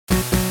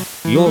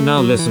You're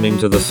now listening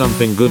to the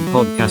Something Good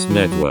Podcast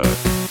Network.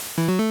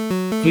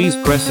 Please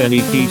press any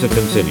key to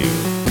continue.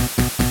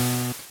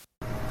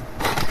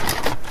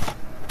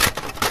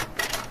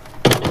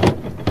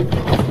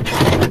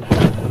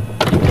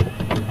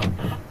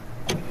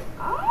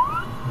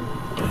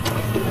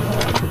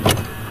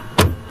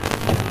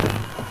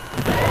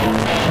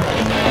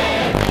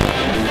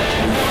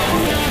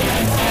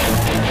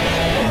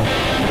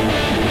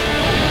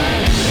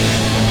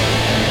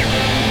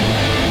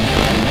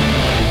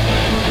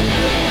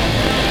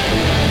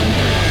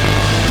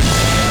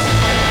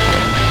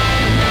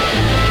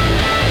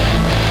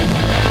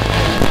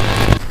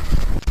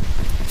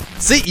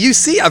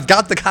 See, I've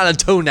got the kind of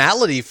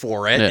tonality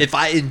for it. Yeah. If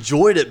I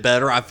enjoyed it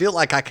better, I feel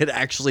like I could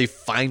actually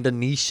find a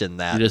niche in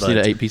that. You just need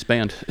an 8-piece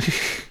band.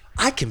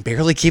 I can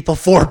barely keep a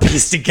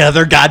 4-piece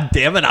together. God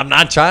damn it. I'm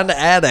not trying to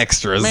add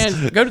extras.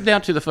 Man, go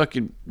down to the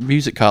fucking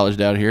music college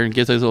down here and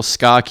get those little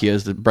ska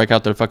kids to break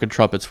out their fucking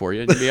trumpets for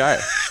you, and you'll be all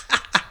right.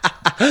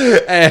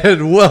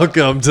 And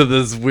welcome to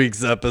this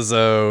week's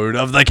episode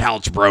of the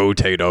Couch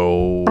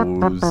Potatoes.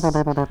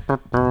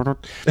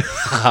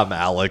 I'm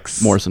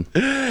Alex Morrison.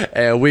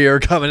 And we are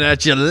coming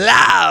at you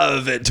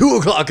live at 2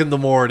 o'clock in the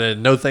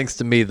morning. No thanks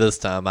to me this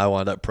time. I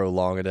wound up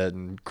prolonging it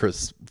and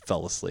Chris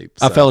fell asleep.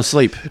 I fell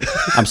asleep.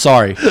 I'm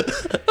sorry.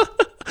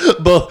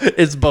 But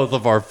it's both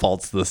of our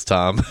faults this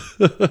time.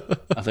 I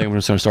think I'm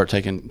just going to start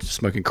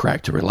smoking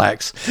crack to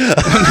relax.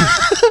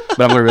 But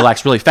I'm going to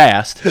relax really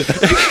fast.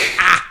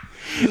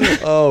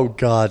 Oh,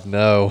 God,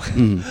 no.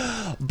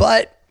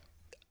 But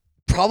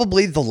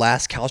probably the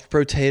last Couch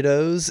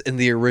Potatoes in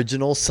the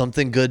original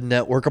Something Good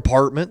Network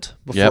apartment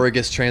before it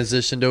gets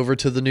transitioned over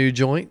to the new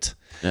joint.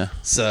 Yeah.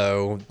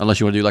 So, unless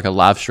you want to do like a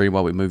live stream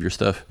while we move your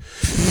stuff.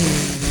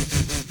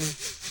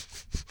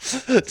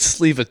 just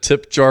leave a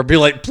tip jar. Be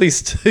like,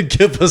 please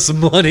give us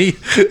money.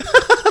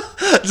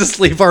 Just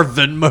leave our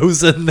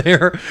Venmos in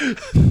there.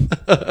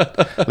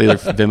 Leave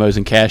their Venmos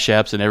and Cash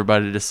Apps, and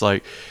everybody just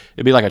like,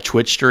 it'd be like a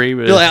Twitch stream.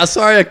 You're like, I'm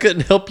sorry I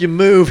couldn't help you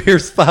move.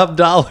 Here's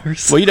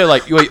 $5.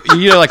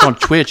 Well, like on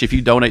Twitch, if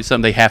you donate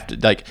something, they have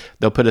to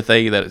they'll put a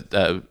thing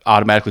that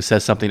automatically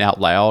says something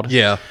out loud.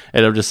 Yeah,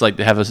 and it'll just like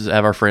have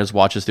our friends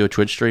watch us do a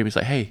Twitch stream. He's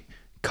like, hey,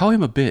 call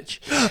him a bitch.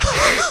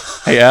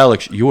 Hey,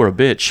 Alex, you're a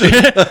bitch.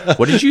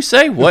 What did you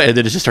say? What? And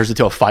then it just turns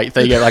into a fight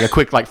thing, like a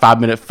quick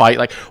 5-minute fight.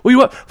 Like, well, you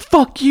what?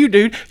 Fuck you,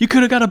 dude. You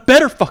could have got a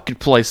better fucking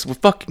place with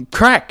fucking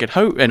crack and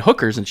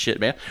hookers and shit,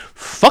 man.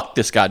 Fuck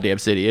this goddamn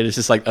city. And it's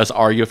just like us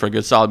arguing for a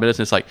good solid minutes.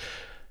 And it's like,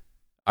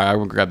 all right, I'm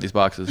gonna grab these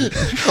boxes.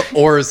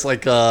 Or it's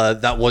like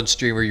that one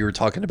streamer you were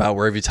talking about,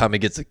 where every time he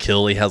gets a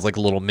kill, he has like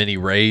a little mini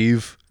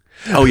rave.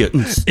 Oh yeah.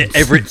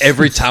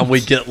 Every time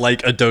we get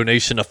like a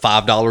donation of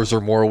 $5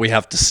 or more, we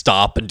have to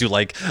stop and do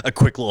like a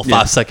quick little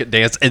 5-second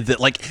dance. And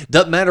that, like,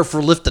 doesn't matter if we're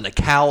lifting a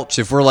couch,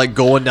 if we're like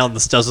going down the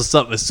stairs or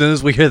something. As soon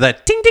as we hear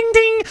that ding ding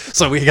ding,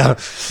 so we gotta.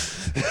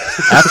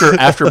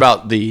 after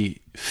about the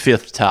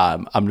 5th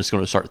time, I'm just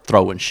gonna start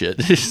throwing shit.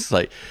 It's just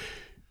like.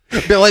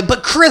 They're like,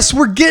 but Chris,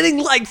 we're getting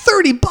like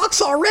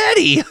 $30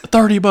 already.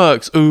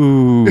 $30.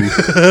 Ooh,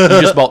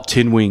 you just bought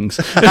 10 wings.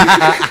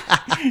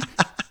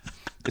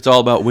 It's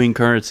all about wing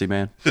currency,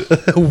 man.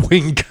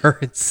 Wing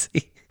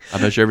currency. I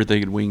bet you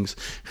everything in wings.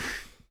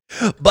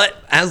 But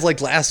as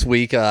like last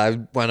week, I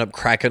wound up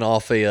cracking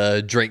off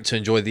a drink to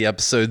enjoy the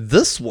episode.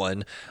 This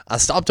one, I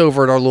stopped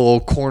over at our little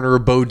corner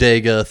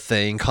bodega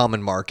thing,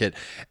 Common Market,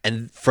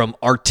 and from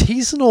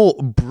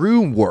Artisanal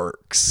Brew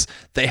Works,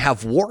 they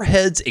have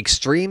Warheads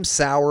Extreme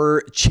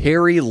Sour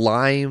Cherry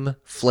Lime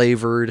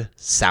Flavored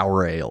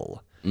Sour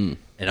Ale. And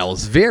I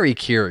was very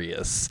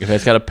curious. If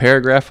it's got a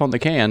paragraph on the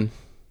can,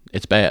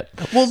 it's bad.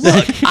 Well,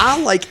 look,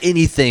 I like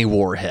anything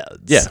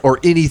Warheads or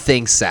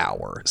anything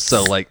sour.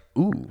 So, like,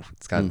 ooh,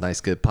 it's got a nice,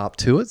 good pop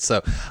to it.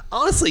 So,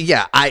 honestly,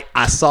 yeah,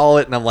 I saw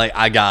it and I'm like,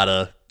 I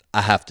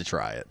have to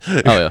try it.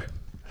 Oh, yeah.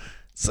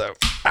 So,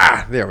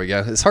 there we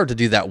go. It's hard to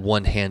do that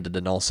one-handed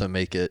and also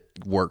make it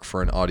work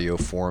for an audio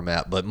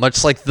format. But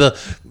much like the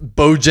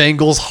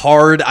Bojangles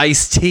hard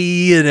iced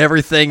tea and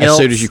everything else.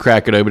 As soon as you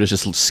crack it open, it's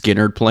just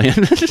Skinner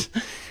playing.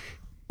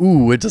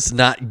 Ooh, it does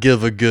not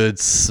give a good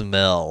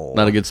smell.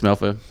 Not a good smell,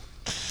 for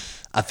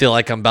I feel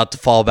like I'm about to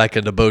fall back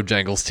into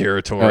Bojangles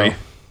territory. Oh.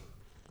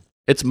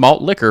 It's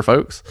malt liquor,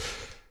 folks.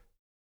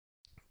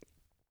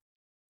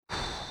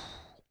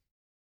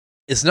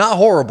 It's not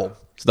horrible.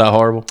 It's not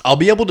horrible. I'll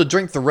be able to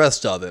drink the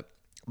rest of it,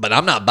 but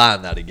I'm not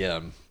buying that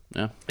again.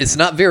 Yeah. It's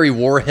not very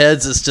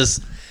Warheads.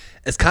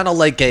 It's kind of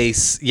like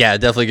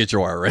definitely get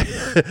your wire right.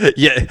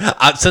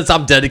 Since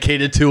I'm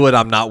dedicated to it,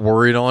 I'm not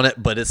worried on it,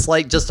 but it's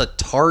like just a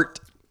tart.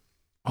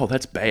 Oh,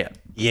 that's bad.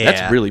 Yeah.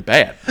 That's really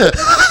bad.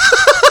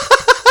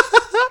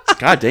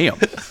 God damn.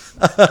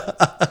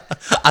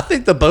 I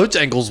think the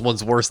Bojangles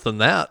one's worse than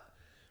that.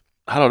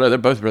 I don't know. They're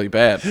both really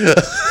bad.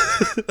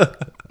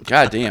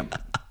 God damn.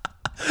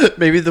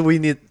 Maybe we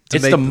need to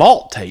It's the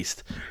malt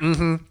taste.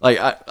 Mm-hmm. Like,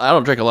 I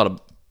don't drink a lot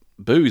of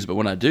booze, but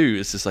when I do,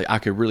 it's just like I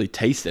could really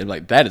taste it.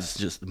 Like, that is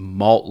just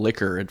malt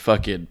liquor and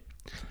fucking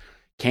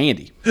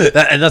candy.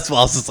 And that's why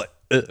I was just like,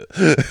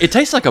 It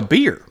tastes like a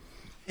beer.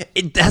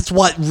 That's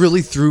what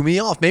really threw me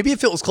off. Maybe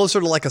if it was closer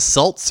to like a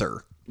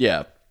seltzer.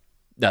 Yeah.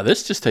 Now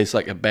this just tastes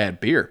like a bad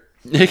beer.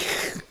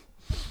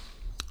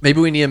 Maybe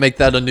we need to make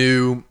that a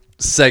new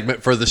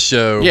segment for the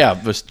show. Yeah,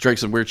 just drink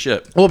some weird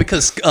shit. Well,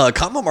 because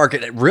Common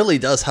Market, it really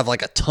does have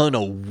like a ton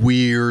of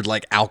weird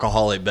like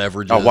alcoholic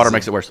beverages. Oh, water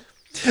makes it worse.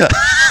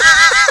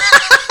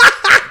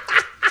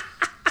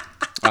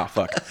 Oh,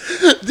 fuck.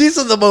 These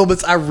are the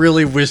moments I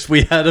really wish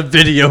we had a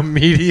video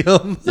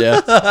medium.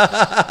 Yeah.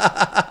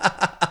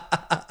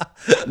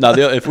 No,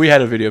 if we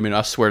had a video, I mean,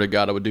 I swear to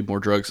God, I would do more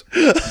drugs.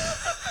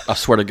 I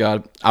swear to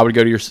God, I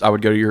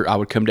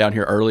would come down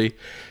here early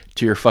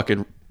to your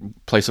fucking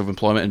place of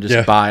employment and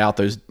just buy out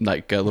those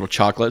like little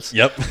chocolates.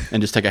 Yep.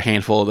 And just take a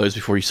handful of those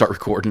before you start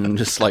recording, and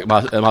just like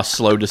my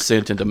slow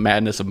descent into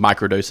madness of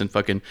microdosing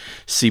fucking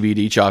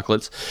CBD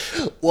chocolates.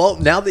 Well,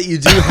 now that you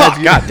do have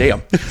your... God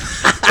damn.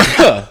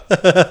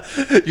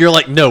 You're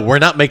like, no, we're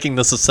not making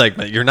this a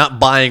segment. You're not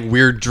buying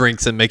weird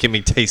drinks and making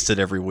me taste it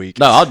every week.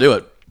 No, I'll do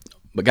it.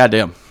 But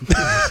goddamn,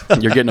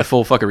 you're getting a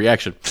full fucking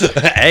reaction.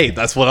 Hey,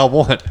 that's what I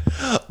want.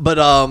 But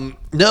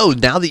no,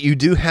 now that you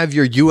do have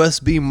your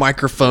USB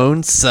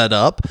microphone set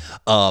up,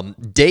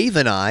 Dave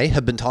and I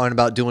have been talking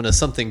about doing a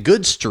something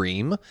good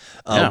stream.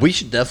 We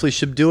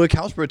should do a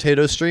couch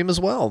potato stream as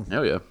well.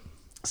 Hell yeah.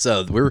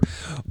 So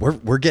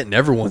we're getting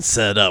everyone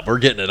set up. We're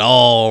getting it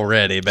all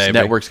ready, baby.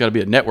 This network's got to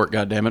be a network,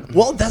 goddammit.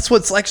 Well, that's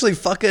what's actually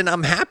fucking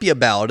I'm happy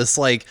about. It's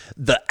like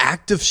the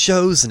active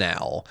shows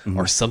now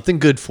are something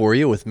good for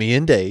you with me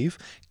and Dave,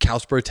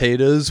 Couch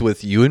Potatoes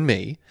with you and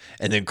me,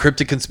 and then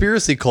Cryptic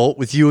Conspiracy Cult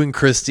with you and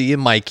Christy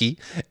and Mikey,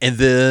 and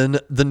then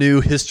the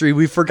new History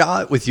We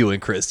Forgot with you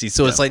and Christy.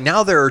 So it's like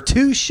now there are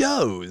 2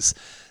 shows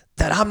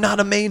that I'm not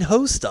a main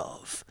host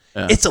of.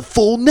 Yeah. It's a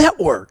full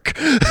network.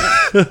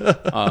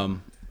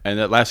 And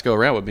that last go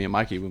around with me and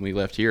Mikey, when we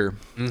left here,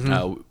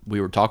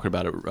 we were talking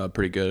about it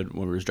pretty good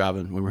when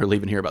we were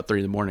leaving here about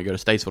 3 a.m. to go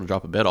to Statesville to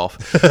drop a bed off.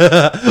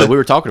 But we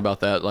were talking about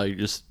that, like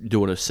just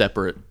doing a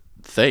separate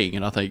thing,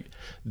 and I think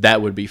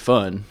that would be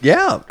fun.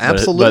 Yeah,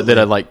 absolutely. But then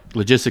I like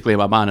logistically in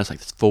my mind, it's like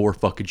 4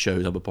 fucking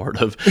shows I'm a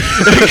part of,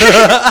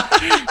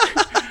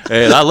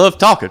 and I love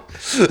talking,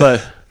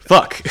 but.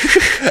 Fuck.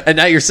 And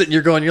now you're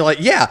like,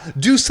 yeah,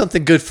 do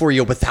something good for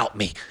you without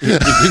me.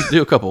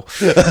 Do a couple.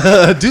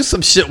 Do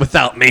some shit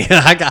without me.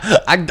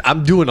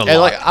 I'm doing a lot.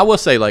 Like, I will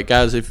say, like,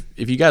 guys, if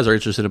you guys are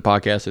interested in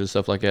podcasting and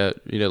stuff like that,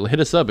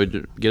 hit us up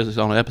and get us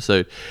on an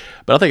episode.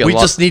 But I think we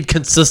just need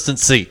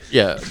consistency.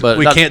 Yeah, but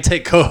we can't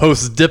take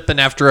co-hosts dipping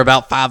after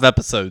about 5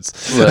 episodes.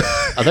 But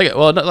I think,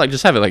 not like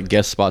just having like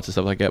guest spots and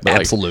stuff like that. But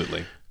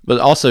absolutely. But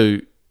also,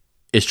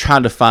 is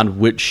trying to find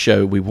which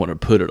show we want to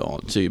put it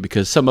on too,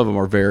 because some of them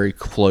are very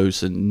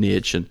close and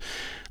niche, and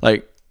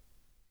like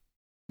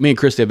me and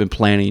Christy have been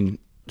planning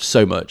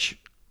so much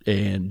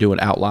and doing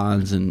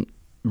outlines and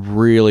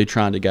really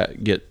trying to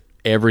get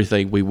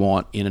everything we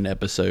want in an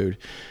episode.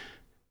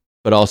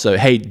 But also,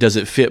 hey, does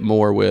it fit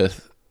more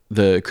with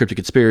the Cryptic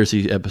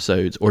Conspiracy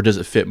episodes, or does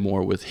it fit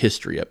more with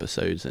history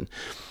episodes? And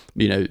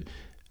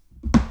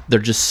they're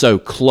just so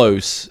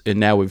close, and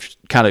now we've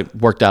kind of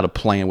worked out a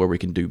plan where we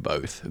can do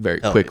both very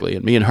quickly.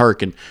 And me and her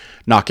can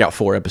knock out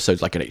 4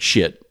 episodes like it ain't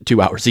shit,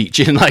 2 hours each,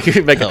 and like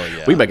we make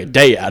a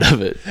day out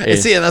of it. And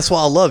see, and that's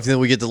why I love.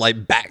 We get to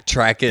like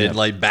backtrack it and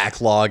like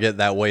backlog it.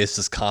 That way, it's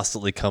just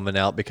constantly coming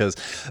out. Because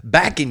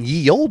back in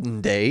ye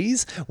olden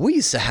days, we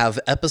used to have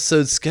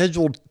episodes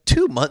scheduled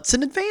 2 months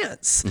in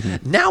advance.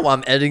 Mm-hmm. Now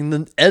I'm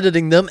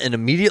editing them and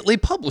immediately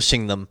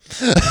publishing them.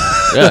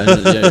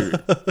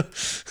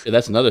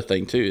 That's another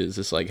thing too. Is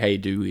just like, hey,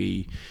 do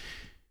we?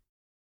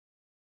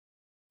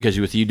 Because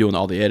with you doing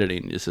all the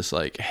editing, it's just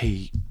like,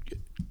 hey,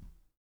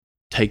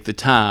 take the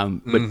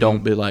time, but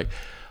don't be like,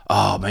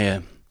 oh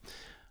man,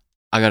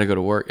 I gotta go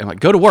to work. I'm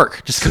like, go to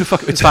work. Just go to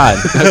fuck. It's fine.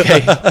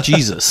 Okay,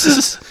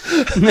 Jesus.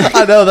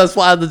 I know, that's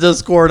why in the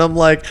Discord I'm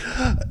like,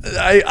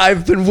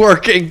 I've been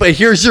working, but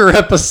here's your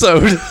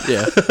episode.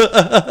 Yeah.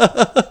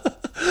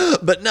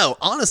 But no,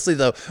 honestly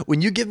though,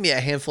 when you give me a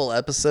handful of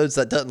episodes,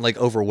 that doesn't like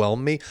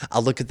overwhelm me. I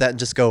look at that and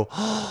just go,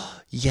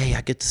 oh, yay,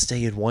 I get to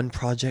stay in one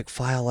project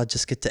file. I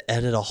just get to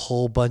edit a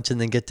whole bunch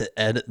and then get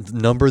to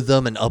number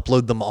them and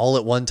upload them all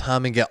at one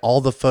time and get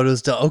all the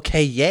photos done.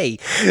 Okay, yay.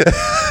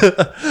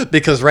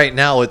 Because right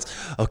now it's,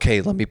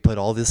 okay, let me put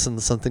all this in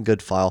the something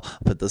good file,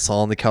 put this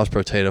all in the couch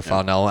potato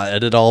file. Now I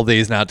edit all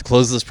these. Now I have to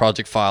close this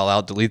project file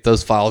out, delete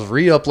those files,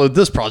 re-upload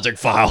this project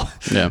file.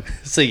 Yeah.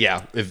 So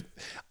yeah, if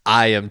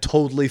I am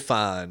totally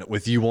fine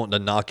with you wanting to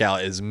knock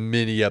out as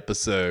many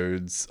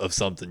episodes of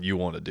something you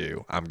want to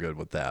do. I'm good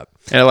with that.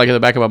 And like in the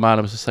back of my mind,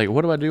 I was just like,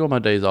 what do I do on my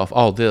days off?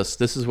 Oh, this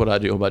is what I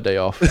do on my day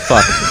off.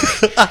 Fuck.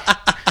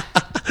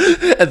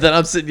 And then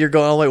I'm sitting here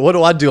going, like, what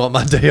do I do on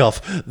my day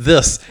off?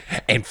 This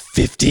and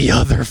 50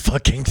 other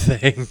fucking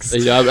things.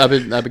 I've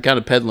been kind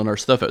of peddling our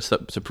stuff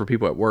for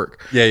people at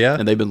work. Yeah.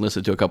 And they've been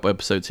listening to a couple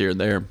episodes here and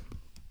there.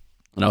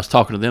 And I was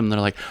talking to them, and they're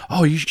like,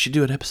 oh, you should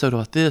do an episode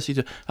about this.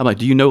 I'm like,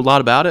 do you know a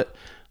lot about it?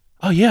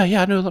 Oh, yeah,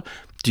 I know a lot.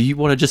 Do you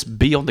want to just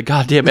be on the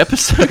goddamn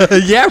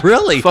episode? Yeah,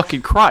 really?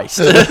 Fucking Christ.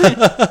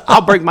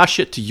 I'll bring my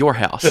shit to your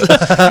house.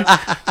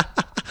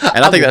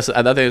 And I think that's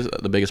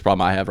the biggest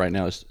problem I have right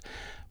now is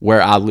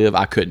where I live.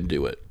 I couldn't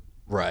do it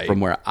Right. from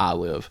where I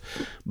live,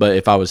 but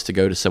if I was to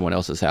go to someone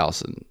else's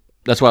house, and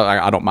that's why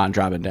I don't mind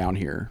driving down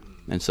here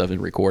and stuff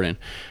and recording,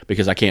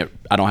 because I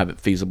don't have it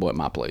feasible at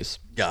my place.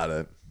 Got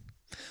it.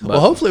 Well,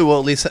 hopefully we'll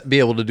at least be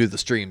able to do the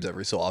streams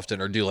every so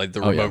often, or do like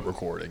the remote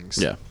recordings.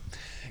 Yeah.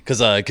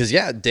 Because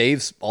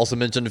Dave's also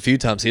mentioned a few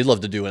times he'd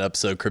love to do an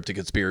episode of Cryptic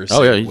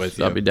Conspiracy with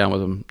you. I'll be down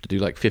with him to do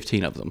like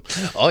 15 of them.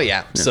 Oh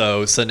yeah.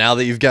 So now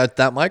that you've got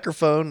that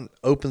microphone,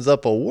 opens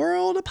up a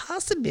world of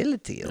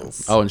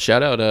possibilities. Oh, and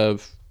shout out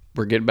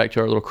we're getting back to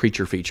our little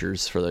creature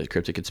features for the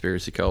Cryptic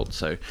Conspiracy Cult,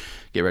 so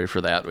get ready for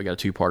that. We got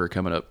a 2-parter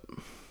coming up.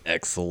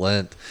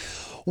 Excellent.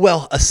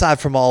 Well, aside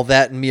from all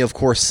that, and me, of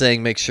course,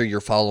 saying make sure you're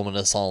following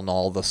us on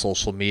all the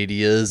social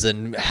medias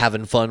and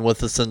having fun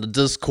with us in the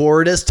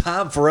Discord, it's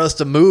time for us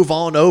to move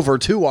on over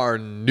to our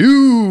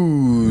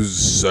news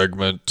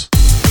segment.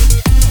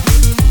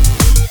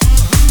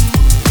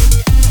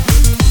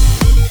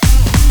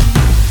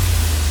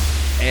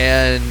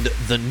 And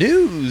the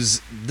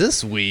news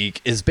this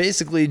week is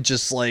basically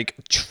just like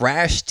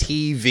trash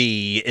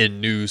TV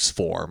in news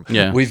form.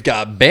 Yeah. We've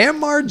got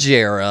Bam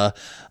Margera.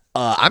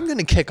 I'm going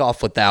to kick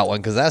off with that one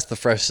because that's the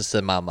freshest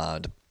in my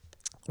mind.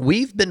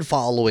 We've been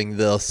following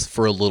this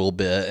for a little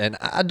bit, and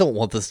I don't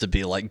want this to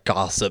be like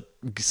gossip,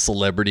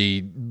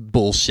 celebrity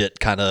bullshit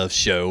kind of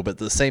show, but at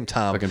the same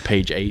time... Fucking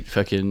page 8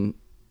 fucking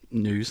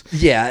news.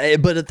 Yeah,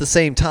 but at the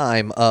same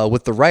time,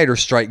 with the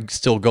writer's strike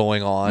still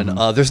going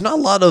on, there's not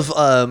a lot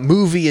of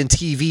movie and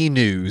TV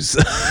news.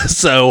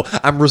 So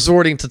I'm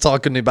resorting to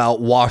talking about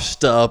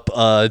washed up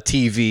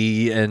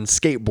TV and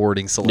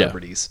skateboarding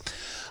celebrities. Yeah.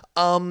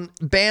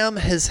 Bam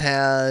has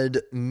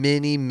had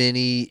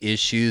many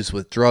issues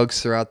with drugs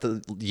throughout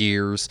the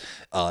years,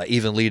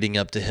 even leading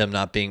up to him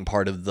not being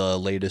part of the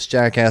latest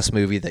Jackass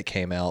movie that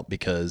came out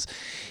because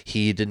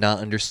he did not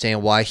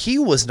understand why he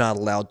was not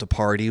allowed to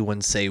party when,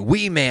 say,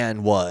 Wee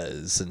Man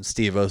was. And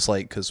Steve-O's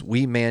like, because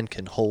Wee Man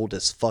can hold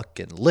his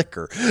fucking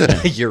liquor.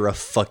 You're a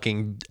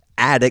fucking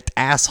addict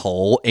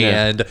asshole,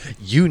 and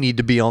you need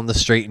to be on the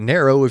straight and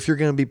narrow if you're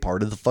going to be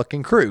part of the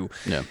fucking crew.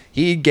 Yeah.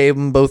 He gave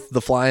them both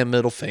the flying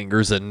middle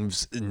fingers and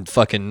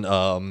fucking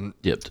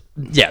dipped.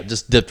 Yeah,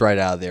 just dipped right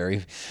out of there.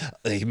 He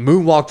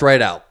moonwalked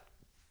right out.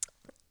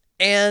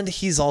 And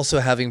he's also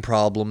having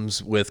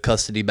problems with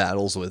custody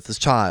battles with his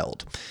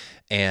child.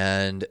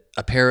 And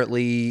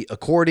apparently,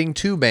 according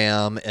to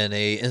Bam in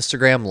a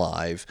Instagram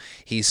live,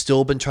 he's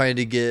still been trying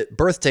to get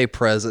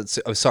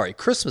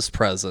Christmas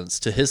presents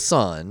to his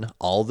son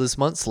all these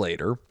months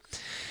later.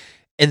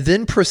 And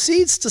then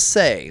proceeds to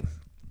say,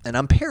 and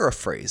I'm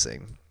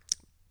paraphrasing,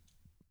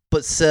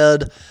 but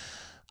said,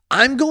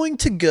 I'm going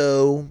to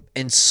go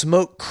and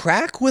smoke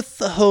crack with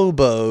the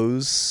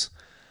hobos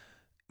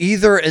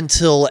either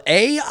until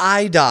A,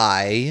 I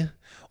die,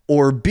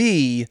 or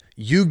B,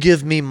 you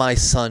give me my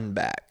son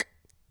back.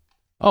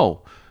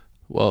 Oh,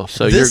 well,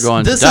 so you're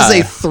going to die. This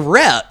is a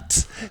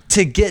threat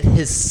to get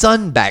his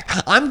son back.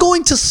 I'm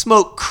going to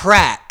smoke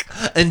crack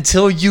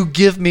until you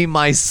give me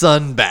my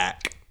son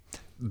back.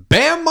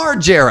 Bam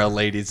Margera,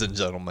 ladies and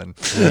gentlemen.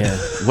 Man,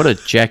 what a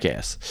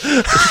jackass.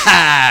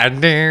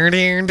 I'm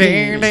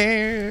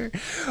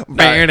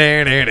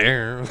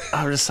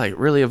just like,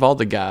 really, of all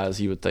the guys,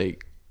 you would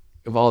think,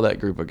 of all that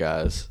group of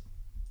guys,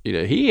 you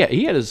know, he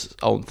had his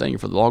own thing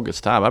for the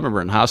longest time. I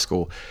remember in high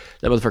school,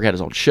 that motherfucker had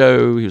his own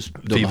show. He was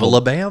doing Viva La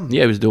Bam.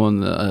 Yeah, he was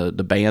doing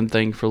the band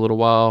thing for a little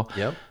while.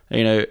 Yep.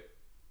 You know,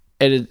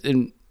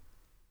 and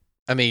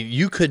I mean,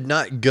 you could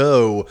not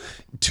go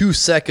 2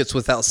 seconds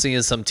without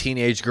seeing some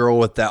teenage girl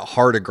with that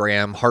heart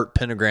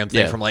pentagram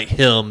thing from like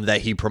him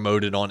that he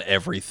promoted on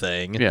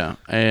everything. Yeah,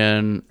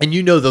 and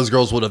you know those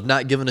girls would have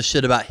not given a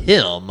shit about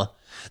him.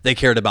 They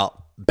cared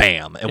about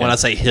Bam. And when I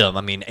say him,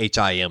 I mean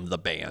HIM, the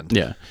band.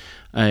 Yeah.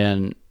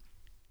 And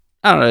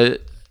I don't know.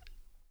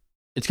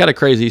 It's kind of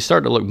crazy. He's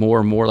starting to look more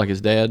and more like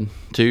his dad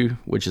too,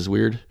 which is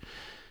weird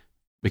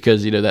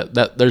because, you know,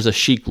 that there's a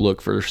chic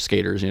look for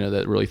skaters, you know,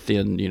 that really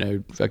thin, you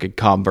know, fucking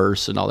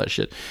Converse and all that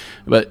shit.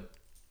 But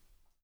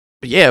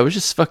yeah, it was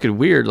just fucking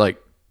weird. Like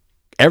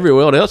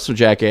everyone else from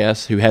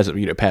Jackass who hasn't,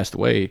 you know, passed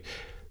away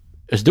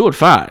is doing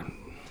fine.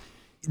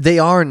 They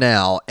are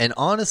now. And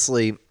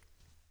honestly,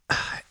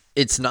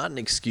 it's not an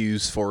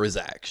excuse for his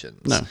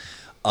actions. No.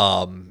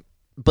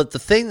 But the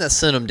thing that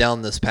sent him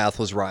down this path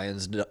was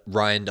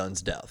Ryan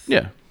Dunn's death.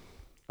 Yeah.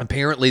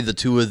 Apparently the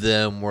two of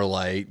them were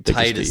like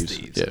tight as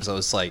thieves. Yeah. So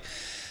it's like,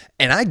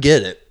 and I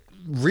get it.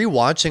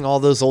 Rewatching all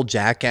those old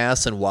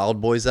Jackass and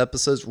Wild Boys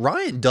episodes,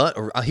 Ryan Dunn,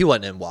 or he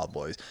wasn't in Wild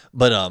Boys,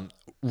 but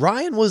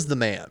Ryan was the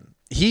man.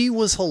 He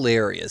was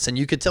hilarious, and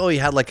you could tell he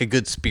had like a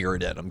good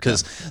spirit in him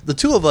because the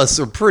two of us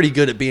are pretty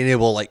good at being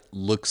able to like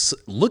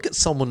look at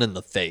someone in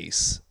the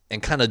face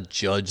and kind of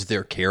judge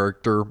their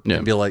character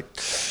and be like,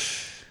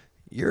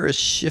 you're a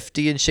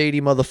shifty and shady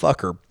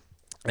motherfucker.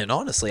 And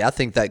honestly, I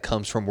think that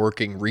comes from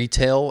working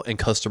retail and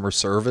customer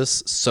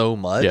service so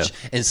much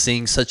and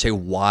seeing such a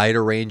wide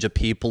range of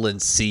people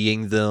and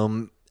seeing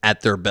them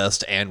at their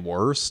best and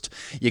worst.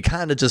 You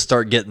kind of just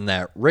start getting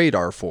that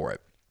radar for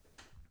it.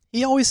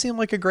 He always seemed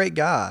like a great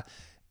guy.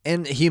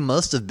 And he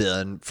must have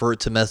been for it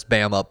to mess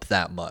Bam up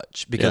that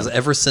much, because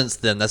ever since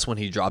then, that's when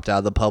he dropped out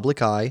of the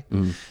public eye.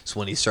 It's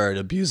when he started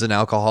abusing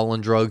alcohol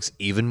and drugs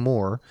even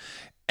more.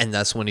 And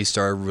that's when he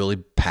started really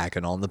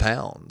packing on the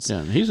pounds.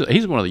 Yeah,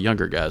 he's one of the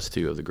younger guys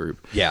too of the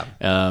group. Yeah.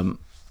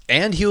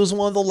 And he was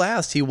one of the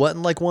last. He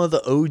wasn't like one of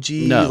the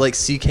OG like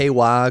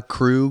CKY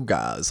crew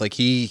guys. Like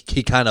he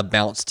kind of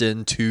bounced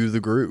into the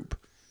group.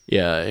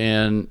 Yeah,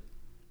 and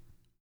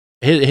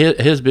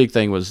his big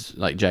thing was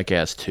like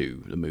Jackass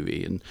 2, the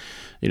movie, and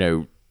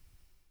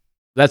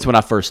that's when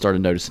I first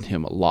started noticing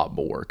him a lot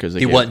more, because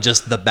he wasn't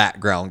just the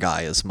background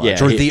guy as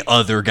much, or the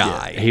other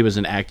guy. Yeah, he was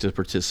an active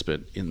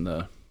participant in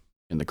the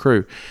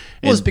crew.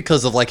 It was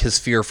because of like his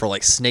fear for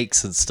like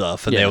snakes and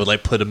stuff, and they would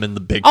like put him in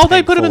the big. Oh,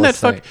 they put him in that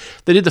fuck.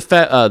 They did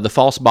the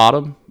false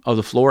bottom of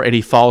the floor, and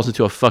he falls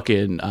into a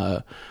fucking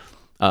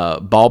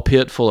ball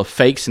pit full of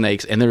fake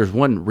snakes, and there's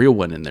one real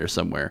one in there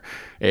somewhere.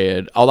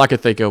 And all I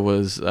could think of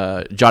was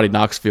Johnny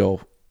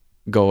Knoxville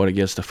going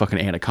against a fucking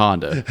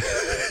anaconda.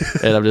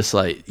 And I'm just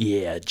like,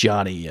 yeah,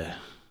 Johnny's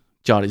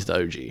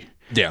the OG.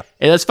 Yeah.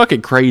 And that's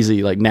fucking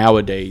crazy. Like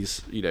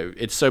nowadays,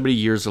 it's so many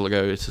years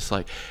ago. It's just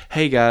like,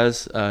 hey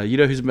guys,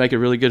 who's making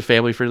really good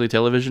family friendly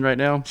television right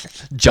now?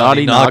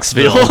 Johnny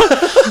Knoxville.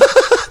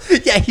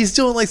 Yeah, he's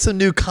doing like some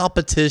new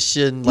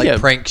competition, like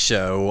prank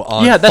show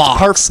on that's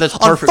Fox. That's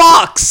perfect. On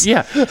Fox.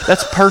 Yeah,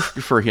 that's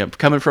perfect for him.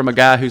 Coming from a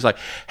guy who's like,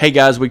 hey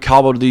guys, we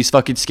cobbled these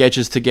fucking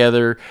sketches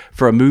together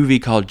for a movie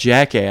called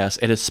Jackass,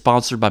 and it's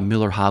sponsored by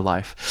Miller High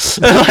Life.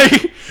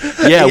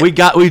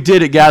 We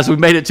did it, guys. We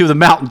made it to the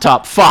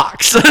mountaintop,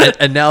 Fox.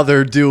 And now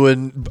they're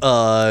doing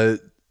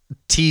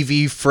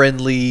TV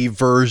friendly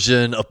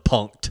version of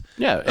Punk'd.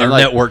 Yeah, or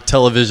network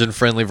television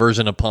friendly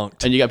version of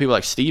Punk'd. And you got people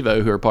like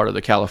Steve-O who are part of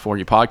the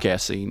California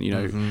podcast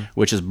scene,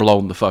 which has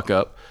blown the fuck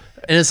up.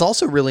 And it's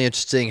also really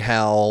interesting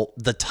how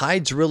the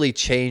tides really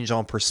change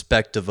on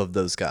perspective of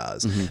those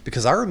guys.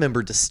 Because I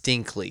remember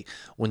distinctly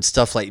when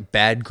stuff like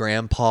Bad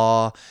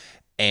Grandpa,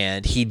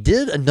 and he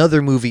did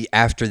another movie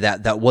after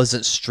that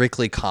wasn't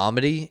strictly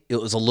comedy. It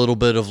was a little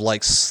bit of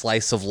like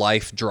slice of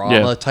life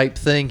drama type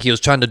thing. He was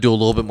trying to do a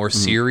little bit more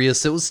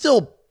serious. It was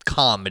still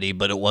comedy,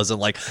 but it wasn't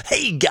like,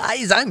 hey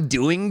guys, I'm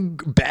doing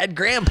Bad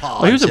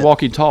Grandpa. Well, he was in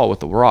Walking Tall with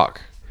The Rock.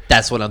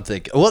 That's what I'm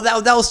thinking. Well,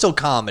 that was still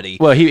comedy.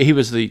 Well, he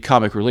was the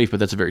comic relief, but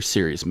that's a very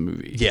serious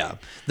movie. Yeah.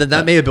 Then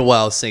that may have been what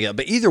I was thinking.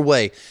 But either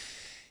way,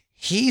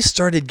 he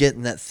started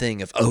getting that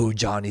thing of, oh,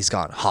 Johnny's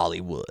gone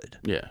Hollywood.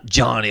 Yeah.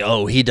 Johnny,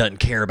 he doesn't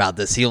care about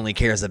this. He only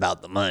cares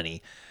about the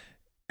money.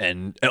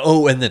 And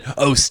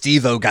then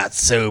Steve-O got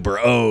sober.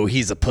 Oh,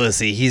 he's a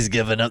pussy. He's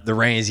giving up the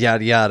reins,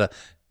 yada, yada.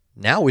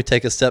 Now we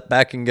take a step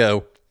back and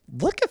go,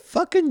 look at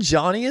fucking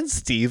Johnny and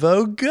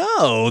Steve-O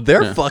go.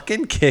 They're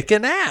fucking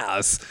kicking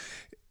ass.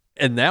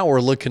 And now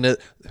we're looking at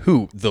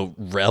who? The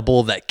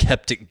rebel that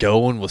kept it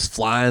going, was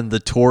flying the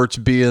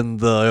torch, being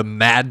the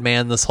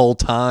madman this whole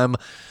time,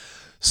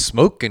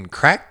 smoking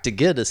crack to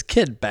get his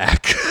kid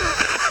back.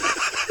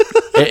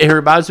 It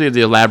reminds me of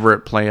the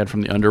elaborate plan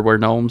from the Underwear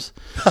Gnomes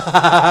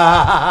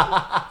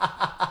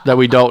that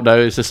we don't know.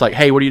 It's just like,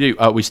 hey, what do you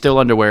do? We steal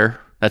underwear.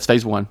 That's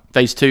phase 1.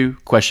 Phase 2, ?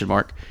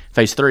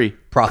 Phase 3,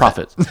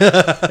 profits.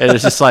 And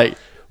it's just like,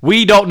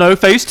 we don't know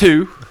phase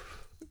 2.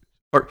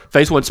 Or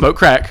phase 1, smoke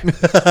crack.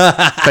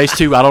 Phase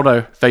 2, I don't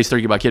know. Phase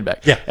 3, get my kid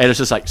back. Yeah. And it's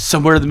just like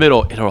somewhere in the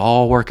middle, it'll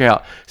all work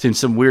out. It's in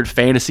some weird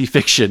fantasy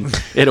fiction.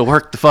 It'll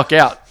work the fuck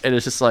out. And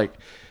it's just like,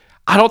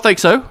 I don't think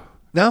so.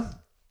 No.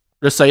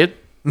 Just saying.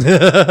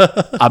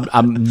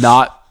 I'm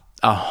not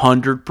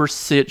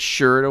 100%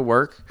 sure it'll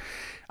work.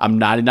 I'm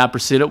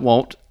 99% it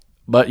won't.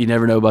 But you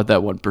never know about that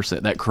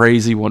 1%, that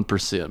crazy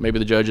 1%. Maybe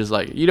the judge is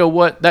like, you know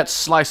what? That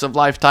slice of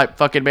life type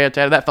fucking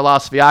mentality, that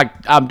philosophy,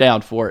 I'm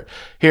down for it.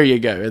 Here you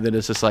go. And then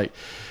it's just like,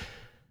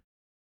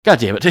 God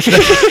damn it.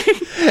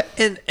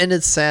 and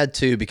it's sad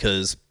too,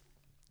 because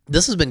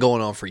this has been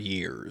going on for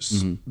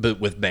years, but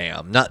with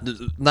Bam,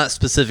 not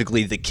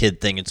specifically the kid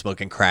thing and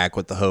smoking crack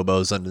with the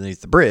hobos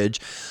underneath the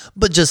bridge,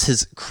 but just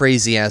his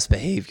crazy ass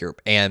behavior.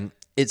 And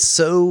it's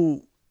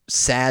so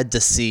sad to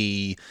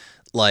see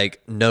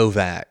like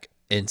Novak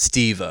and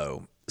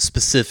Steve-O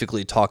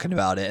specifically talking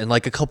about it. And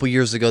like a couple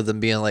years ago,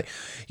 them being like,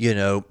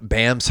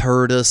 Bam's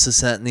hurt us,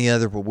 this, that, and the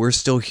other, but we're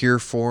still here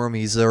for him.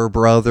 He's our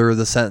brother,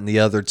 this, that, and the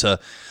other. To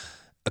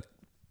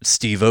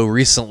Steve-O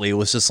recently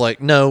was just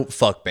like, no,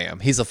 fuck Bam.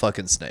 He's a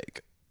fucking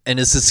snake. And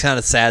it's just kind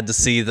of sad to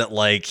see that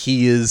like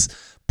he is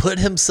put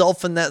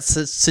himself in that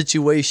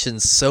situation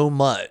so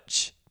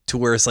much to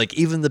where it's like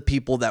even the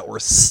people that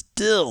were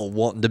still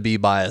wanting to be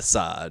by his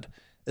side,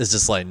 it's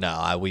just like,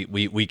 nah,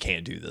 we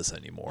can't do this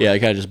anymore. Yeah, it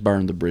kind of just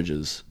burned the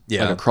bridges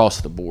like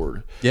across the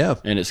board. Yeah.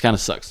 And it kind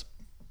of sucks.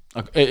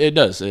 It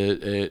does.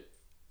 It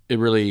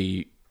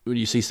really, when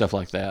you see stuff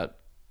like that,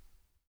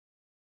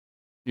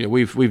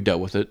 we've dealt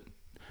with it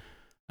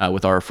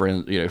with our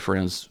friends,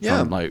 friends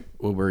from like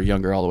when we were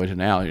younger all the way to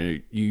now.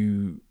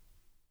 You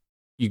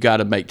got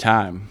to make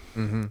time.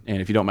 And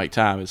if you don't make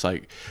time, it's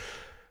like,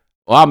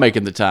 well, I'm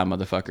making the time,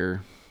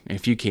 motherfucker.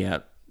 If you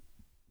can't,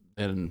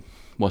 then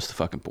what's the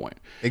fucking point?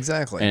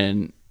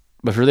 Exactly.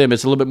 But for them,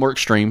 it's a little bit more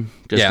extreme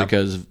just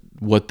because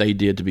what they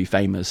did to be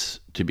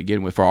famous to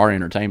begin with for our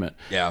entertainment.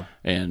 Yeah.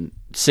 And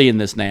seeing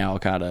this now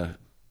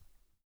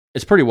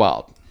it's pretty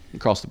wild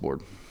across the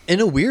board. In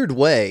a weird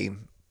way,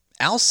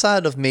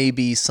 outside of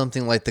maybe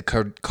something like the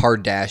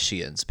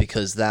Kardashians,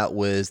 because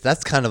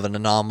that's kind of an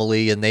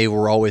anomaly, and they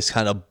were always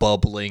kind of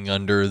bubbling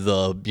under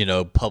the,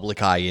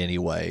 public eye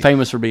anyway.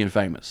 Famous for being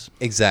famous.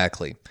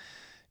 Exactly.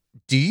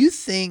 Do you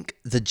think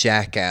the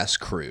Jackass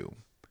crew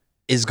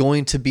is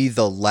going to be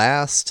the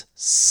last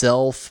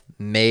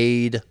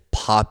self-made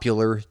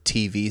popular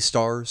TV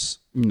stars?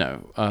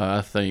 No,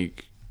 I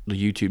think the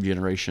YouTube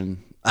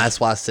generation. That's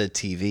why I said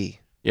TV.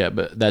 Yeah,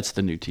 but that's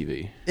the new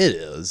TV. It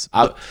is.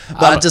 But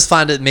I just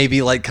find it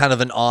maybe like kind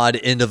of an odd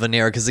end of an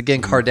era. Because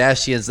again,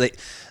 Kardashians,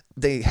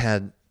 they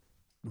had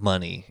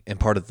money and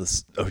part of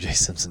this O.J.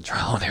 Simpson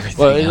trial and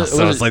everything else.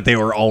 So it's like they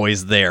were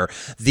always there.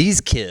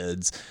 These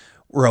kids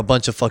were a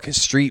bunch of fucking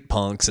street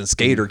punks and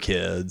skater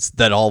kids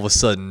that all of a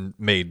sudden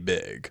made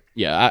big.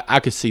 Yeah, I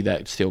could see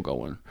that still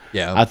going.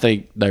 Yeah. I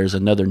think there's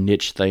another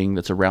niche thing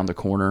that's around the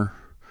corner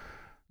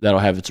that'll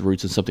have its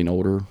roots in something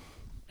older.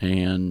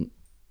 And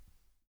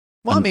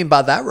well, I mean,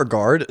 by that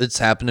regard, it's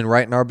happening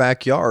right in our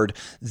backyard.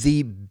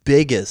 The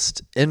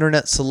biggest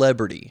internet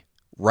celebrity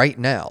right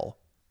now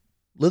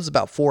lives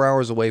about 4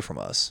 hours away from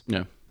us.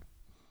 Yeah.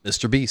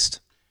 Mr.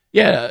 Beast.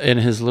 Yeah, in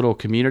his little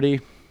community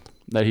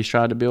that he's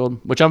trying to build,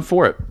 which I'm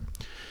for it.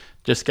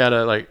 Just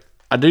gotta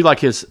I do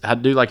like his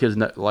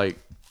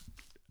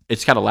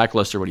it's kind of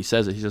lackluster when he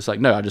says it. He's just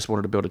like, no, I just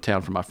wanted to build a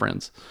town for my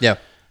friends. Yeah.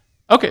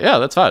 Okay, yeah,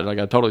 that's fine. Like,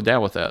 I'm totally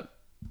down with that.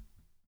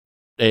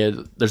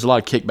 And there's a lot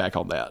of kickback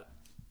on that.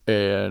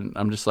 And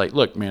I'm just like,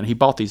 look, man, he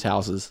bought these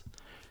houses.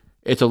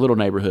 It's a little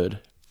neighborhood.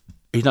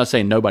 He's not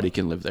saying nobody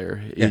can live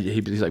there. Yeah.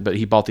 He's like, but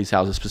he bought these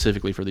houses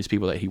specifically for these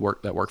people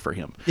that work for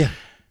him. Yeah.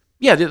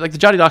 Yeah, like the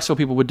Johnny Knoxville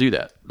people would do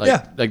that.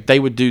 Like they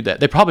would do that.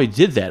 They probably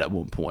did that at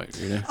one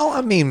point. Oh,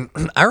 I mean,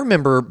 I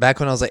remember back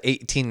when I was like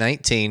 18,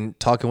 19,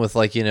 talking with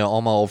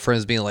all my old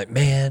friends being like,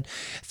 man,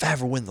 if I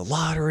ever win the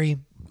lottery,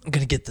 I'm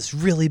going to get this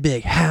really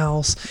big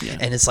house. Yeah.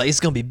 And it's going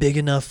to be big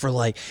enough for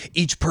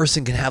each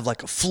person can have a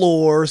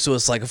floor. So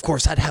it's of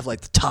course I'd have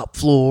the top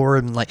floor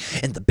and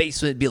in the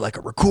basement it'd be a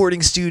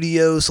recording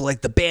studio. So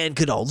the band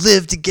could all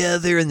live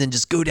together and then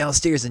just go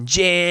downstairs and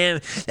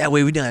jam. That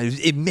way we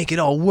don't make it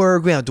all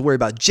work. We don't have to worry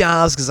about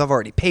jobs because I've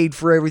already paid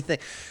for everything.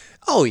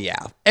 Oh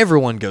yeah.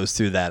 Everyone goes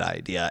through that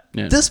idea.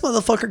 Yeah. This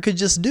motherfucker could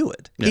just do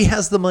it. Yeah. He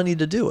has the money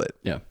to do it.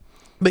 Yeah.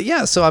 But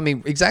yeah, so I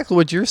mean, exactly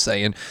what you're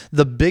saying.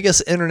 The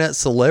biggest internet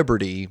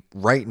celebrity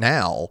right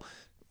now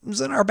is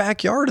in our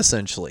backyard,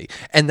 essentially.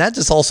 And that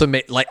just also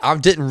made, I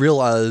didn't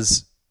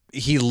realize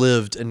he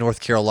lived in North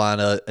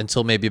Carolina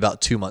until maybe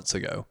about 2 months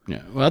ago.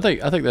 Yeah. Well, I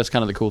think that's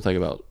kind of the cool thing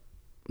about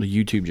the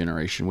YouTube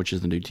generation, which is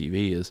the new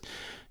TV, is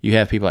you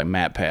have people like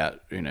Matt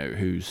Pat,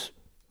 who's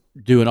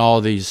doing all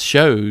these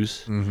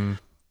shows. Mm-hmm.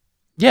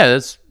 Yeah,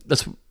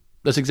 that's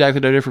exactly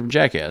no different from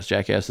Jackass.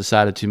 Jackass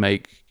decided to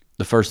make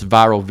the first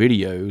viral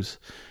videos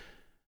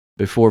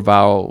before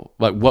viral,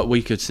 what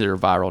we consider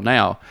viral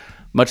now,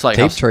 much like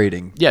tape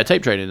trading. Yeah,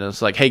 tape trading. And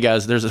it's like, hey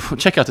guys,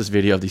 check out this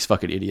video of these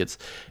fucking idiots.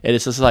 And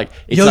it's just like,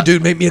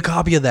 dude, make me a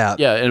copy of that.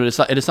 Yeah, and it's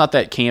not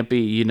that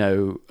campy,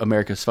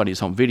 America's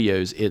Funniest Home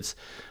Videos. It's,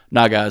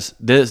 nah, guys,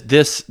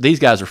 these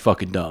guys are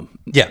fucking dumb.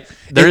 Yeah,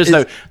 there is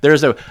no.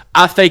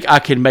 I think I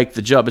can make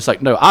the jump. It's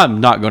like, no,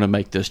 I'm not going to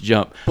make this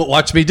jump. But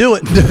watch me do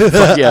it.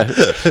 Yeah,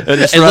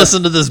 and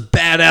listen to this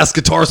badass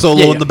guitar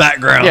solo in the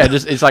background. Yeah,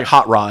 it's like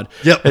Hot Rod.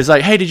 Yep. It's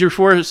like, hey, did you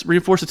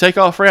reinforce the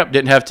takeoff ramp?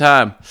 Didn't have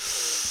time.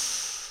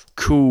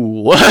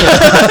 Cool.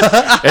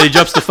 And he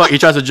tries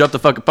to jump the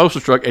fucking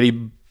postal truck, and he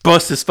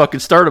busts his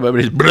fucking sternum up,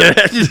 and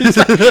he's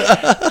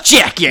like,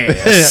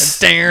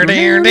 jackass. And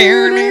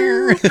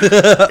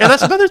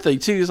that's another thing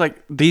too. Is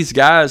like these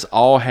guys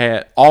all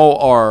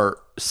are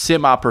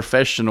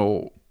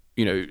semi-professional,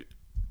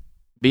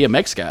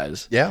 BMX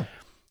guys. Yeah.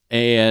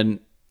 And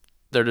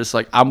they're just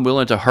like, I'm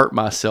willing to hurt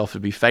myself to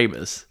be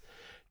famous.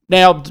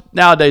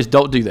 Nowadays,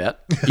 don't do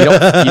that.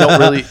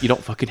 You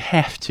don't fucking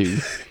have to.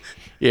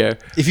 Yeah.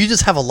 If you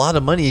just have a lot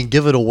of money and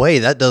give it away,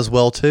 that does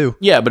well too.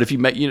 Yeah, but if you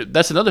make,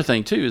 that's another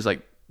thing too. Is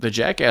like the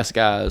Jackass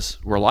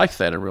guys were like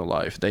that in real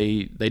life.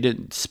 They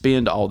didn't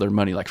spend all their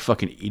money like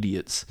fucking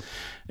idiots.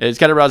 And it's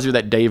kind of reminds me of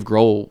that Dave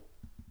Grohl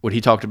when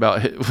he talked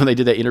about when they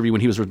did that interview when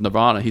he was with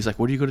Nirvana. He's like,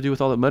 "What are you going to do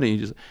with all that money?"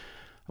 He's just,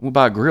 "I'm gonna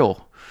buy a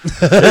grill." It's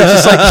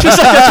just like,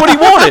 that's what he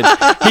wanted.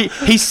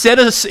 He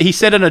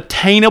set an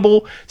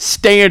attainable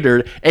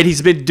standard, and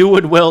he's been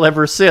doing well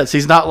ever since.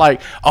 He's not like,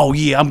 oh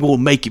yeah, I'm going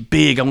to make it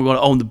big. I'm going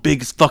to own the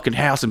biggest fucking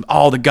house in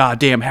all the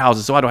goddamn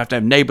houses, so I don't have to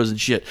have neighbors and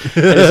shit.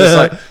 And it's just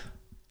like,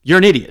 you're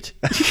an idiot.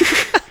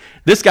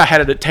 This guy had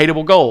an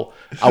attainable goal.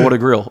 I want a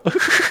grill.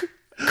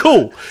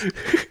 Cool.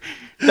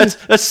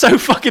 That's so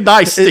fucking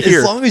nice to hear.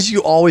 As long as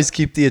you always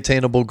keep the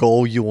attainable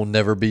goal, you will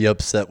never be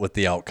upset with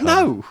the outcome.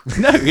 No.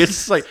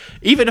 It's like,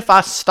 even if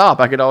I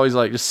stop, I could always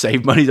like just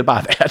save money to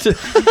buy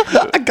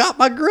that. I got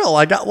my grill.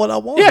 I got what I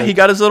wanted. Yeah, he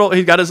got his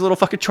little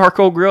fucking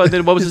charcoal grill. And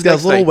then what was his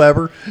next little thing?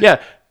 Weber.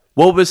 Yeah.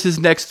 What was his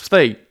next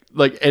thing?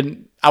 Like,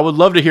 and I would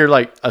love to hear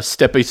like a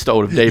stepping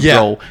stone of Dave Yeah.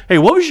 Grohl. Hey,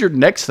 what was your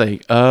next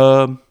thing?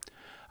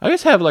 I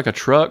guess have like a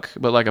truck,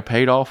 but like a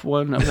paid off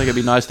one. I think it'd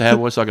be nice to have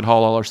one so I can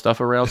haul all our stuff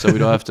around, so we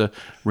don't have to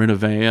rent a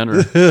van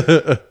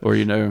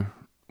or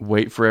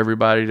wait for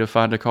everybody to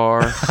find a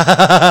car.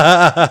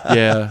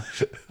 Yeah,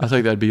 I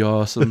think that'd be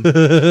awesome.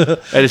 And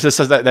it's just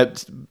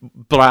that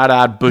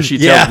bright-eyed,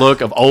 bushy-tailed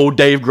look of old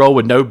Dave Grohl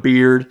with no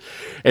beard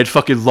and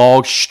fucking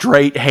long,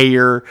 straight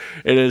hair,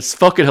 and it's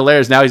fucking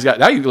hilarious. Now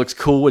he looks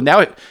cool, and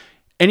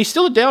he's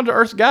still a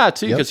down-to-earth guy,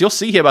 too, because you'll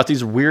see him at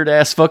these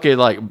weird-ass fucking,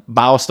 like,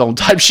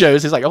 milestone-type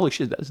shows. He's like, holy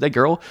shit, that's that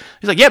girl?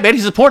 He's like, yeah, man,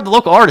 he's supporting the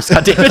local artist,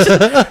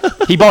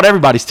 goddammit. He bought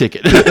everybody's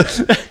ticket.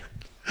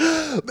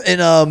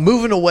 And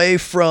moving away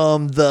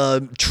from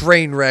the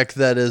train wreck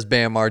that is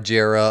Bam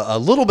Margera, a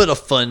little bit of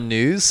fun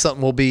news,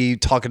 something we'll be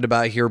talking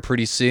about here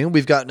pretty soon.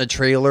 We've gotten a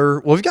trailer.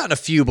 Well, we've gotten a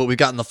few, but we've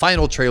gotten the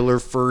final trailer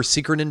for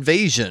Secret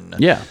Invasion.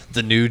 Yeah.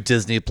 The new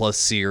Disney Plus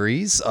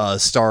series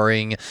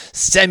starring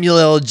Samuel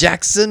L.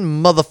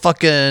 Jackson,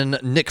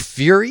 motherfucking Nick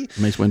Fury.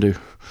 Mace Windu.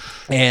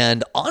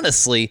 And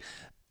honestly,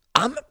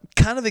 I'm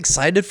kind of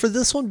excited for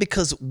this one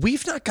because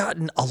we've not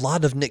gotten a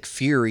lot of Nick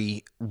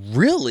Fury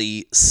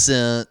really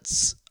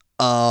since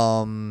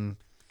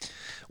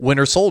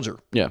Winter Soldier.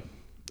 Yeah.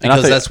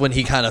 Because that's when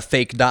he kind of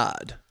fake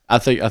died. I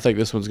think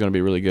this one's going to be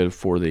really good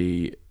for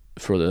the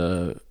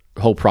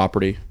whole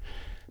property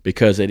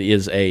because it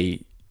is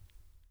a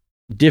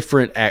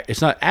different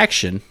it's not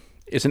action,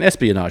 it's an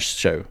espionage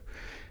show.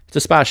 It's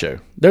a spy show.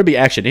 There'll be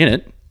action in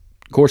it,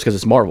 of course, because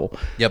it's Marvel.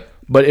 Yep.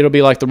 But it'll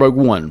be like the Rogue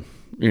One.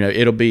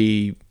 It'll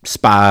be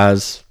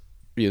spies,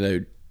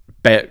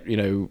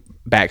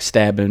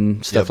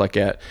 backstabbing, stuff like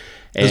that.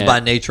 Because by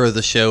nature of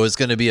the show, it's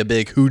going to be a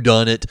big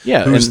whodunit.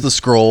 Yeah, who's the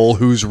Skrull?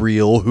 Who's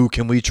real? Who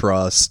can we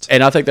trust?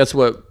 And I think that's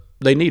what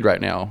they need right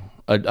now,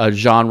 a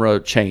genre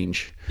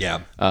change.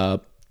 Yeah.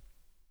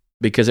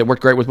 Because it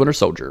worked great with Winter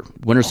Soldier.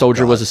 Winter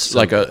Soldier was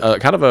a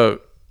kind of a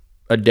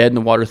dead in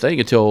the water thing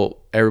until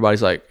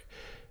everybody's like,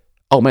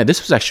 oh man,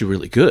 this was actually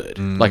really good.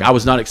 Like I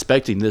was not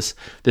expecting this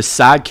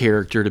side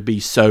character to be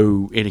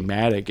so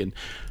enigmatic, and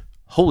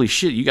holy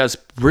shit, you guys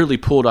really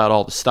pulled out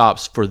all the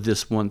stops for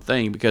this one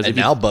thing. Because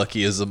now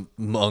Bucky is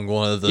among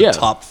one of the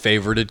top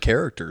favorited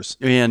characters.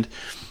 And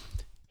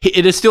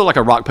it is still like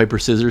a rock, paper,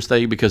 scissors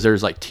thing because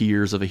there's like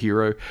tiers of a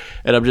hero.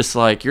 And I'm just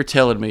like, you're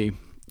telling me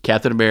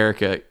Captain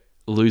America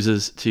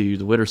loses to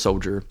the Winter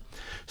Soldier,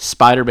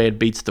 Spider-Man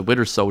beats the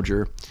Winter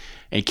Soldier,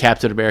 and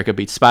Captain America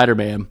beats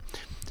Spider-Man.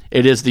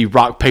 It is the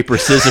rock, paper,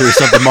 scissors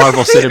of the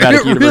Marvel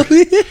Cinematic Universe.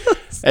 Really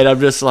is. And I'm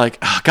just like,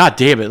 oh, God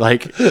damn it.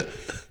 Like, can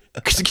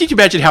you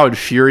imagine how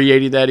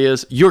infuriating that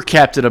is? You're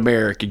Captain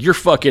America. You're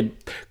fucking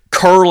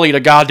curling a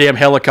goddamn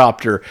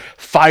helicopter,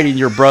 fighting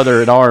your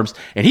brother in arms,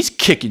 and he's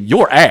kicking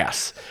your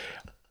ass.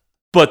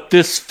 But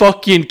this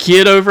fucking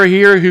kid over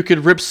here who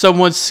could rip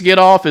someone's skin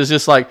off is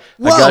just like,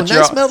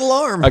 nice metal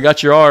arm. I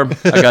got your arm.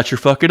 I got your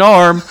fucking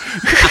arm.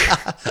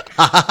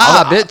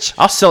 Bitch.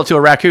 I'll sell it to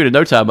a raccoon in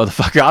no time,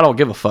 motherfucker. I don't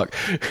give a fuck.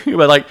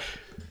 But like,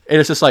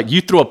 and it's just like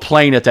you threw a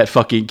plane at that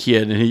fucking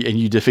kid and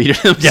you defeated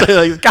him. Yeah. So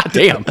like, God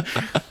damn.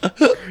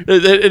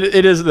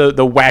 It is the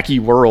wacky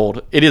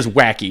world. It is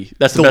wacky.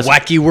 That's the best.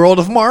 Wacky world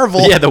of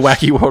Marvel. Yeah, the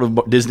wacky world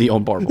of Disney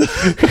on Marvel.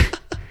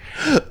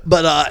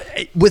 But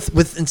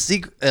with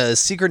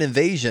Secret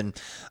Invasion,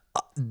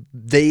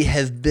 they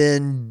have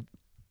been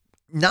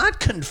not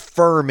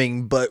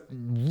confirming, but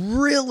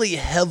really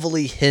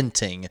heavily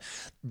hinting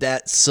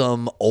that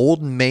some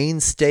old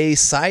mainstay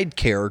side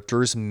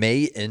characters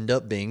may end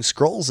up being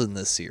Skrulls in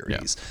this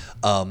series.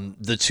 Yeah.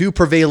 The two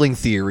prevailing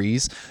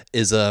theories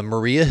is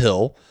Maria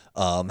Hill,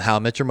 How I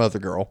Met Your Mother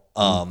girl,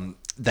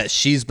 that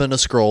she's been a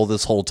Skrull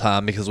this whole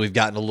time because we've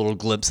gotten a little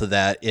glimpse of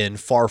that in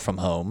Far From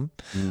Home,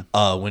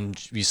 when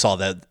you saw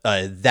that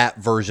that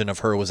version of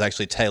her was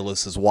actually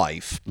Talos's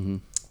wife. Mm-hmm.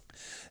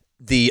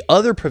 The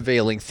other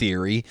prevailing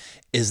theory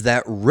is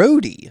that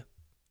Rhodey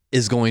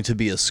is going to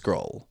be a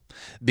Skrull.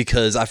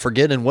 Because I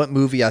forget in what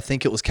movie, I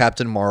think it was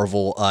Captain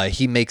Marvel,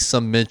 he makes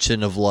some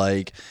mention of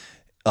like,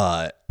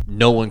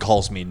 no one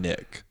calls me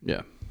Nick.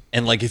 Yeah.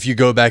 And like, if you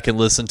go back and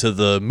listen to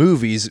the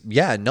movies,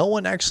 no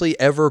one actually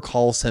ever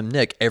calls him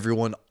Nick.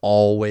 Everyone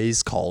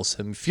always calls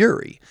him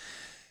Fury.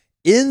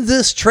 In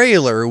this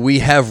trailer, we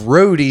have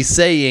Rhodey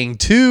saying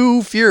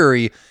to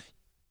Fury,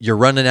 "You're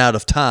running out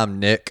of time,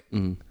 Nick."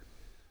 Mm.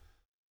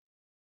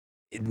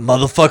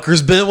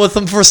 Motherfucker's been with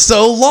him for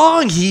so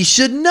long. He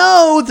should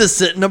know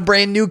this isn't a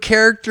brand new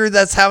character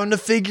that's having to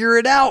figure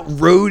it out.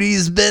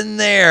 Rhodey's been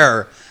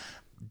there.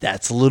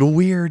 That's a little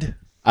weird.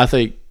 I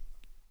think,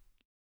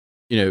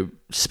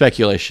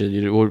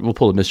 speculation. We'll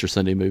pull the Mr.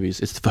 Sunday movies.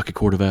 It's the fucking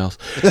Court of Owls.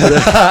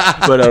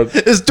 But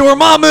it's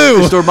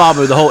Dormammu. It's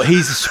Dormammu.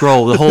 He's a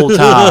Skrull the whole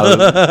time.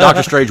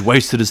 Doctor Strange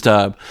wasted his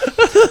time.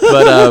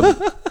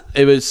 But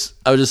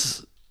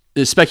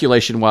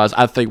speculation wise,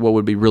 I think what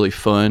would be really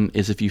fun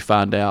is if you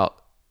find out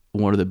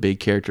one of the big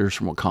characters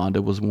from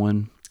Wakanda was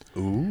one.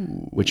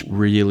 Ooh. Which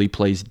really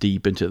plays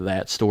deep into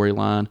that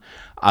storyline.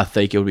 I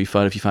think it would be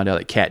fun if you find out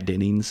that Kat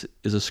Dennings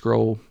is a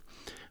Skrull,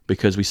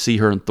 because we see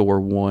her in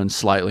Thor 1,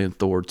 slightly in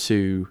Thor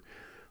 2,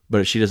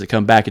 but she doesn't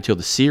come back until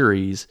the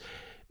series.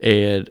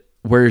 And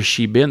where has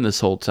she been this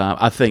whole time?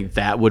 I think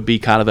that would be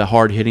kind of a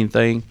hard-hitting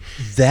thing.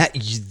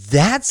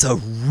 That's a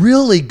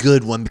really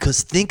good one,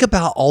 because think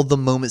about all the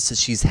moments that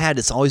she's had.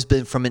 It's always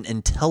been from an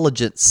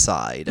intelligence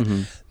side.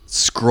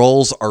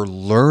 Skrulls are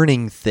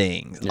learning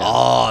things. Yeah.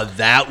 Oh,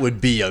 that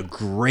would be a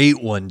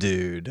great one,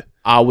 dude.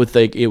 I would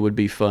think it would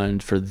be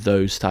fun for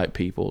those type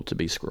people to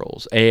be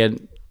Skrulls.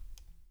 And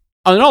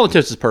on all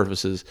intents and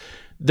purposes,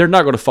 they're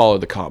not going to follow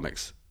the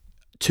comics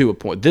to a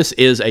point. This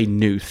is a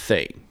new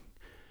thing.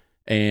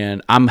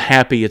 And I'm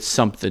happy it's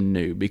something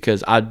new,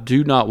 because I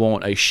do not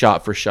want a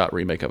shot-for-shot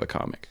remake of a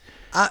comic.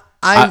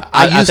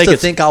 I used to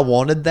think I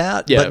wanted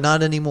that, but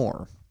not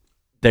anymore.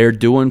 They're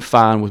doing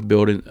fine with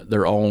building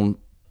their own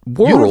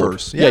world.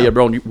 Universe, yeah,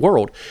 their own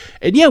world.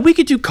 And yeah, we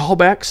could do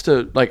callbacks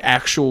to like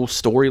actual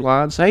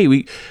storylines. Hey,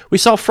 we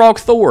saw Frog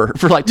Thor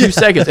for like 2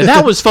 seconds, and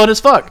that was fun as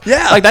fuck.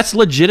 Yeah. Like that's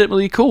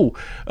legitimately cool.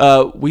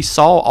 We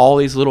saw all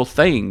these little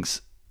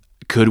things.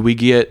 Could we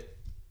get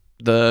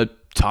the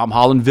Tom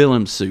Holland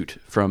villain suit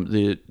from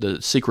the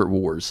Secret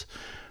Wars?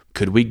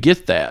 Could we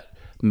get that?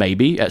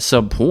 Maybe at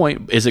some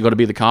point. Is it going to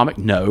be the comic?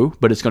 No,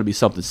 but it's going to be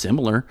something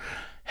similar.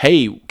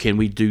 Hey, can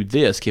we do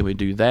this? Can we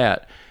do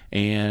that?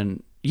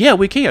 And yeah,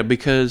 we can,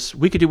 because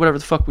we could do whatever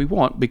the fuck we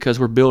want, because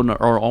we're building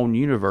our own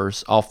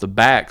universe off the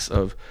backs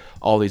of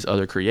all these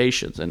other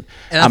creations. And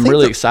I'm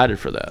really excited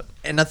for that.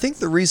 And I think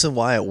the reason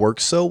why it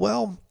works so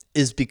well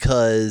is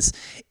because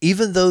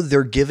even though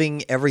they're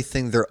giving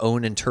everything their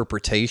own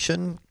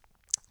interpretation,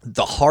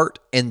 the heart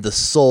and the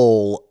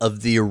soul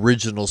of the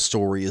original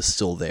story is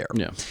still there.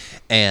 Yeah.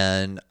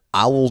 And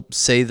I will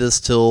say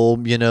this till,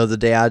 the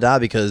day I die,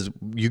 because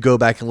you go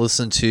back and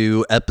listen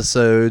to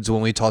episodes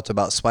when we talked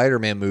about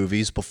Spider-Man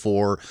movies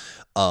before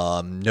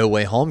No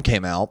Way Home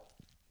came out.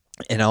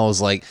 And I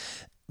was like,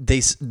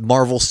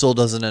 Marvel still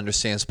doesn't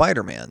understand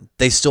Spider-Man.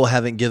 They still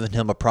haven't given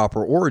him a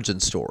proper origin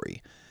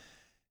story,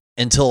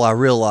 until I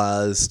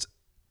realized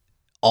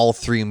all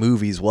 3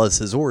 movies was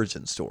his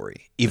origin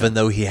story, even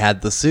though he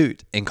had the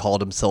suit and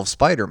called himself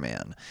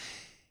Spider-Man.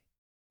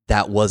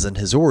 That wasn't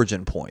his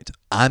origin point.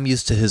 I'm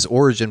used to his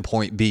origin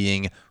point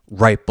being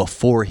right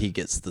before he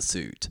gets the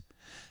suit,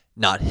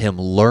 not him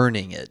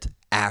learning it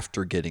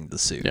after getting the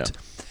suit. Yeah.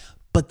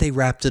 But they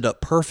wrapped it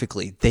up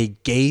perfectly. They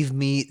gave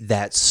me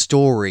that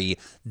story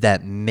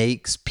that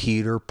makes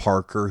Peter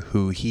Parker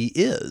who he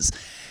is.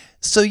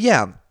 So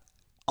yeah,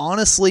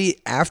 honestly,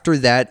 after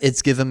that,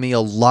 it's given me a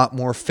lot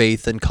more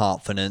faith and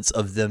confidence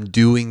of them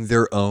doing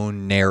their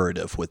own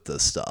narrative with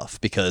this stuff,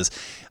 because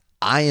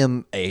I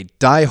am a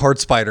diehard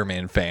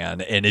Spider-Man fan,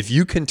 and if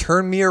you can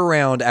turn me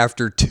around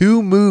after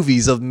 2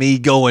 movies of me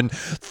going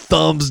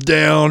thumbs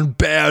down,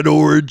 bad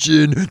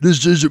origin,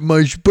 this isn't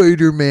my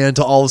Spider-Man,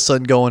 to all of a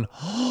sudden going,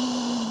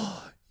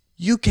 oh,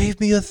 you gave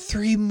me a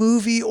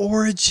 3-movie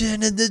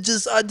origin, and then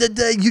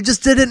you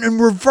just did it in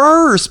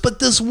reverse, but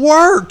this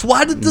worked.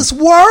 Why did this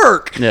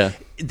work? Yeah.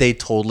 They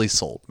totally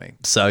sold me.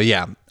 So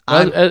yeah, we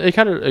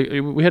had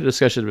a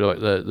discussion about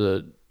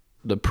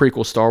the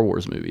prequel Star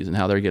Wars movies and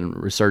how they're getting a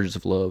resurgence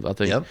of love.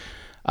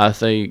 I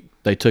think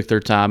they took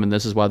their time, and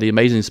this is why the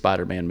Amazing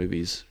Spider-Man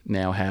movies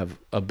now have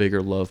a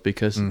bigger love,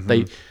 because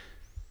they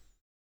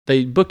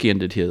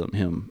bookended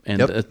him,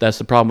 and that's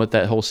the problem with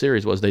that whole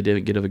series, was they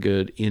didn't get a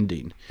good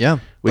ending. Yeah,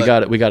 we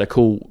got a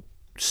cool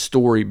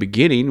story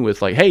beginning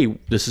with like, hey,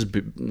 this is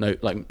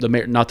like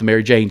not the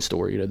Mary Jane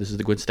story, this is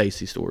the Gwen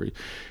Stacy story,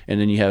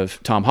 and then you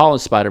have Tom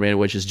Holland's Spider-Man,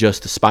 which is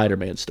just the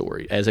Spider-Man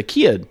story as a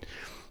kid,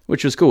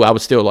 which was cool. I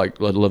would still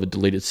love a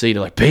deleted scene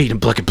of like, Pete, I'm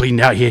fucking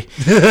bleeding out here.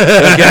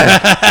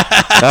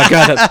 Oh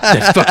god,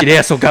 that fucking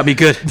asshole got me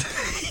good.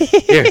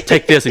 Here,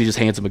 take this, and he just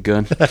hands him a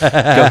gun.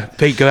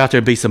 Pete, go out there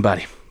and be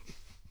somebody.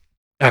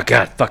 Oh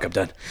god, fuck, I'm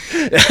done.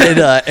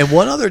 And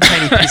one other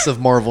tiny piece of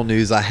Marvel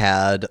news I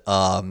had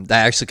that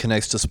actually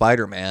connects to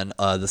Spider-Man,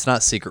 that's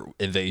not Secret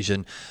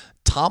Invasion.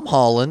 Tom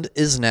Holland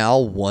is now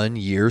 1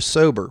 year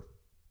sober.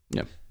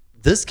 Yep.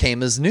 This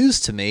came as news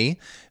to me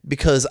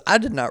because I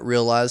did not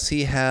realize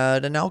he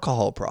had an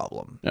alcohol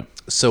problem. Yep.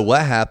 So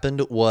what happened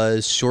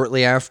was,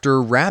 shortly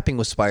after wrapping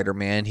with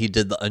Spider-Man, he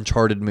did the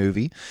Uncharted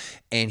movie,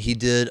 and he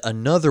did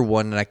another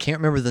one, and I can't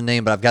remember the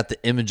name, but I've got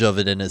the image of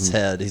it in his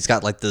head. He's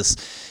got like this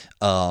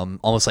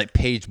almost like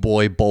Page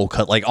Boy bowl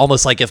cut, like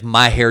almost like if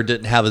my hair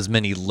didn't have as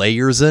many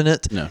layers in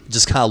it. No. It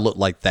just kind of looked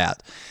like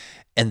that.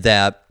 And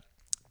that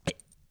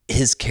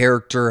his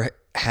character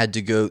had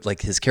to go,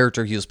 like his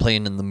character he was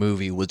playing in the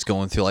movie was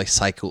going through like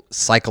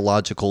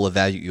psychological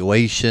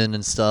evaluation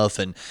and stuff.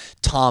 And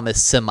Tom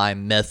is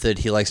semi-method.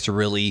 He likes to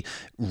really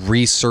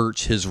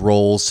research his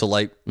roles. So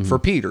like for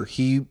Peter,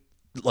 he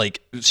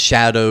like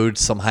shadowed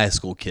some high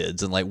school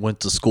kids and like went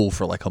to school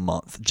for like a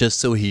month just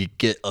so he'd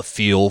get a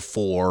feel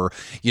for,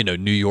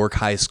 New York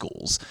high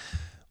schools.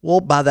 Well,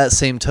 by that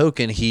same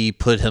token, he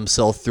put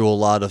himself through a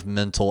lot of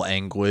mental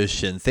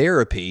anguish and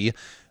therapy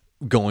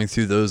going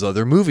through those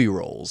other movie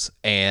roles.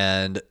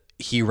 And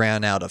he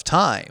ran out of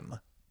time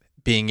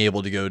being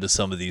able to go to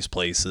some of these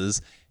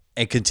places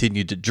and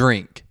continued to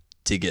drink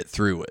to get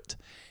through it.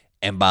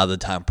 And by the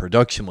time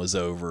production was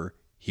over,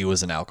 he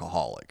was an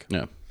alcoholic.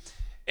 Yeah.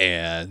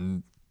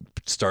 and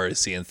started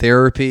seeing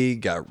therapy,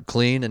 got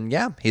clean, and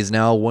yeah, he's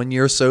now 1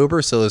 year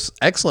sober. So there's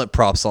excellent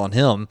props on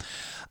him.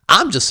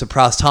 I'm just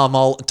surprised Tom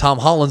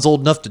Holland's old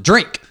enough to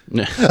drink.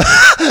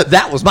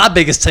 That was my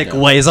biggest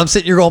takeaway. Is I'm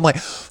sitting here going like,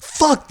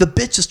 "Fuck, the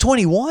bitch is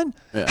 21."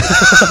 Yeah.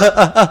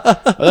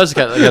 Well, that's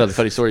kind of the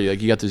funny story.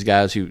 Like, you got those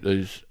guys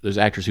those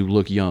actors who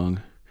look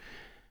young,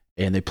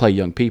 and they play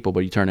young people, but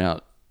you turn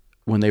out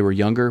when they were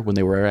younger, when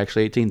they were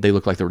actually 18, they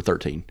look like they were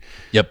 13.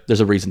 Yep.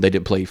 There's a reason they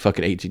didn't play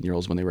fucking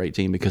 18-year-olds when they were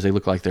 18, because they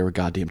look like they were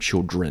goddamn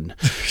children,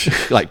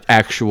 like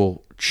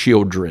actual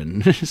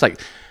children. It's like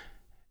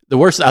the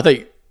worst. I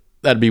think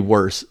that'd be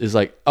worse. Is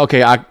like,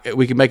 okay,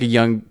 we can make a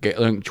young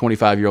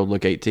 25-year-old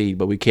look 18,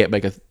 but we can't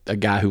make a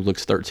guy who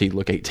looks 13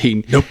 look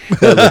 18. Nope.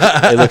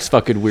 It looks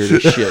fucking weird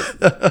as shit.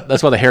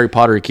 That's why the Harry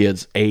Potter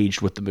kids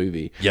aged with the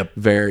movie. Yep.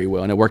 Very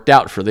well, and it worked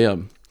out for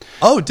them.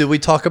 Oh, did we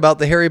talk about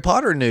the Harry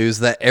Potter news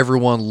that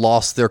everyone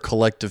lost their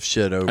collective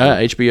shit over?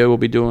 HBO will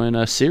be doing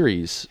a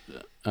series.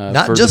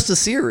 Not just a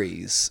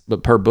series,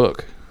 but per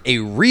book. A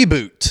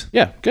reboot.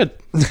 Yeah, good.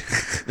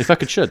 They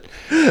fucking should.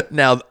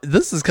 Now,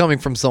 this is coming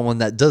from someone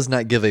that does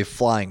not give a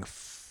flying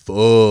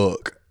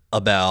fuck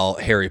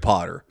about Harry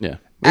Potter. Yeah.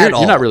 At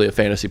all. You're not really a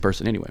fantasy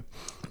person anyway.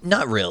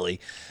 Not really.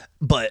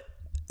 But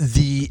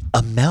the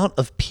amount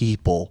of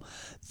people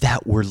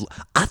that were...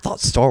 I thought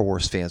Star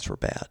Wars fans were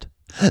bad.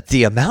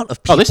 The amount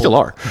of people... Oh, they still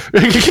are.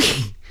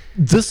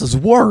 This is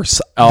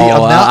worse.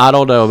 I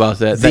don't know about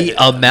that. The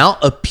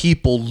amount of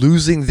people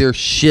losing their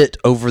shit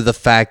over the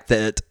fact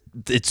that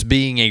it's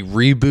being a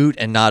reboot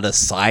and not a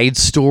side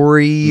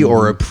story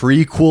or a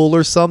prequel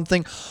or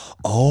something.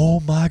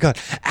 Oh my God.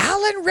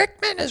 Alan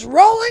Rickman is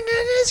rolling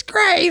in his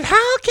grave.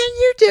 How can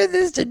you do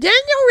this to Daniel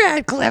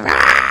Radcliffe?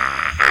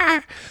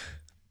 Ah!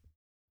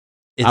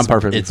 I'm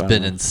perfectly It's fine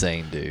been with it.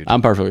 insane, dude.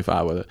 I'm perfectly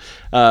fine with it.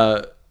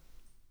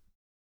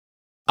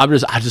 I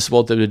just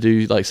want them to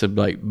do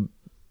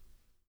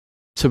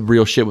some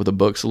real shit with the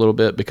books a little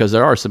bit, because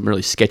there are some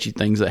really sketchy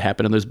things that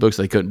happen in those books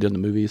they couldn't do in the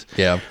movies.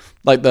 Yeah.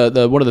 Like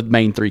the one of the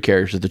main three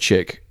characters, the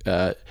chick,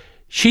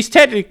 she's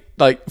technically,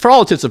 like, for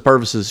all intents and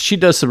purposes, she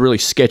does some really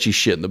sketchy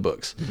shit in the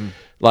books. Mm-hmm.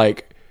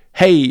 Like,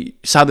 hey,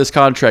 sign this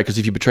contract because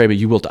if you betray me,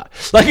 you will die.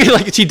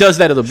 Like she does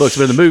that in the books,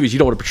 but in the movies, you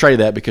don't want to portray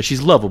that because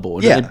she's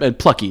lovable and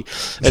plucky.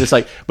 And it's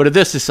like, but in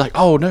this, it's like,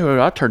 oh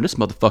no, I turned this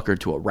motherfucker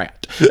into a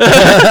rat.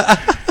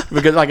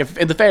 Because like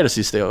in the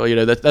fantasy still,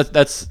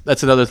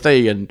 that's another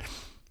thing. And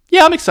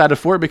yeah, I'm excited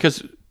for it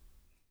because,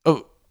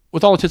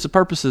 with all intents and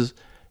purposes,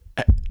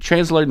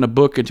 translating a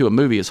book into a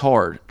movie is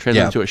hard.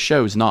 Translating it to a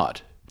show is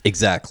not.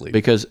 Exactly.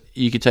 Because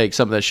you could take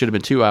something that should have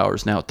been 2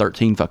 hours, now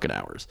 13 fucking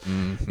hours.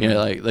 Mm-hmm.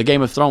 Like the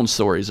Game of Thrones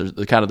stories are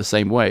kind of the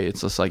same way.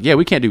 It's just like, yeah,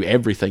 we can't do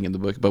everything in the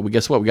book, but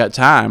guess what? We got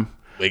time.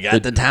 We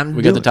got the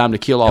time to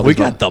kill all and these.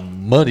 We got the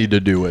money to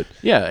do it.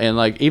 Yeah, and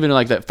like even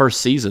like that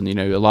first season,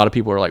 a lot of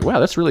people are like, wow,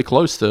 that's really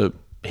close to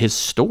his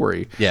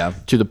story. Yeah.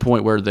 To the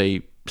point where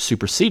they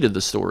superseded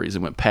the stories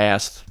and went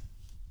past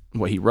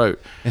what he wrote,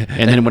 and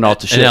then went off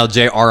to shit. And now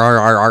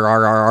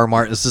J.R.R.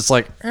 Martin is just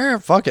like,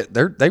 fuck it.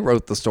 They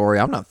wrote the story.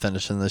 I'm not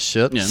finishing this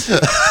shit. Yeah.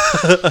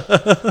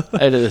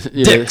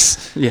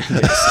 Dicks. Yeah,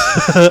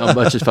 dicks. A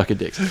bunch of fucking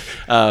dicks.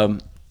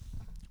 But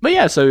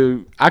yeah,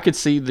 so I could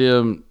see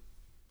them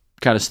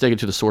kind of sticking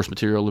to the source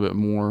material a little bit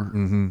more.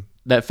 Mm-hmm.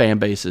 That fan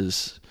base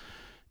is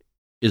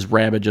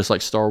rabid, just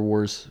like Star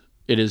Wars.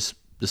 It is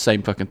the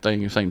same fucking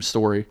thing, the same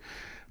story,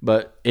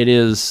 but it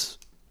is.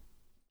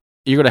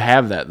 You're going to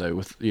have that though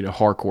with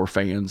hardcore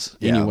fans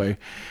anyway.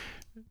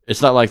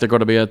 It's not like they're going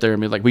to be out there and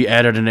be like, we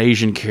added an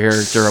Asian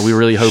character, we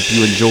really hope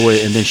you enjoy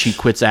it, and then she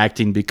quits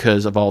acting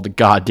because of all the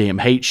goddamn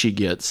hate she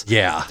gets.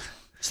 Yeah.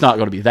 It's not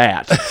going to be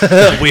that.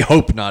 We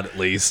hope not, at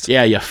least.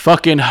 Yeah, you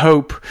fucking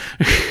hope.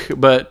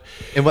 But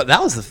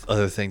that was the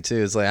other thing too.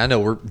 Is like, I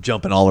know we're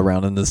jumping all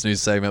around in this news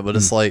segment, but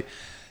it's like,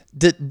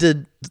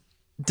 did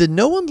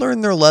no one learn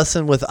their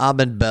lesson with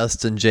Ahmed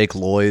Best and Jake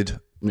Lloyd?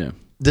 Yeah.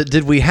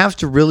 Did we have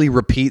to really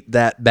repeat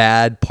that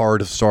bad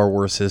part of Star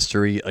Wars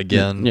history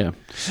again? Yeah.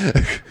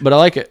 But I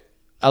like it.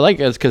 I like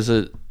it because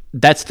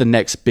that's the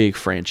next big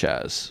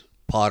franchise.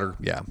 Potter,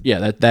 yeah.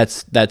 Yeah,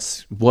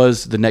 that's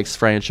was the next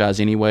franchise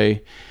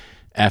anyway.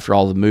 After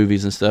all the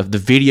movies and stuff, the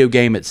video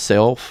game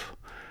itself,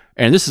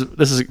 and this is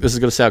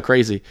going to sound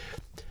crazy.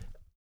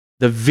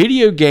 The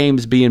video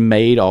games being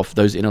made off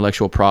those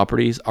intellectual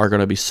properties are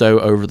going to be so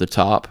over the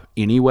top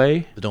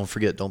anyway. But don't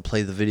forget, don't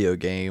play the video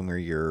game where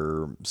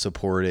you're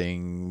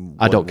supporting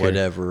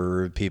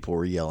whatever people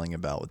were yelling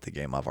about with the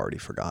game. I've already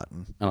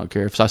forgotten. I don't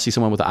care. If I see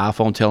someone with an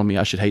iPhone telling me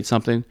I should hate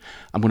something,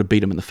 I'm going to beat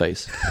them in the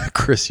face.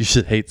 Chris, you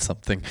should hate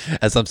something.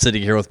 As I'm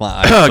sitting here with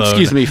my iPhone,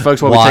 excuse me,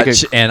 folks.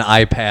 Watch and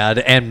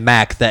iPad and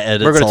Mac that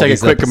edits. We're going to take a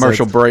quick episodes.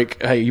 Commercial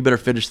break. Hey, you better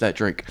finish that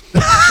drink.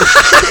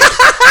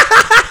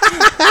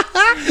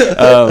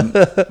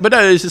 But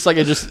no, it's just like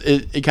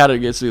it kind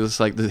of gets me. It's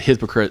like the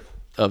hypocrite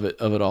of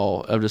it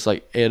all. I'm just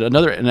like, and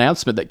another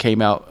announcement that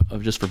came out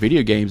of just for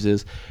video games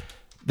is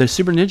the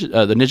Super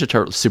Ninja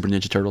Turtles. The Super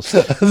Ninja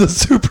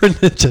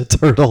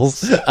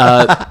Turtles.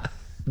 The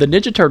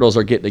Ninja Turtles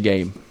are getting a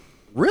game.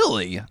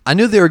 Really? I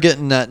knew they were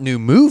getting that new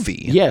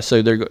movie. Yeah,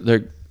 so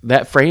they're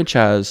that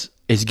franchise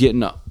is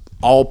getting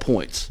all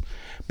points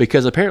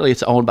because apparently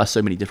it's owned by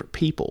so many different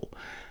people,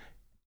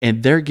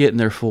 and they're getting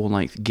their full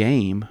length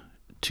game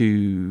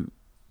to.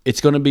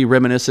 It's going to be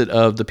reminiscent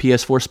of the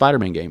PS4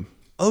 Spider-Man game.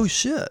 Oh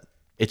shit!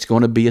 It's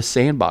going to be a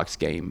sandbox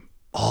game.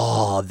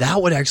 Oh,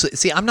 that would actually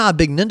see. I'm not a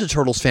big Ninja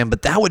Turtles fan,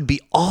 but that would be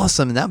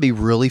awesome, and that'd be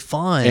really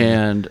fun.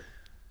 And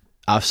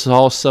I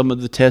saw some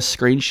of the test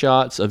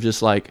screenshots of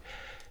just like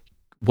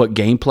what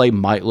gameplay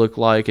might look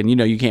like, and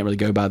you can't really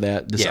go by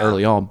that this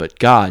early on. But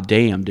god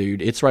damn,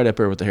 dude, it's right up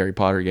there with the Harry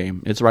Potter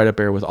game. It's right up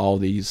there with all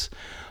these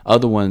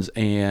other ones.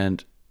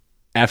 And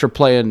after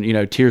playing,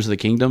 Tears of the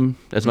Kingdom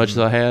as much as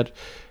I had,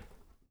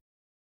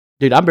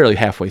 dude, I'm barely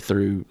halfway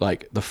through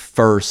like the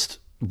first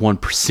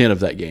 1%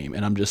 of that game,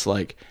 and I'm just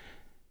like,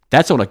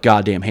 that's on a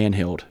goddamn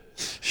handheld.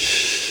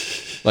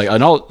 Like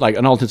an all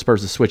intents and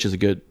purposes, the Switch is a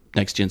good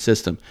next gen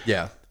system.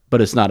 Yeah, but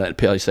it's not a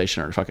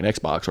PlayStation or a fucking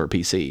Xbox or a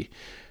PC.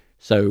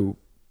 So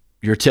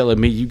you're telling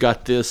me you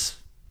got this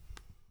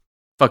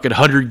fucking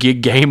 100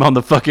 gig game on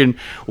the fucking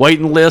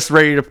waiting list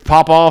ready to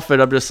pop off,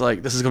 and I'm just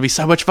like, this is gonna be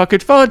so much fucking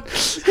fun.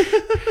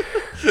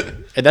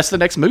 And that's the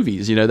next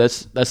movies,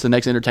 that's the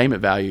next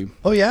entertainment value.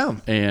 Oh yeah,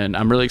 and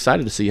I'm really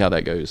excited to see how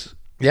that goes.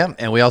 Yeah,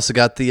 and we also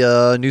got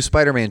the new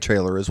Spider-Man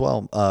trailer as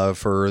well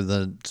for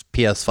the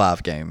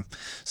PS5 game.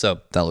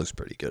 So that looks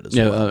pretty good as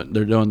well.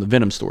 They're doing the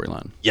Venom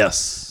storyline.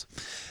 Yes.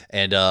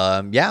 And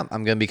I'm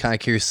going to be kind of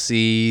curious to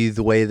see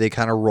the way they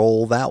kind of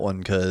roll that one,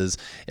 because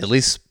at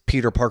least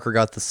Peter Parker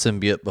got the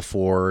symbiote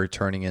before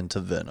turning into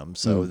Venom.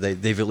 So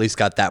they've at least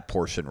got that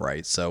portion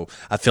right. So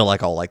I feel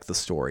like I'll like the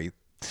story.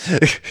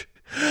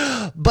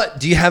 But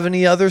do you have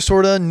any other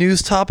sort of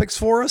news topics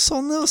for us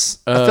on this?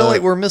 I feel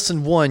like we're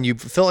missing one. You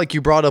felt like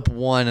you brought up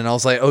one, and I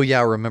was like, oh, yeah,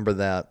 I remember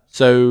that.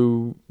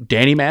 So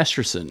Danny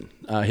Masterson,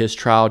 his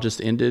trial just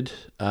ended.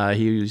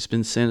 He's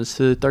been sentenced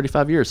to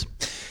 35 years.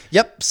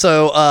 Yep.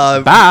 So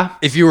bye.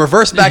 If you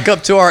reverse back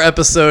up to our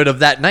episode of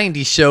that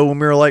 90s show when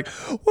we were like,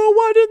 well,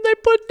 why didn't they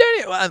put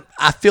Danny? Well,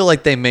 I feel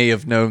like they may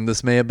have known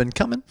this may have been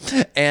coming.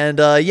 And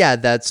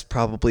that's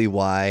probably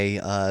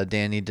why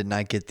Danny did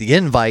not get the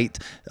invite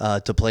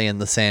to play in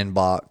the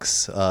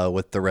sandbox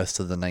with the rest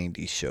of the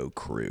 90s show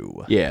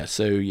crew. Yeah.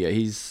 So,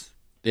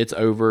 it's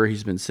over.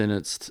 He's been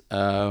sentenced.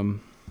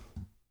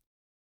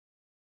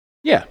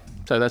 Yeah.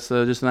 So that's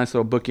just a nice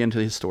little bookend to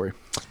his story.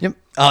 Yep.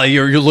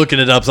 You're looking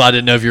it up, so I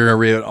didn't know if you were going to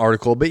read an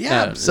article. But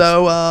yeah,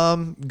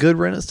 so good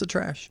riddance to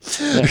trash.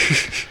 Yeah.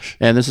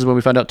 And this is when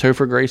we find out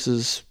Topher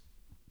Grace's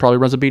probably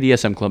runs a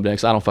BDSM club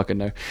next. I don't fucking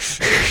know.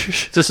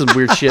 This is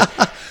weird shit.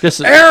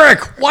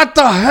 Eric, what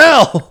the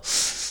hell?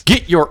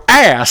 Get your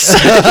ass.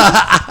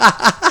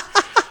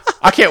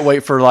 I can't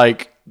wait for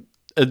like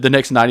the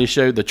next 90s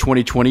show, the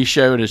 2020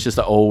 show, and it's just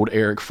the old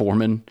Eric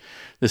Foreman.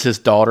 This is his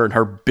daughter and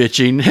her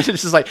bitching. It's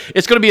just like,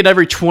 it's going to be an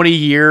every 20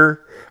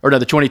 year, or no,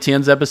 the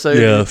 2010s episode.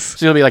 Yes.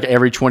 It's going to be like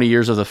every 20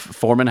 years of the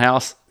Foreman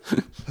house.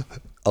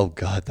 Oh,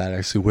 God, that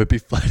actually would be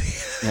funny.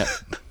 Yeah.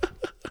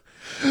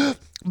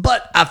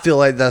 But I feel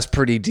like that's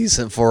pretty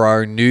decent for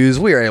our news.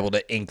 We are able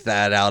to ink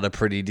that out a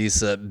pretty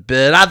decent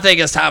bit. I think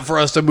it's time for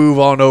us to move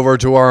on over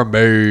to our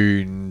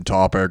main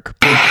topic.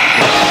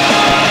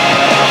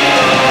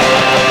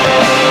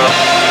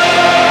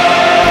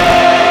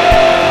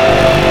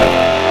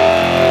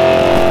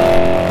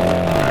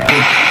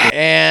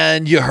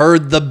 And you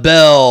heard the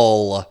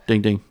bell.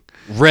 Ding, ding.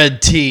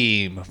 Red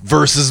team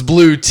versus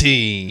blue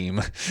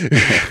team.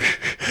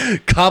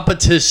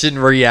 Competition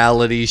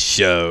reality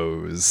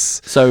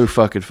shows. So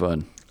fucking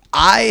fun.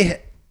 I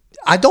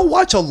don't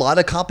watch a lot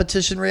of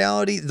competition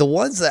reality. The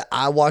ones that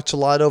I watch a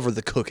lot of are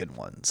the cooking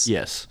ones.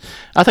 Yes.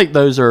 I think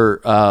those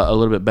are a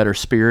little bit better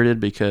spirited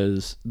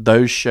because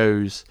those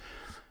shows,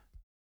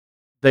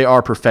 they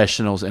are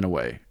professionals in a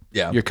way.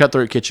 Yeah. Your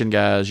Cutthroat Kitchen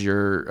guys,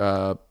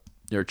 your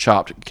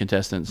Chopped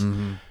contestants,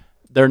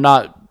 they're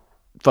not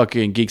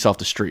fucking geeks off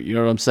the street. You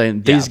know what I'm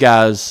saying? These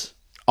guys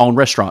own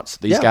restaurants.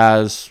 These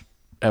guys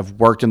have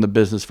worked in the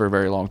business for a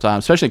very long time,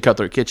 especially in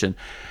Cutthroat Kitchen.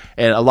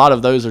 And a lot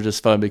of those are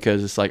just fun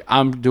because it's like,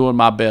 I'm doing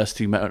my best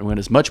to win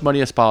as much money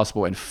as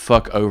possible and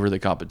fuck over the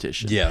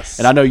competition. Yes.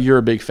 And I know you're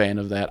a big fan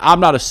of that. I'm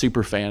not a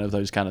super fan of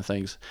those kind of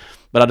things,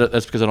 but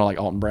that's because I don't like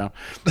Alton Brown.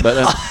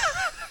 But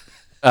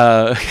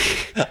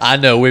I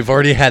know, we've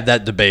already had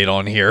that debate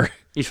on here.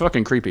 He's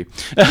fucking creepy.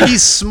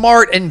 He's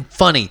smart and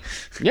funny.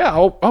 Yeah.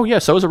 Oh yeah.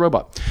 So is a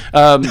robot.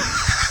 And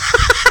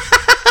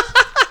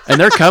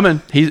they're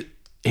coming.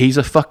 He's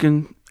a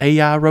fucking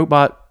AI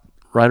robot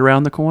right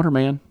around the corner,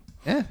 man.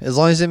 Yeah. As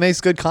long as it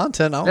makes good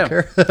content, I don't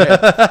care.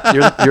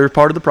 Yeah. You're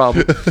part of the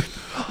problem.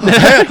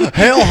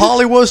 Hell,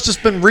 Hollywood's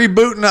just been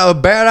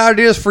rebooting bad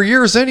ideas for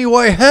years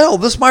anyway. Hell,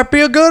 this might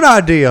be a good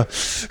idea.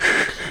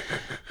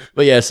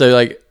 But yeah, so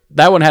like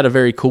that one had a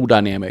very cool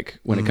dynamic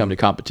when it comes to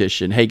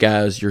competition. Hey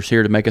guys, you're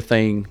here to make a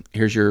thing.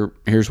 Here's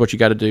what you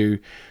got to do.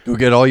 Go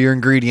get all your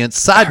ingredients.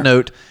 Side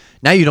note,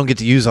 now you don't get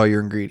to use all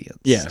your ingredients.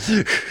 Yeah.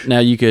 Now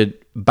you could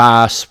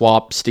buy,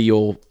 swap,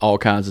 steal all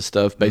kinds of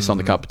stuff based on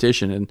the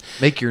competition. And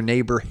Make your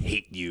neighbor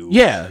hate you.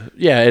 yeah,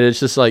 and it's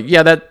just like,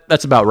 yeah,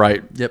 that's about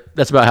right. Yep.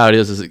 That's about how it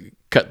is as a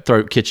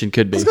cutthroat kitchen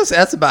could be. I was gonna say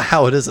that's about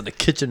how it is in the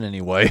kitchen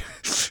anyway.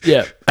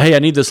 Yeah. Hey, I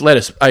need this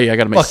lettuce. Hey, I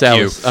got to make Fuck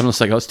salads. you. I'm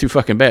just like, oh, it's too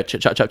fucking bad. Chop,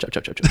 chop, chop, chop,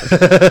 chop, chop,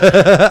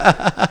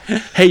 chop.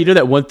 Hey, you know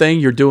that one thing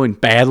you're doing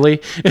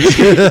badly?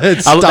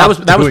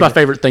 That was my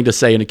favorite thing to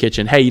say in the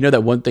kitchen. Hey, you know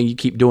that one thing you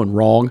keep doing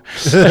wrong?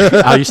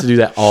 I used to do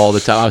that all the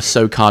time. I was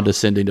so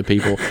condescending to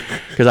people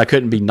because I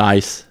couldn't be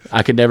nice.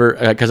 I could never,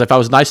 because if I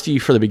was nice to you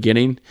for the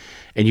beginning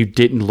and you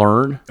didn't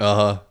learn,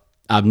 I'm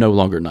no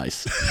longer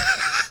nice.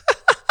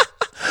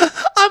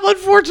 I'm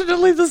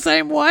unfortunately the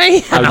same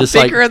way. I'm just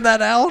figuring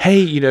that out. Hey,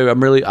 you know,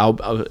 I'm really.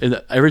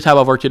 Every time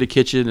I've worked in a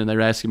kitchen and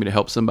they're asking me to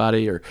help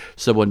somebody or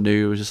someone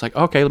new, it was just like,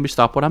 okay, let me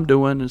stop what I'm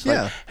doing. And it's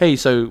like, hey,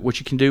 so what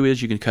you can do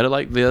is you can cut it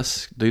like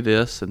this, do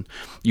this, and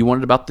you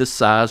want it about this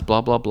size, blah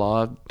blah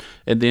blah,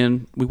 and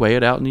then we weigh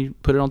it out and you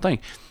put it on thing.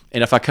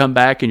 And if I come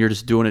back and you're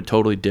just doing it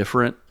totally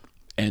different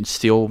and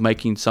still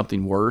making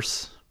something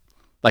worse,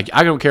 like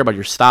I don't care about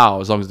your style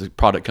as long as the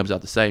product comes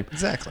out the same.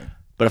 Exactly.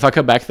 But if I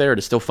come back there and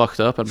it's still fucked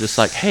up, I'm just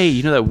like, hey,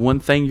 you know that one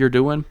thing you're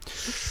doing?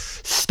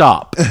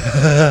 Stop.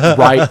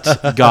 Right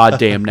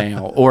goddamn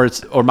now. Or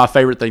my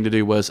favorite thing to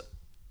do was,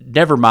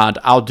 never mind,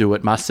 I'll do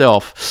it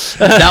myself.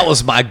 That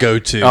was my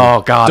go-to.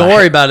 Oh, God. Don't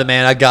worry about it,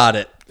 man. I got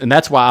it. And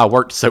that's why I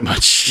worked so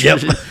much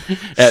Yep.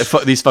 at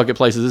these fucking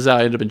places. This is how I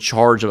ended up in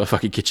charge of a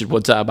fucking kitchen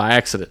one time by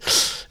accident.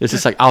 It's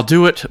just like, I'll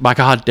do it my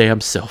goddamn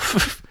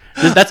self.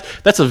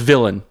 That's a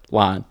villain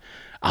line.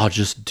 I'll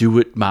just do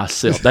it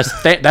myself. That's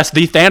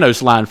the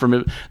Thanos line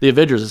from the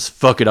Avengers. Is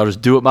fuck it, I'll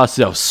just do it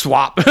myself.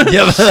 Swap. Yep.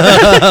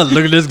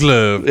 Look at this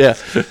glove. Yeah.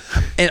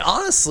 And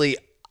honestly,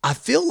 I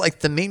feel like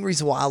the main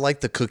reason why I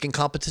like the cooking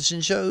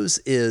competition shows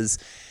is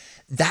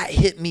that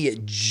hit me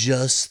at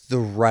just the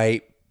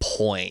right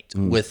point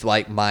with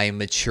like my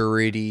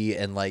maturity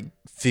and like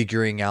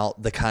figuring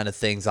out the kind of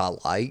things I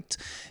liked,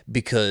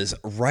 because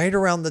right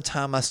around the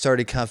time I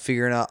started kind of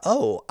figuring out,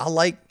 oh, I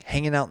like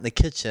hanging out in the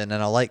kitchen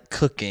and I like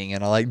cooking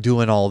and I like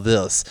doing all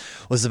this,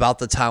 was about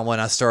the time when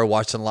I started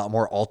watching a lot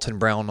more Alton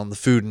Brown on the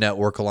Food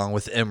Network along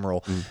with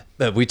Emerald.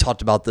 We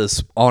talked about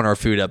this on our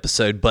food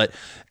episode, but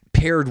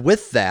paired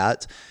with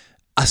that,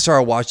 I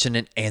started watching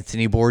an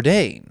Anthony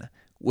Bourdain,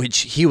 which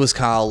he was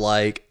kind of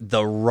like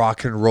the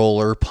rock and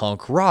roller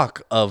punk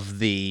rock of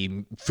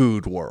the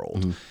food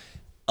world.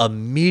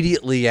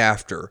 Immediately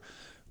after,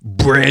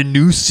 brand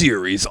new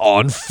series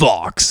on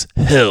Fox,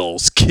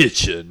 Hell's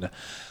Kitchen.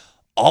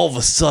 All of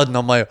a sudden,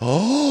 I'm like,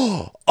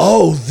 oh,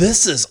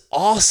 this is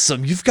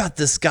awesome. You've got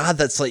this guy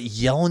that's like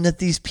yelling at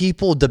these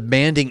people,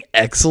 demanding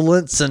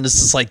excellence, and it's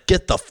just like,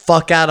 get the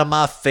fuck out of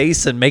my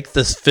face and make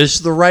this fish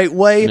the right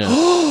way. Yeah.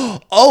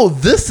 Oh,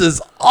 this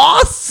is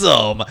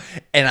awesome.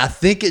 And I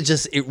think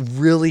it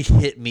really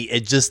hit me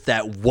at just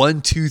that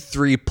 1, 2,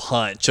 3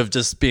 punch of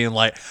just being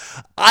like,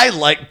 I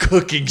like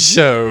cooking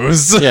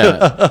shows.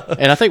 Yeah.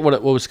 And I think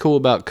what was cool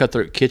about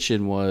Cutthroat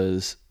Kitchen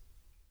was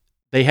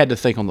they had to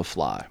think on the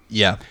fly.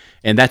 Yeah.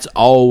 And that's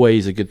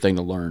always a good thing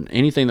to learn.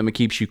 Anything that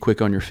keeps you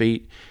quick on your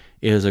feet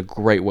is a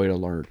great way to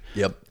learn.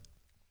 Yep.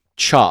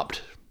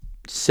 Chopped,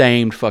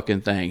 same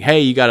fucking thing.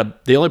 Hey,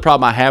 the only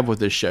problem I have with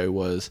this show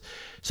was,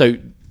 so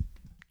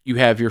you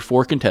have your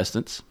 4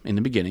 contestants in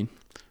the beginning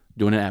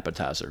doing an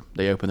appetizer.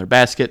 They open their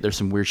basket. There's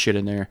some weird shit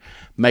in there.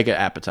 Make an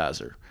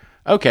appetizer.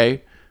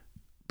 Okay.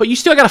 But you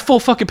still got a full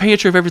fucking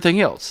pantry of everything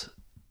else.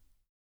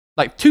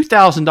 Like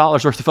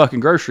 $2,000 worth of fucking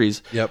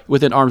groceries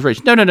within arm's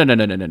reach. No. No.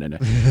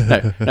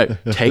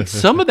 Take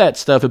some of that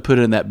stuff and put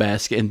it in that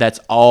basket, and that's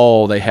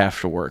all they have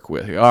to work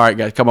with. All right,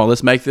 guys, come on,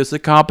 let's make this a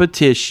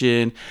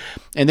competition.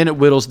 And then it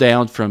whittles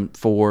down from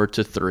 4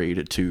 to 3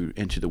 to 2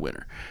 into the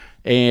winner.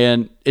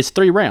 And it's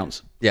 3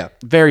 rounds. Yeah.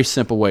 Very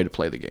simple way to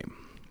play the game.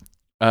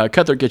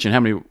 Cutthroat Kitchen,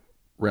 how many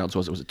rounds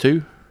was it? Was it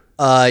 2?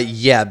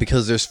 Yeah,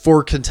 because there's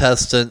 4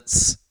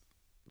 contestants.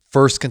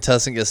 First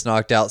contestant gets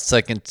knocked out.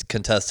 Second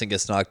contestant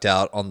gets knocked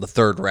out. On the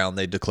 3rd round,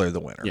 they declare the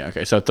winner. Yeah,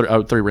 okay. So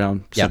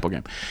 3-round simple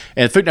game.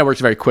 And Food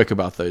Network's very quick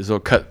about those. They'll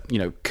cut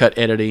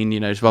editing,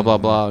 just blah, blah,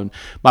 blah.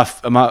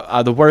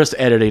 And the worst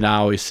editing I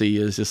always see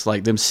is just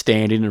like them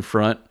standing in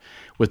front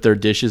with their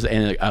dishes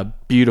and a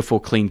beautiful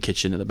clean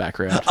kitchen in the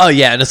background. Oh,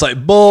 yeah. And it's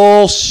like,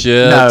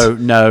 bullshit.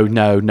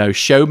 No.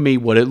 Show me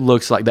what it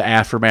looks like, the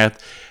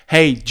aftermath.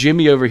 Hey,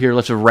 Jimmy over here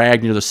left a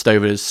rag near the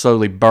stove and is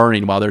slowly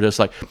burning while they're just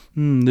like,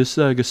 this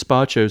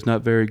gazpacho is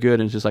not very good.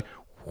 And it's just like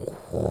a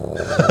little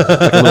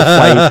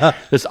flame.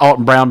 This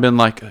Alton Brown been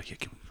like, you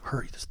can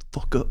hurry this the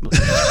fuck up.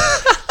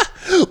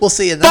 Well,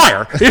 see, and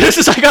fire! It's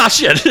just like, oh,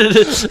 shit.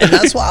 And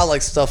that's why I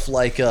like stuff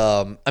like,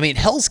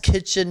 Hell's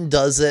Kitchen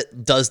does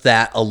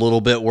that a little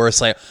bit, where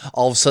it's like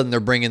all of a sudden they're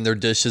bringing their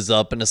dishes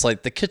up, and it's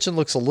like the kitchen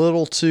looks a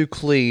little too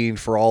clean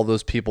for all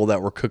those people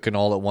that were cooking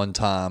all at one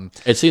time.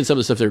 And seeing some of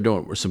the stuff they were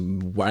doing were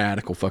some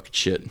radical fucking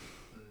shit.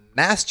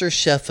 Master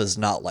Chef is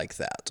not like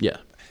that. Yeah.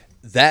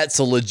 That's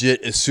a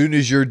legit, as soon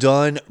as you're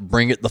done,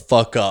 bring it the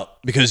fuck up.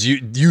 Because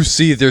you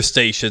see their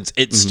stations,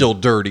 it's still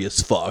dirty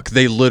as fuck.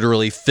 They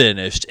literally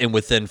finished, and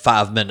within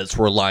 5 minutes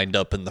we're lined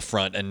up in the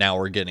front, and now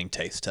we're getting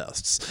taste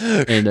tests.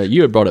 And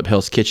you had brought up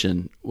Hell's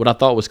Kitchen. What I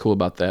thought was cool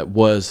about that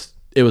was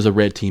it was a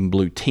red team,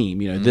 blue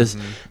team. You know, this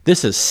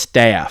is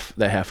staff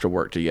that have to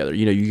work together.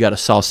 You know, you got a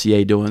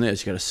saucier doing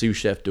this, you got a sous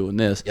chef doing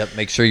this. Yep,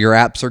 make sure your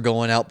apps are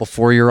going out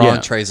before your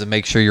entrees, and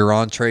make sure your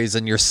entrees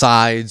and your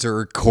sides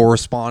are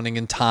corresponding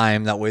in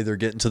time. That way they're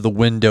getting to the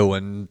window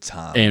in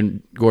time.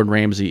 And Gordon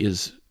Ramsay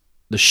is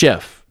the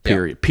chef,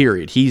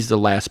 period. He's the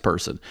last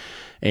person.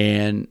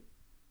 And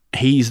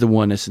he's the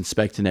one that's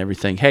inspecting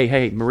everything.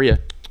 Hey, Maria.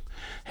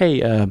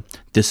 Hey,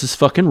 this is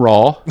fucking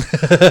raw.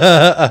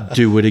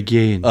 Do it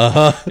again.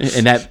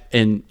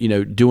 And you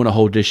know, doing a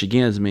whole dish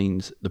again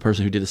means the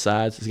person who did the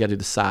sides has got to do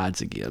the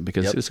sides again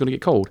because it's going to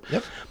get cold.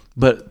 Yep.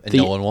 But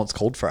no one wants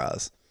cold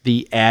fries.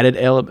 The added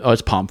element,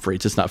 it's pommes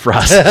frites. It's not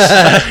fries.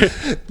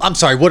 I'm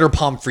sorry. What are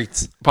pommes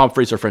frites? Pommes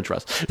frites are French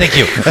fries. Thank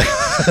you.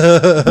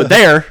 But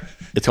there,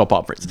 it's called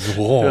pommes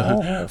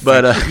frites.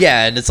 But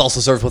yeah, and it's also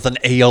served with an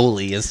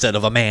aioli instead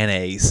of a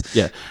mayonnaise.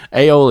 Yeah,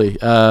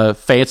 aioli,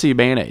 fancy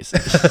mayonnaise.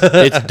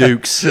 It's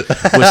Duke's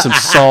with some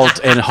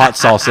salt and hot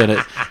sauce in it.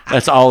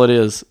 That's all it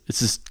is. It's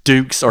just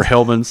Duke's or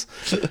Hellman's.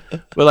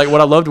 But like, what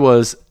I loved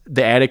was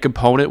the added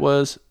component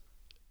was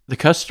the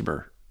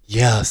customer.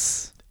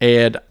 Yes,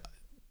 and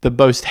the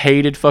most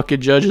hated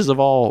fucking judges of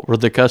all were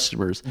the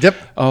customers. Yep.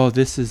 Oh,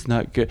 this is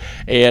not good.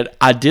 And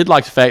I did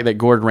like the fact that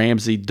Gordon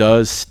Ramsay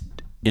does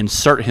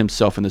insert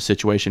himself in the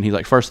situation. He's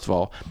like, first of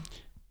all,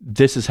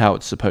 this is how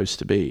it's supposed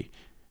to be.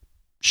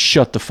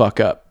 Shut the fuck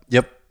up.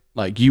 Yep.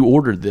 Like, you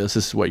ordered this.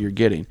 This is what you're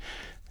getting.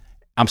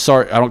 I'm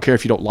sorry. I don't care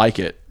if you don't like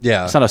it.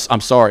 Yeah. It's not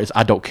I'm sorry. It's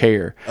I don't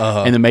care.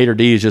 And the maitre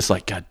d' is just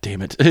like, God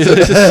damn it.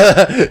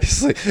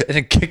 He's like, and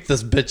then kick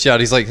this bitch out.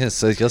 He's like, yes,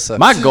 sir.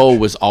 My goal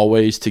was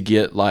always to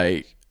get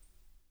like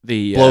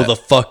blow the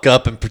fuck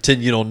up and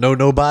pretend you don't know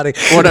nobody.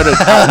 Well, no.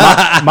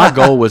 My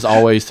goal was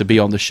always to be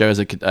on the show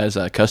as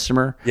a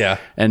customer. Yeah.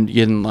 And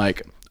getting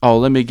like, oh,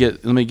 let me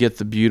get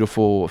the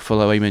beautiful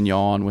filet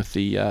mignon with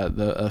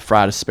the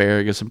fried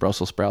asparagus and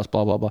Brussels sprouts,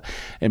 blah blah blah,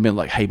 and being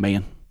like, hey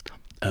man,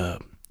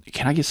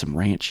 can I get some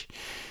ranch?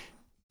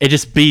 And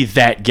just be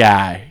that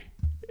guy,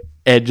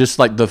 and just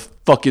like the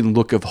fucking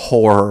look of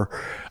horror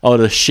on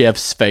the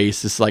chef's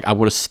face. It's like, I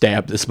want to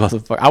stab this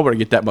motherfucker. I want to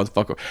get that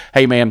motherfucker.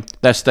 Hey man,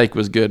 that steak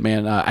was good,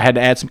 man. I had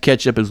to add some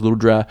ketchup. It was a little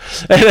dry.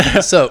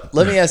 So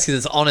let me ask you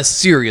this on a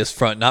serious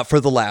front, not for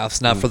the laughs,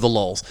 not for the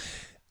lulls.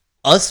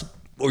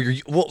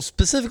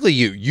 Specifically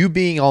you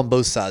being on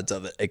both sides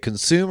of it, a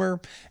consumer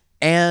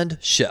and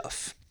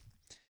chef.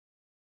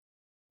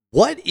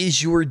 What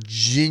is your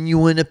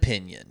genuine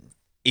opinion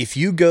if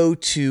you go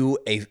to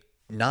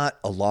not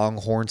a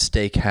Longhorn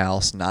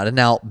Steakhouse, not an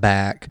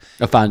Outback,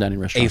 a fine dining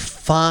restaurant, a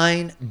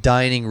fine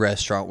dining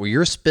restaurant where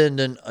you're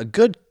spending a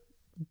good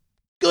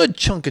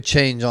chunk of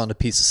change on a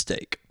piece of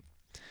steak?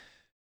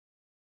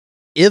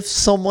 If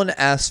someone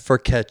asks for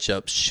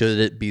ketchup, should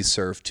it be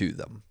served to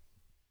them?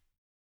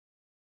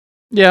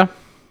 Yeah,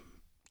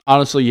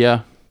 honestly,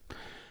 yeah.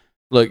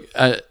 Look,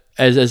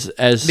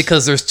 as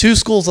because there's two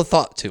schools of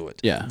thought to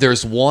it. Yeah,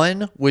 there's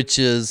one which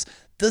is,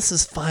 this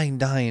is fine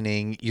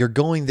dining. You're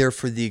going there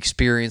for the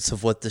experience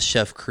of what the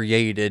chef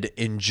created.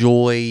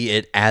 Enjoy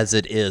it as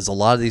it is. A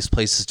lot of these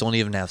places don't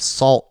even have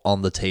salt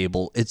on the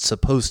table. It's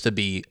supposed to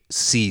be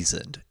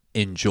seasoned.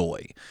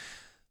 Enjoy.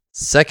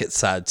 Second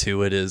side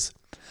to it is,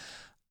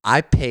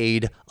 I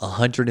paid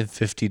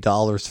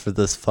 $150 for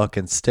this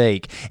fucking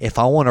steak. If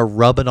I want to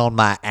rub it on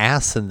my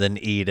ass and then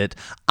eat it,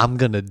 I'm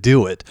going to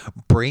do it.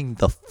 Bring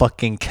the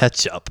fucking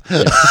ketchup.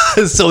 Yeah.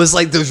 So it's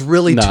like there's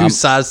really two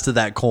sides to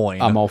that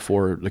coin. I'm all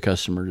for the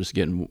customer just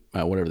getting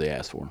whatever they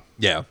ask for.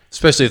 Yeah,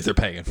 especially if they're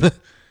paying. But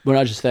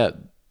not just that.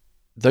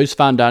 Those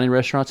fine dining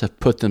restaurants have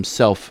put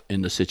themselves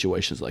into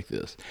situations like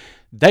this.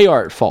 They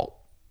are at fault.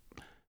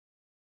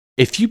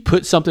 If you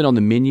put something on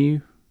the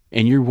menu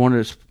and you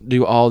want to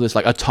do all this,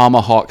 like a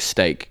tomahawk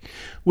steak,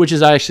 which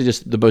is actually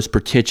just the most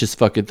pretentious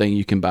fucking thing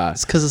you can buy.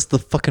 It's because it's the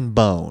fucking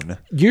bone.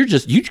 You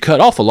cut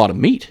off a lot of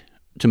meat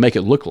to make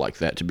it look like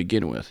that to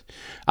begin with.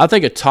 I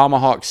think a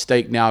tomahawk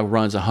steak now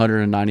runs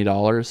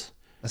 $190.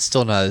 That's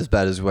still not as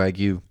bad as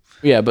Wagyu.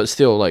 Yeah, but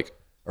still like...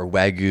 Or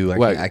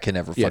Wagyu. I can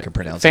never fucking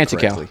pronounce fancy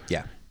it correctly. Cow.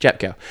 Yeah. Jap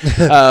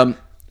cow.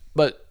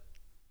 But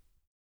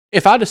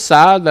if I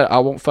decide that I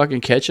want fucking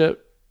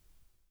ketchup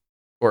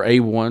or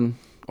A1...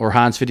 or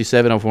Heinz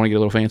 57, if I want to get a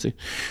little fancy,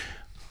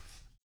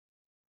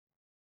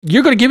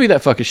 you're going to give me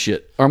that fucking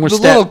shit. Or I'm going to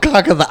stab... little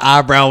cock of the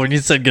eyebrow when you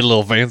said get a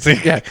little fancy.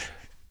 Yeah.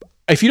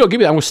 If you don't give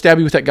me that, I'm going to stab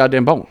you with that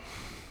goddamn bone.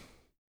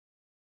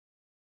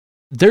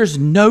 There's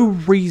no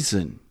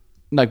reason.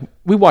 Like,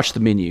 we watched the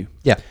menu.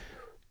 Yeah.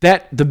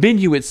 The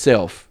menu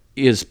itself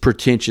is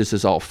pretentious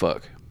as all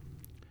fuck.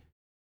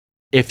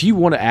 If you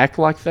want to act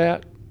like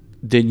that,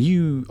 then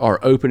you are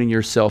opening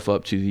yourself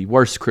up to the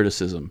worst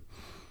criticism.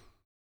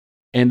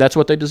 And that's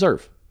what they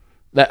deserve.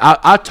 That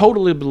I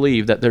totally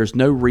believe that there's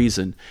no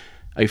reason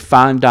a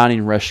fine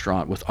dining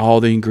restaurant with all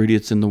the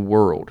ingredients in the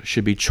world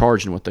should be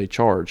charging what they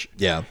charge.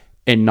 Yeah.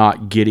 And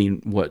not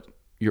getting what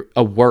you're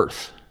a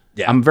worth.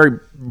 Yeah. I'm very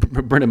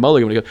Brendan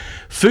Mulligan when he goes,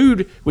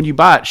 food when you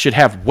buy it should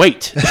have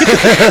weight.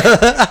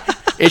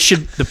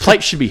 The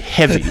plate should be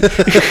heavy.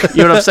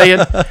 You know what I'm saying?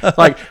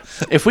 Like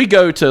if we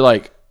go to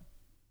like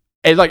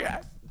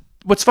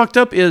what's fucked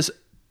up is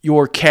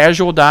your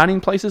casual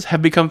dining places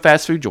have become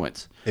fast food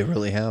joints. They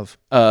really have.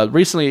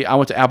 Recently, I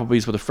went to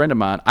Applebee's with a friend of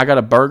mine. I got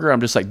a burger.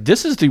 I'm just like,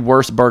 this is the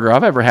worst burger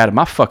I've ever had in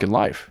my fucking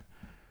life.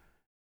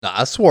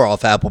 Nah, I swore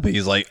off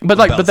Applebee's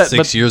about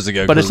 6 years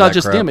ago. But it's not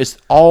just them; it's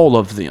all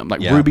of them,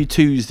 like Ruby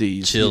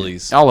Tuesdays,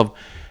 Chili's, all of.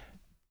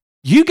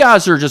 You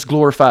guys are just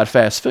glorified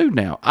fast food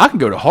now. I can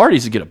go to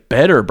Hardee's and get a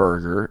better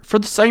burger for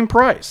the same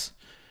price.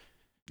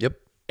 Yep.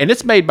 And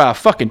it's made by a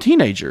fucking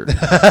teenager.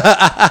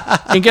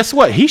 And guess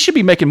what? He should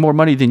be making more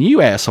money than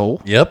you,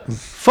 asshole. Yep.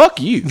 Fuck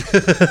you.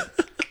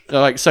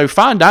 Like, so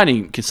fine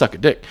dining can suck a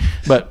dick.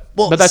 But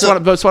that's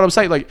what I'm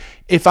saying. Like,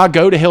 if I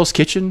go to Hell's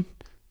Kitchen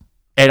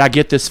and I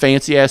get this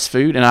fancy ass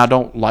food and I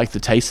don't like the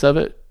taste of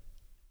it,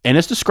 and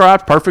it's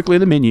described perfectly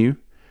in the menu,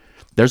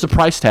 there's a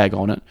price tag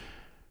on it,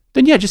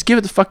 then yeah, just give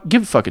it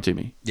to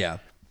me. Yeah.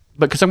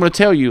 Because I'm going to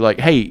tell you, like,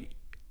 hey,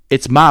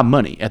 it's my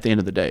money at the end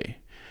of the day.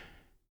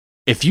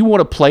 If you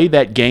want to play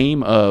that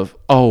game of,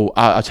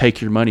 I'll take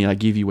your money and I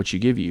give you what you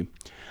give you,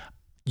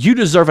 you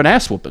deserve an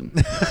ass whooping.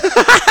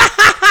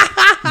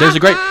 There's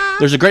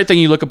a great thing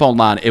you look up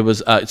online.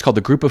 It's called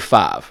the Group of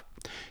Five.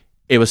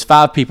 It was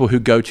 5 people who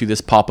go to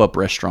this pop-up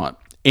restaurant,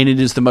 and it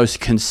is the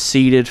most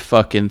conceited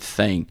fucking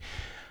thing.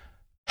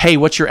 Hey,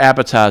 what's your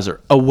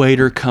appetizer? A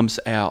waiter comes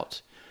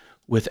out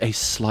with a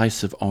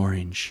slice of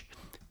orange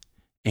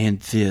and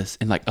this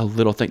and like a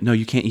little thing. No,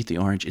 you can't eat the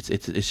orange.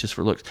 It's just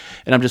for looks.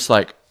 And I'm just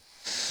like,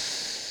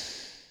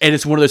 and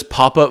it's one of those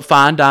pop-up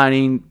fine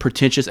dining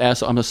pretentious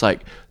assholes. I'm just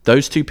like,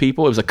 those 2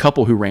 people. It was a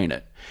couple who ran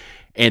it,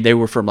 and they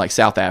were from like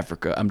South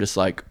Africa. I'm just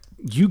like,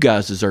 you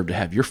guys deserve to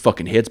have your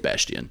fucking heads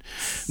bashed in.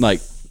 I'm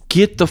like,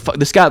 get the fuck.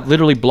 This guy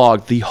literally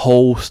blogged the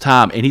whole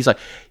time, and he's like,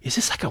 is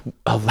this like a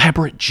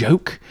elaborate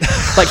joke?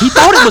 Like he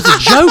thought it was a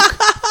joke.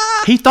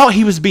 He thought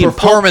he was being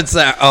performance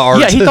punked. art.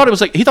 Yeah, he thought it was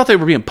like, he thought they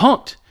were being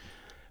punked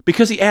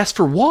because he asked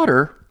for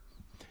water,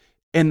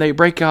 and they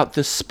break out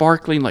this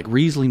sparkling like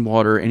Riesling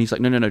water, and he's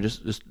like, no,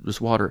 just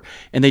water,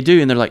 and they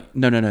do, and they're like,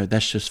 no,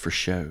 that's just for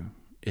show.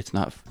 It's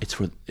not.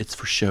 It's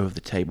for show of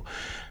the table,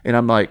 and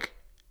I'm like,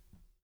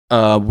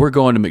 we're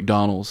going to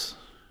McDonald's.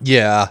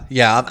 Yeah,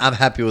 I'm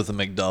happy with the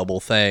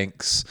McDouble,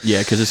 thanks. Yeah,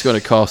 because it's going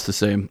to cost the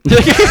same.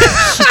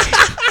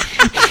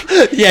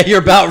 Yeah, you're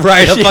about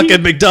right. A fucking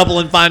McDouble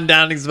and fine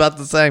dining's about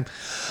the same.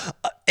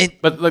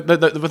 But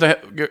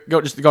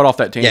go off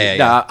that tangent.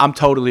 Yeah. I'm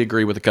totally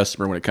agree with the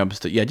customer when it comes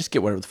to just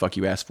get whatever the fuck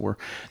you ask for.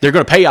 They're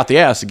going to pay out the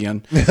ass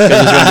again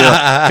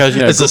because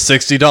it's a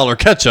 $60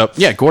 ketchup.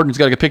 Yeah, Gordon's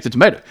got to pick the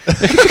tomato.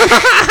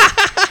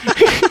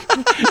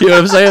 You know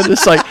what I'm saying?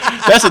 It's like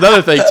that's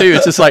another thing too.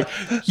 It's just like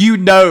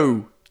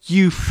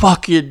you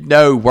fucking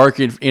know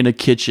working in a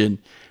kitchen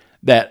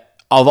that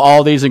of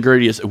all these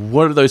ingredients,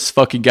 one of those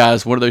fucking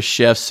guys, one of those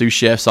chefs, sous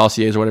chefs,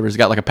 sauciers, or whatever, has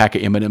got like a pack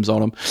of M&Ms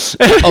on him.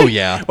 Oh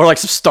yeah, or like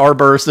some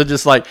Starburst that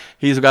just like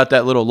he's got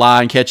that little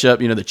lion ketchup,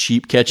 the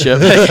cheap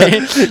ketchup.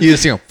 You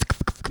just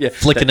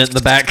flicking it in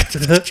the back.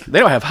 They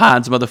don't have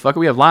Heinz, motherfucker.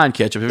 We have lion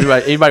ketchup.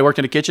 Anybody worked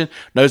in a kitchen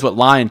knows what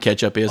lion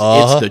ketchup is.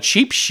 It's the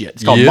cheap shit.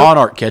 It's called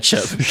Monarch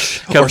ketchup.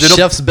 Or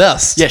Chef's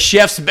Best. Yeah,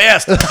 Chef's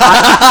Best.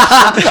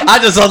 I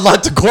just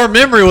unlocked a core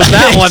memory with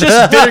that one.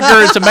 Just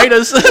vinegar and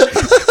tomatoes.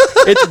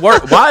 It's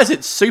Why is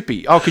it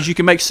soupy? Oh, because you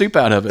can make soup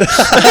out of it.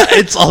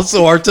 It's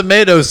also our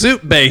tomato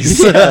soup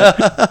base.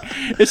 Yeah.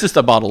 It's just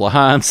a bottle of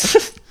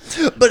Heinz.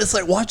 But it's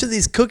like watching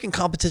these cooking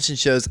competition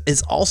shows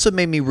has also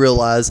made me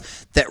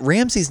realize that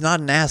Ramsay's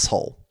not an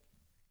asshole.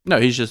 No,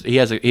 he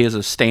has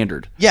a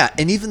standard. Yeah,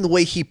 and even the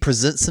way he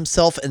presents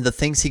himself and the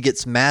things he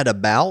gets mad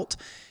about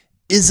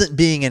isn't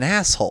being an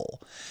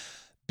asshole.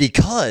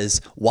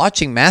 Because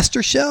watching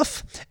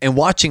MasterChef and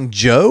watching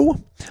Joe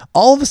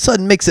all of a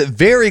sudden makes it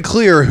very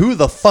clear who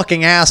the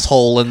fucking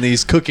asshole in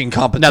these cooking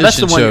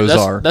competition shows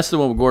are. That's the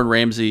one with Gordon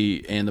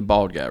Ramsay and the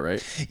bald guy,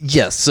 right?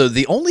 Yes. So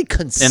the only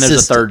consistent, and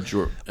there's the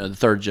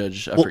third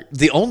judge.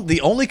 The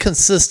only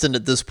consistent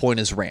at this point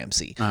is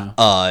Ramsay.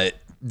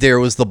 There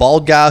was the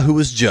bald guy who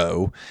was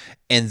Joe,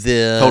 and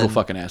then total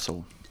fucking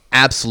asshole.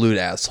 Absolute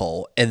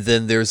asshole. And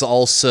then there's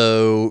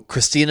also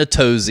Christina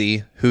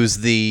Tosi, who's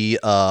the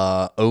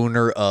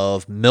owner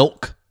of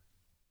Milk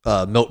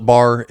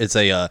Bar. It's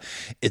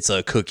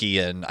a cookie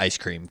and ice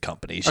cream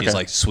company. She's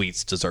like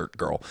sweets dessert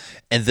girl.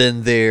 And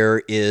then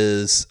there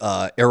is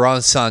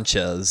Aaron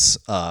Sanchez.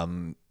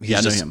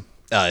 He's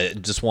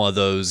just one of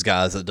those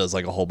guys that does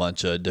like a whole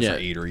bunch of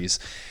different eateries.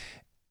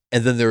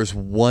 And then there's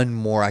one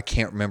more, I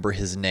can't remember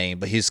his name,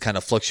 but he's kind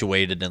of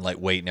fluctuated in like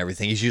weight and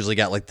everything. He's usually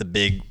got like the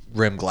big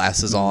rim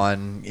glasses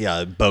on, bow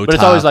tie. But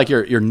it's always like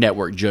your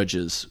network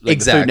judges. Like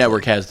exactly. The Food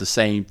Network has the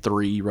same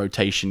 3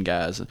 rotation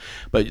guys.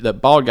 But the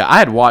bald guy, I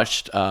had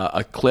watched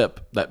a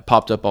clip that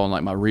popped up on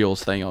like my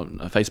Reels thing on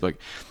Facebook,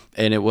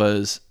 and it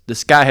was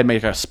this guy had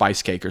made like a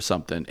spice cake or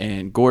something,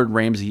 and Gordon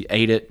Ramsay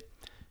ate it,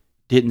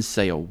 didn't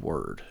say a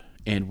word,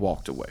 and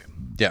walked away.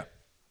 Yeah.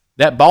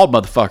 That bald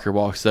motherfucker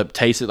walks up,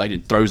 tastes it, like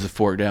and throws the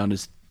fork down.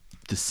 It's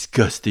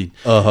disgusting.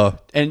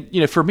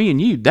 And for me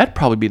and you, that'd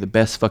probably be the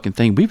best fucking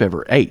thing we've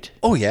ever ate.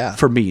 Oh yeah.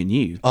 For me and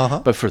you.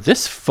 But for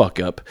this fuck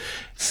up,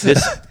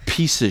 this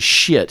piece of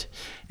shit,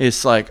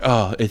 it's like,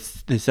 and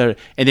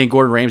then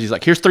Gordon Ramsay's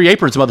like, here's 3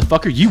 aprons,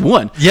 motherfucker. You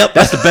won. Yep.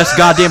 That's the best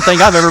goddamn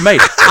thing I've ever made.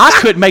 I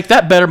couldn't make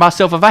that better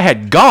myself if I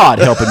had God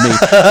helping me.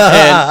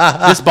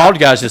 And this bald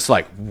guy's just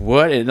like,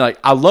 what? And like,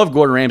 I love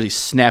Gordon Ramsay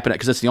snapping it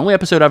because it's the only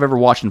episode I've ever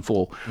watched in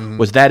full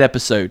was that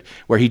episode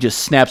where he just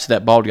snaps to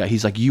that bald guy.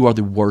 He's like, you are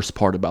the worst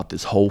part about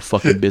this whole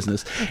fucking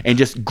business. And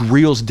just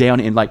grills down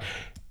and like,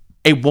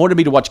 it wanted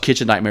me to watch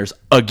Kitchen Nightmares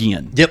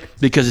again. Yep.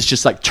 Because it's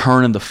just like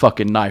turning the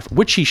fucking knife,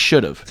 which he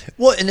should have.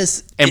 Well, and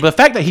the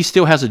fact that he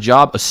still has a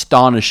job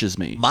astonishes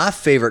me. My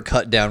favorite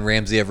cut down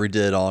Ramsay ever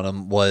did on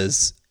him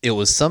was it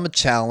was some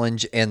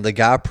challenge, and the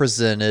guy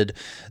presented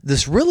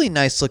this really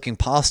nice looking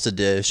pasta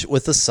dish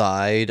with a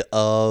side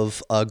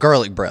of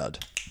garlic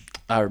bread.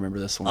 I remember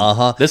this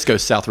one. This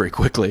goes south very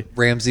quickly.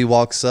 Ramsay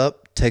walks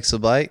up, takes a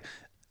bite.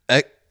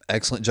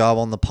 Excellent job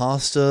on the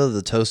pasta.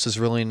 The toast is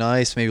really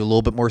nice. Maybe a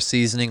little bit more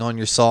seasoning on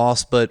your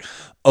sauce, but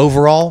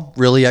overall,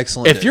 really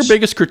excellent. If your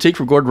biggest critique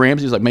from Gordon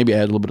Ramsay is like maybe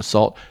add a little bit of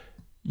salt,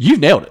 you've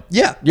nailed it.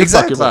 Yeah, You're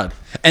exactly. fucking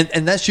fine.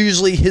 And that's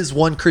usually his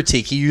one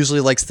critique. He usually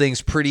likes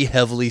things pretty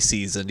heavily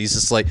seasoned. He's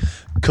just like,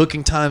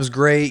 cooking time's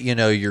great.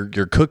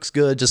 Your cook's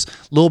good. Just a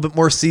little bit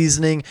more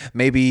seasoning.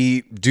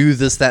 Maybe do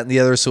this, that, and the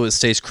other so it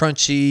stays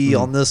crunchy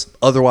on this.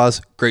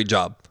 Otherwise, great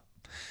job.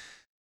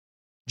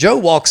 Joe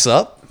walks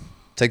up.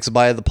 Takes a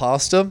bite of the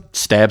pasta.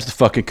 Stabs the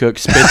fucking cook.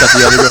 Spits out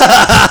the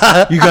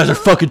other girl. You guys are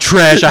fucking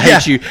trash. I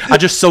hate you. I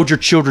just sold your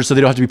children so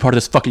they don't have to be part of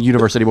this fucking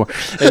universe anymore.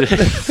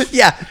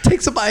 Yeah.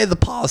 Takes a bite of the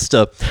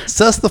pasta.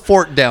 Sets the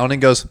fork down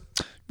and goes,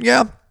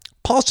 yeah,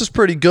 pasta's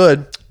pretty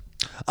good.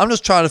 I'm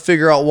just trying to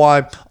figure out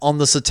why on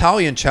this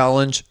Italian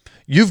challenge,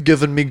 you've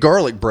given me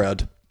garlic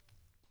bread.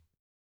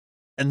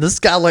 And this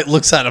guy like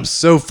looks at him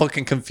so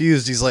fucking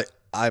confused. He's like,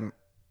 I'm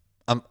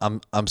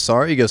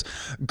sorry. He goes,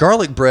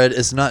 garlic bread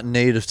is not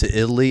native to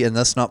Italy, and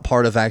that's not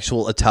part of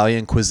actual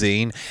Italian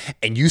cuisine.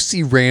 And you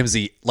see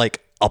Ramsay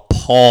like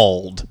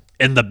appalled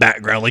in the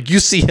background. Like you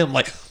see him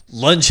like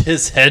lunge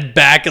his head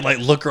back and like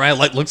look around,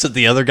 like looks at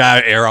the other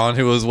guy, Aaron,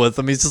 who was with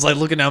him. He's just like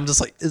looking at him,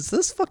 just like, is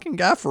this fucking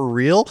guy for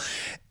real?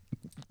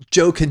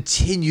 Joe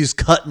continues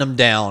cutting him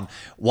down,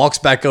 walks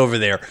back over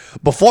there.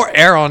 Before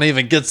Aaron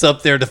even gets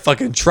up there to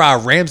fucking try,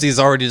 Ramsay's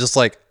already just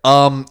like,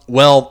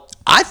 well,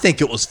 I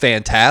think it was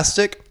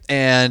fantastic.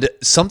 And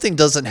something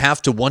doesn't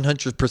have to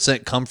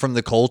 100% come from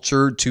the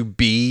culture to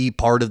be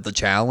part of the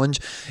challenge.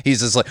 He's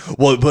just like,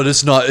 well, but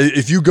it's not.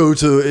 If you go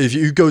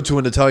to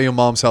an Italian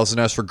mom's house and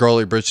ask for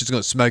garlic bread, she's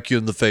going to smack you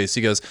in the face.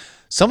 He goes,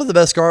 some of the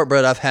best garlic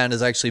bread I've had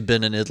has actually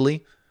been in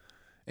Italy.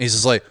 And he's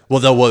just like,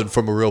 well, that wasn't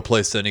from a real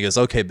place then. He goes,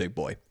 okay, big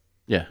boy.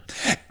 Yeah.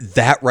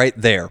 That right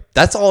there.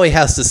 That's all he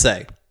has to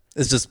say.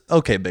 It's just,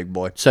 okay, big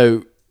boy.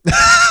 So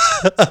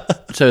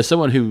as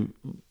someone who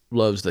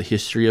loves the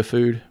history of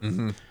food,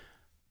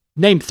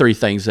 name 3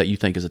 things that you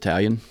think is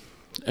Italian.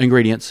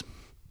 Ingredients.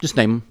 Just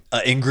name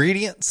them.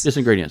 Ingredients? Just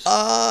ingredients.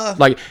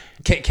 Like,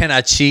 can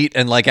I cheat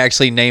and like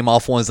actually name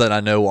off ones that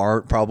I know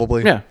aren't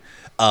probably? Yeah.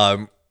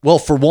 Well,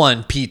 for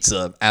one,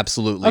 pizza,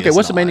 absolutely. Okay,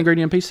 what's the main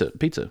ingredient in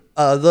pizza?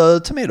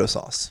 The tomato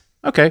sauce.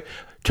 Okay.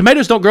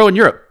 Tomatoes don't grow in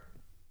Europe.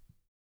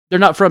 They're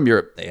not from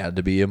Europe. They had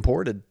to be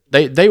imported.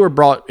 They were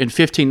brought in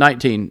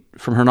 1519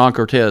 from Hernan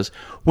Cortez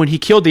when he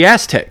killed the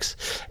Aztecs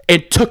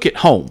and took it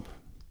home.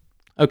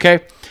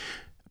 Okay?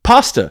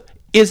 Pasta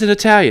isn't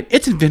Italian.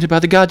 It's invented by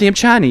the goddamn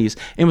Chinese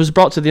and was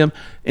brought to them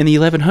in the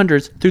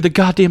 1100s through the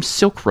goddamn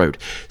Silk Road.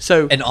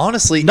 So, and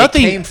honestly, it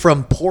came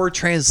from poor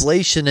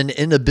translation and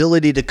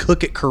inability to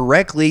cook it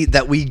correctly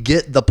that we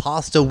get the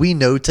pasta we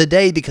know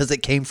today because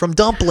it came from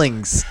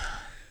dumplings.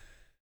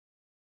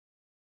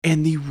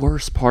 And the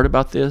worst part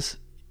about this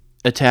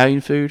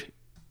Italian food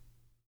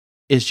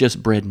is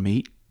just bread and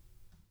meat.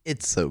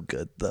 It's so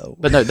good, though.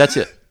 But no, that's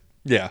it.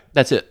 Yeah.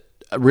 That's it.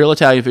 Real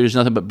Italian food is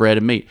nothing but bread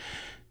and meat.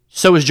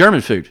 So is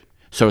German food.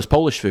 So is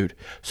Polish food.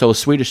 So is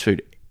Swedish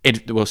food.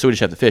 Swedish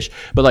have the fish.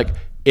 But like,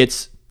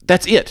 that's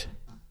it.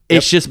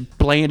 It's just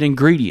bland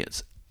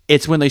ingredients.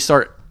 It's when they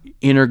start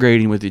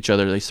integrating with each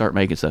other, they start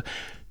making stuff.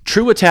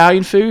 True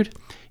Italian food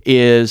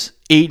is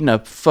eating a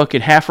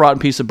fucking half-rotten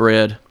piece of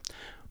bread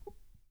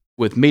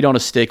with meat on a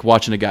stick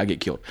watching a guy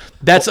get killed.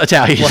 That's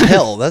Italian. Well,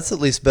 hell, that's at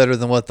least better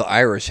than what the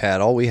Irish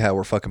had. All we had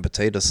were fucking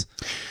potatoes.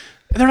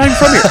 They're not even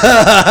from here.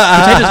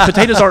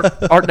 Potatoes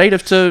aren't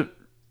native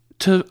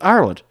to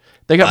Ireland.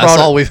 They got That's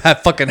all we've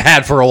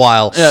had for a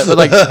while. Yeah, but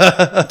like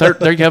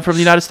they come from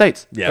the United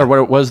States. Yeah. Or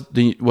what was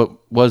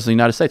the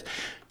United States.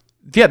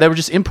 Yeah, they were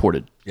just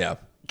imported. Yeah.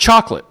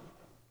 Chocolate.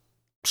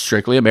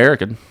 Strictly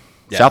American.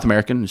 Yeah. South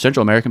American,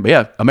 Central American, but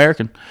yeah,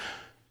 American.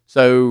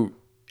 So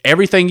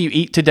everything you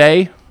eat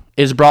today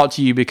is brought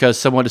to you because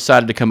someone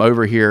decided to come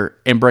over here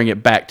and bring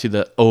it back to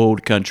the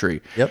old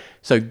country. Yep.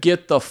 So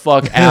get the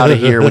fuck out of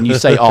here when you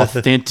say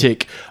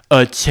authentic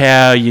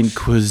Italian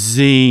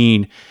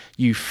cuisine,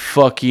 you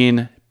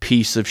fucking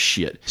piece of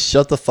shit.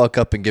 Shut the fuck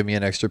up and give me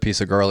an extra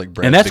piece of garlic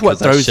bread. And that's what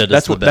because throws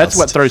that's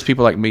what throws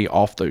people like me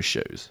off those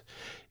shows.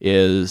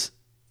 Is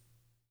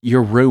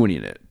you're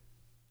ruining it.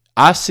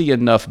 I see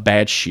enough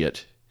bad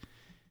shit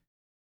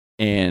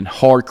and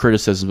hard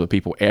criticism of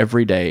people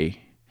every day.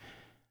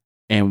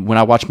 And when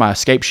I watch my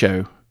escape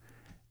show,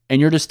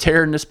 and you're just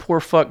tearing this poor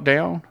fuck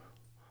down.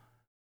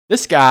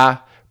 This guy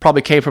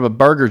probably came from a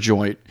burger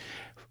joint,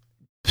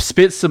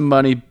 spent some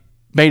money,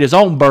 made his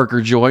own burger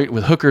joint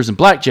with hookers and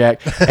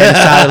blackjack, and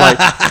decided, like,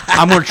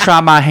 I'm going to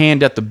try my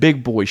hand at the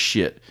big boy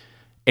shit.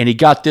 And he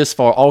got this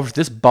far over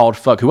this bald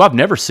fuck, who I've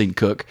never seen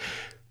cook.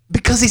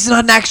 Because he's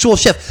not an actual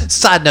chef.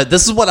 Side note,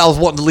 this is what I was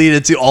wanting to lead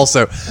into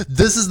also.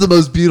 This is the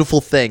most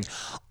beautiful thing.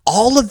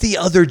 All of the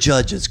other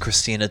judges,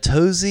 Christina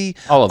Tosi,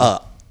 All of them.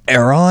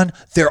 Aaron,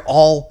 they're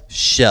all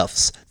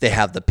chefs. They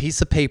have the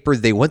piece of paper.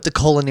 They went to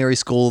culinary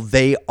school.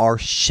 They are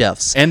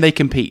chefs. And they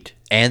compete.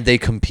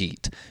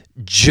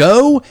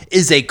 Joe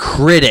is a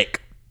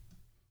critic.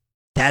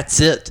 That's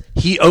it.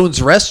 He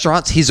owns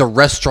restaurants. He's a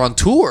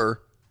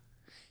restaurateur.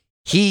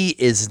 He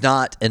is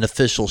not an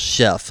official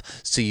chef.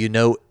 So, you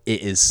know,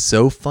 it is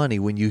so funny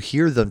when you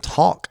hear them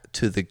talk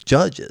to the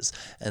judges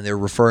and they're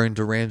referring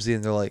to Ramsay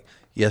and they're like,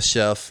 yes,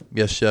 chef.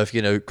 Yes, chef.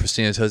 You know,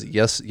 Christina Tosi,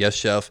 yes,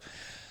 chef.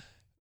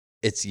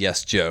 It's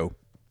yes, Joe.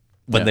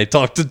 When they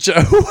talk to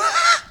Joe.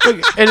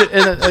 and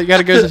it got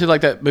to go into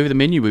like that movie, The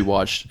Menu we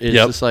watched. It's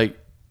just like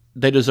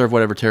they deserve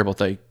whatever terrible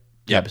thing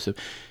happens to.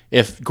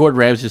 If Gordon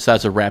Ramsay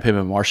decides to wrap him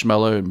in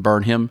marshmallow and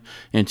burn him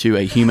into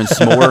a human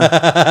s'more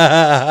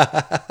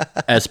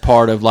as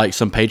part of like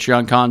some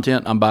Patreon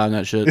content, I'm buying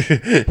that shit.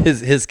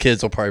 His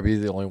kids will probably be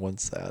the only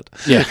ones sad.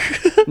 Yeah.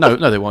 No,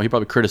 they won't. He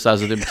probably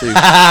criticizes them too.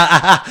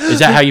 Is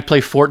that how you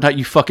play Fortnite,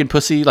 you fucking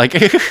pussy? Like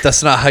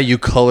that's not how you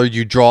color.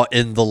 You draw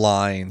in the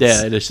lines.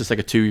 Yeah, it's just like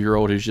a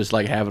 2-year-old who's just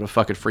like having a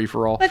fucking free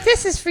for all. But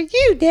this is for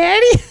you,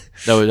 Daddy.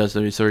 No, it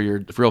doesn't. So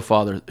your real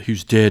father,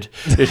 who's dead.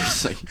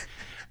 It's like,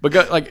 but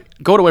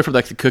going away from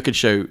like the cooking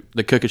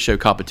show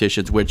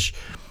competitions, which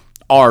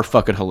are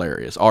fucking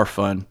hilarious, are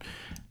fun,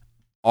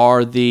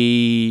 are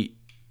I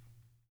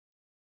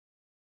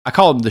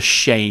call them the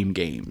shame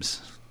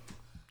games.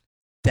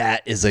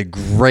 That is a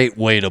great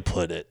way to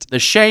put it. The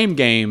shame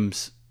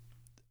games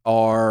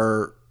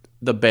are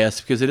the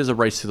best because it is a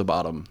race to the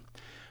bottom.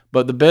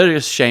 But the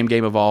biggest shame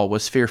game of all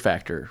was Fear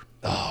Factor.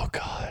 Oh,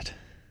 God.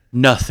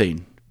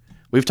 Nothing.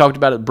 We've talked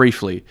about it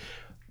briefly,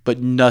 but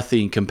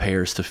nothing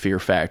compares to Fear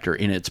Factor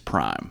in its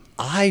prime.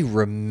 I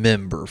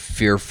remember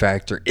Fear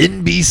Factor,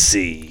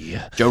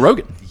 NBC. Joe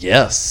Rogan.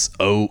 Yes.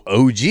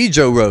 OG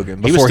Joe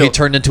Rogan before he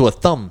turned into a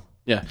thumb.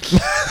 Yeah.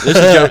 This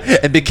is Joe.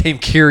 And became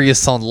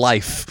curious on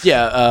life.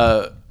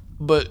 Yeah.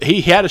 But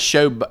he had a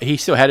show, he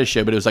still had a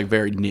show, but it was like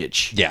very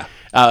niche. Yeah.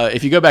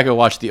 If you go back and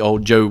watch the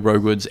old Joe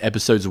Rogan's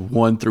episodes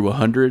 1 through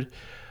 100,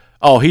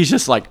 oh, he's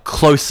just like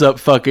close up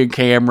fucking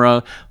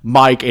camera,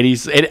 mic, and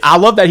I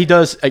love that he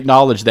does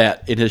acknowledge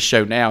that in his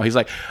show now. He's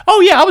like,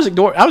 oh yeah, I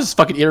was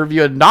fucking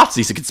interviewing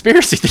Nazis and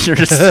conspiracy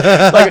theorists.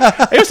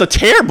 Like, it was a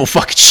terrible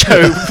fucking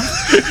show.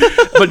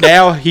 But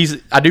now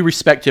I do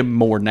respect him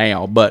more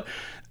now, but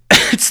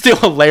it's still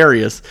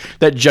hilarious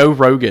that Joe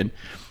Rogan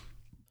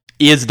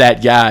is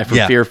that guy from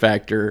Fear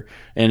Factor.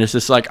 And it's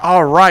just like,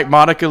 all right,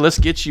 Monica, let's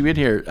get you in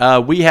here.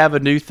 We have a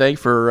new thing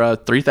for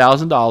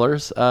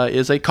 $3,000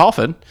 is a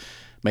coffin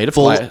made of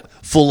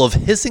full of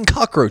hissing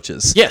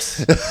cockroaches.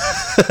 Yes.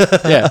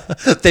 Yeah.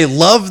 They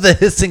love the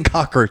hissing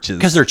cockroaches.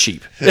 Because they're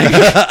cheap.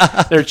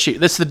 They're cheap.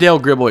 That's the Dale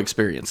Gribble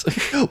experience.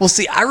 Well,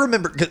 see, I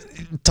remember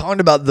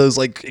talking about those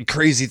like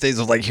crazy things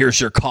of like, here's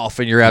your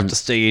coffin, you have to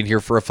stay in here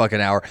for a fucking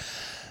hour.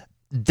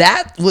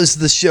 That was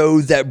the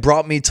show that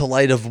brought me to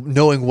light of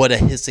knowing what a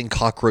hissing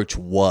cockroach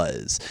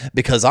was,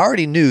 because I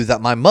already knew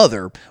that my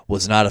mother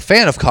was not a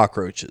fan of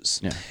cockroaches.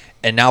 Yeah.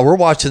 And now we're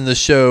watching the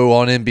show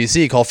on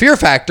NBC called Fear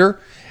Factor,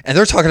 and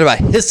they're talking about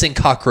hissing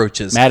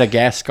cockroaches.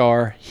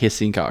 Madagascar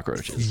hissing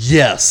cockroaches.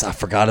 Yes, I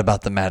forgot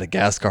about the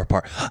Madagascar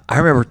part. I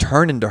remember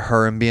turning to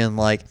her and being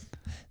like,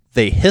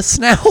 they hiss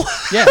now?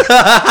 Yeah.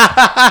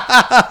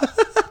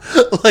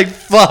 Like,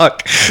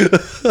 fuck.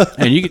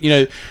 And you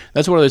know,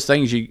 that's one of those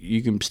things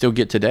you can still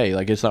get today.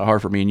 Like, it's not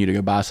hard for me and you to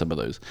go buy some of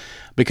those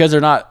because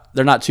they're not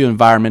too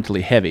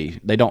environmentally heavy.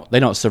 They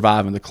don't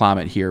survive in the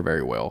climate here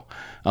very well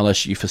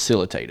unless you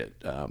facilitate it.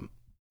 A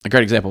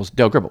great example is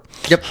Dale Gribble.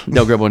 Yep.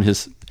 Dale Gribble and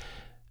his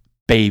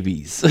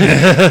babies.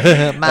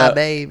 My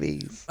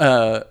babies.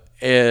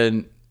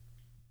 And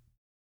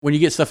when you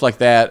get stuff like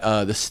that,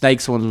 the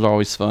snakes ones was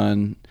always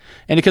fun.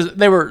 And because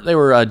they were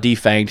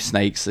defanged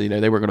snakes, you know,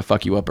 they weren't going to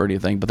fuck you up or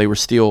anything, but they were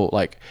still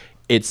like,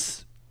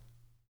 it's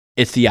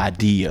the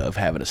idea of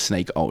having a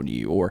snake on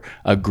you or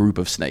a group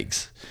of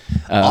snakes.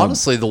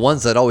 Honestly, the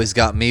ones that always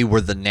got me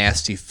were the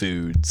nasty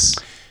foods.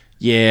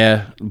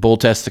 Yeah, bull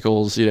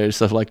testicles,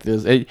 stuff like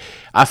this.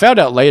 I found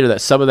out later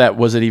that some of that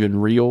wasn't even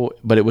real,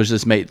 but it was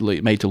just made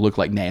to look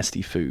like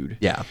nasty food.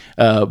 Yeah.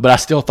 But I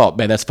still thought,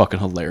 man, that's fucking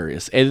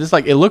hilarious. And it's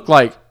like, it looked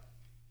like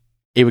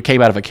it came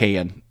out of a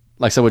can.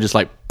 Like someone just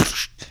like,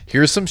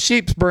 here's some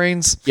sheep's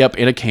brains. Yep,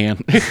 in a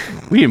can.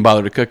 We didn't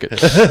bother to cook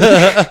it.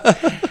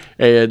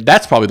 And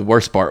that's probably the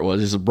worst part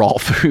was just raw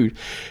food.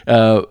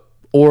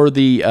 Or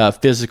the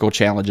physical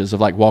challenges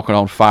of like walking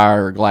on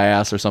fire or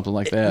glass or something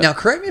like that. Now,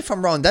 correct me if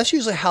I'm wrong. That's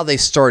usually how they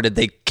started.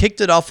 They kicked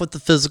it off with the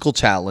physical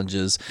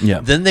challenges. Yeah.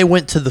 Then they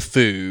went to the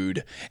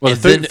food. Well,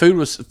 and the food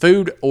was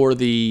food or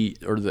the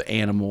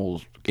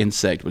animal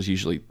insect was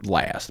usually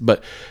last.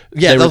 But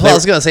yeah, that's what I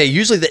was gonna say.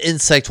 Usually the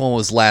insect one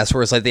was last,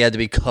 where it's like they had to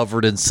be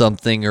covered in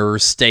something or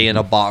stay in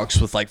a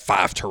box with like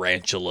 5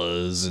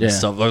 tarantulas and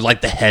stuff, or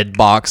like the head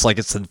box, like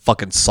it's in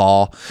fucking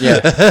Saw. Yeah,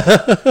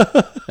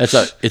 it's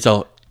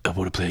a. I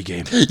want to play a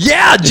game.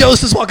 Yeah,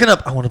 Joseph's walking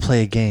up. I want to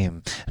play a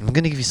game, and I'm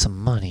gonna give you some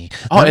money.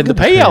 And the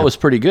payout was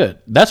pretty good.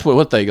 That's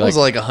what they like. Was it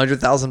like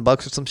 $100,000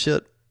 or some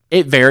shit?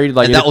 It varied.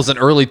 Like and that was an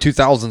early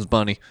 2000s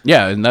money.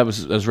 Yeah, and that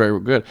was very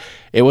good.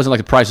 It wasn't like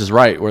The Price is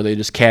Right where they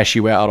just cash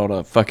you out on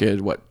a fucking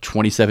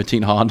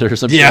 2017 Honda or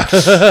something. Yeah,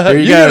 there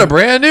you you go. get a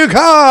brand new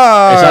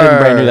car. It's not even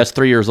brand new. That's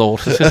 3 years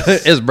old.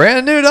 It's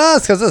brand new to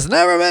us because it's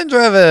never been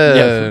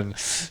driven. Yeah.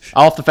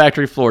 Off the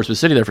factory floor. It's been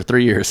sitting there for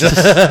 3 years. Ignore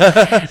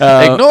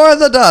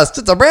the dust.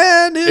 It's a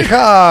brand new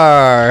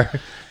car.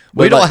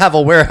 We don't have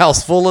a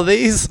warehouse full of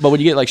these. But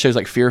when you get like shows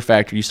like Fear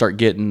Factor, you start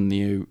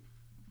getting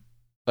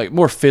like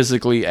more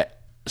physical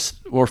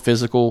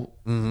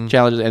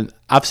challenges, and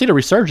I've seen a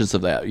resurgence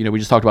of that. We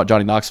just talked about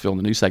Johnny Knoxville in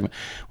the news segment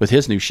with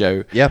his new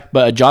show. Yep.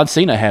 But John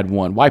Cena had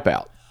one,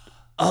 Wipeout.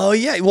 Oh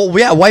yeah, well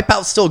yeah,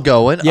 Wipeout's still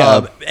going.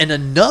 Yeah. And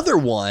another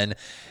one.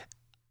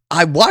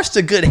 I watched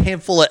a good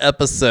handful of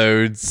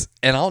episodes,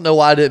 and I don't know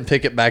why I didn't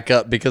pick it back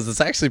up because it's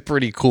actually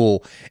pretty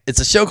cool. It's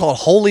a show called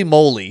Holy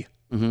Moly.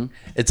 Mm-hmm.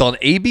 It's on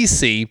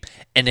ABC,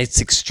 and it's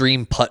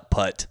extreme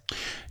putt-putt.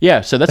 Yeah,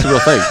 so that's a real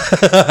thing.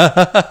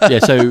 Yeah,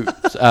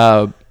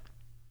 so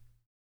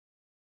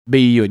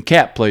you and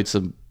Cap played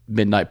some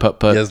midnight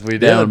putt-putt Yes, we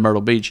down did. in Myrtle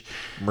Beach.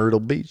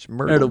 Myrtle Beach.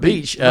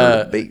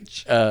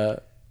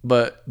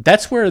 But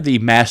that's where the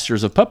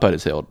Masters of Putt-Putt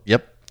is held.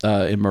 Yep.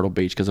 In Myrtle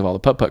Beach because of all the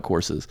putt-putt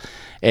courses.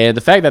 And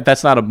the fact that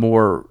that's not a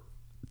more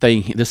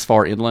thing this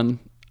far inland,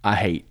 I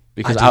hate.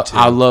 Because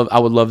I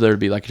would love there to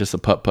be like just a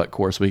putt-putt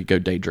course we could go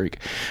day drink.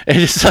 And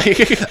it's like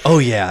oh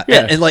yeah.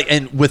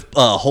 And with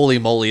Holy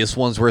Moly, it's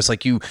ones where it's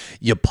like you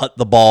putt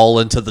the ball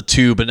into the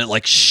tube and it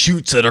like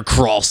shoots it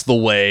across the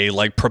way,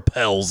 like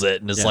propels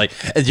it, and it's like,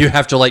 and you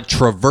have to like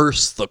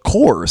traverse the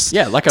course.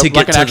 Yeah, like an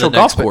actual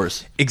golf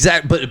course.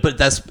 Exactly, but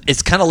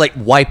it's kind of like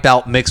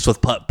Wipeout mixed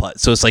with putt-putt.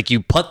 So it's like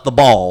you putt the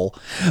ball,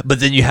 but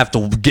then you have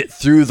to get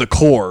through the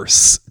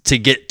course to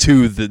get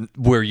to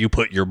where you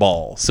put your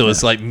ball. So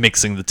it's like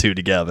mixing the two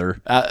together.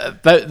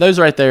 Those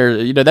right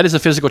there, that is a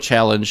physical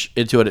challenge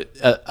into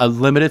a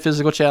limited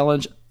physical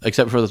challenge,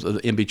 except for the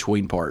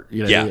in-between part.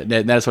 Yeah.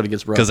 And that's what it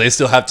gets rough. Because they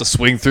still have to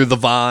swing through the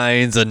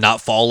vines and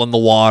not fall in the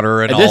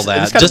water and all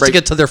that, just to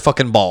get to their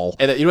fucking ball.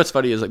 And you know what's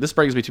funny is like this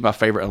brings me to my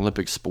favorite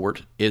Olympic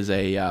sport is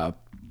a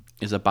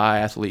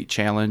biathlete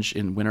challenge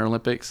in Winter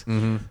Olympics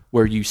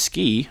where you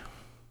ski.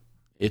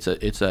 It's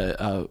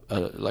a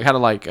like kind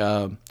of like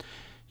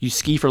you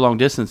ski for long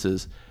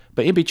distances,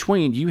 but in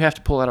between you have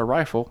to pull out a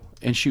rifle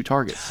and shoot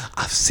targets.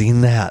 I've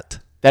seen that.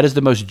 That is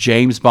the most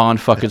James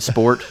Bond fucking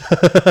sport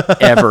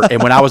ever.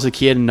 And when I was a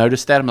kid and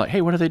noticed that, I'm like,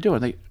 hey, what are they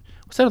doing?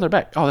 What's that on their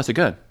back? Oh, that's a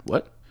gun.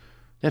 What?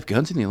 They have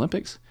guns in the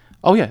Olympics?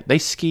 Oh yeah, they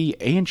ski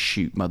and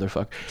shoot,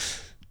 motherfucker.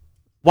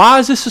 Why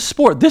is this a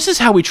sport? This is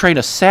how we train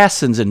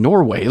assassins in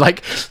Norway.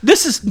 Like,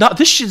 this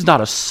shit's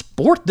not a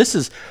sport. This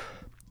is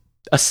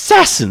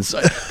assassins.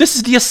 This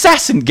is the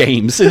assassin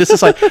games. And it's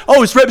just like,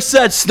 oh, it's right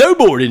beside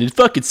snowboarding and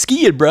fucking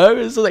skiing, bro.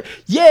 It's like,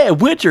 yeah,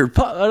 winter.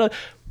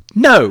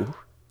 No,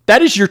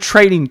 that is your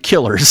training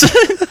killers.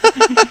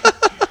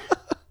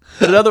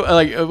 Another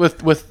like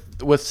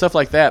with stuff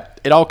like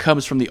that, it all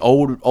comes from the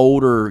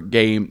older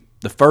game,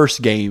 the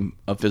first game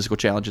of physical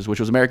challenges, which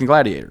was American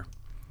Gladiator.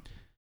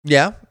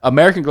 Yeah.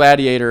 American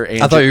Gladiator.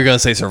 And I thought you were going to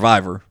say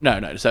Survivor.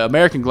 No. So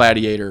American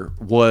Gladiator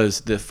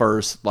was the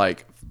first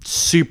like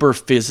super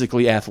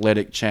physically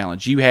athletic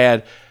challenge. You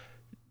had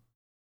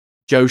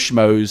Joe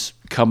Schmoes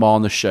come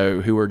on the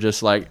show who were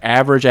just like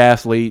average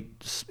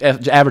athletes,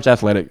 average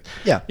athletic.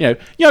 Yeah.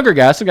 Younger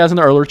guys, some guys in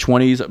their early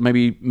 20s,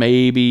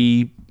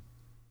 maybe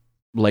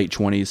late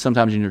 20s,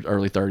 sometimes in your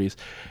early 30s.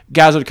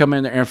 Guys would come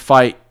in there and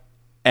fight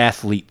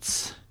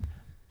athletes.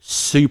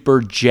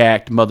 Super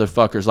jacked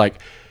motherfuckers,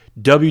 like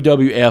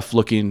WWF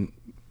looking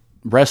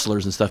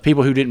wrestlers and stuff,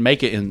 people who didn't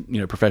make it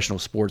in professional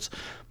sports,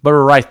 but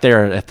were right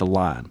there at the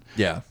line.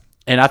 Yeah.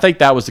 And I think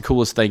that was the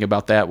coolest thing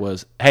about that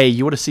was, hey,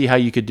 you want to see how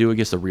you could do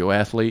against a real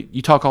athlete?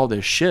 You talk all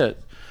this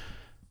shit.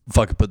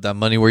 Fucking put that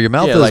money where your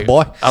mouth is,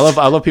 boy. I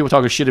love people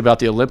talking shit about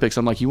the Olympics.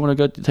 I'm like, you want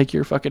to go take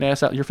your fucking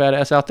ass out, your fat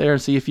ass out there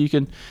and see if you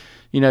can,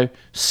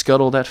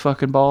 scuttle that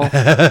fucking ball?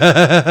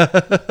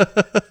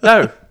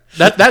 No.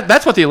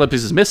 That's what the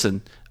Olympics is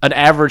missing. an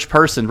average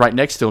person right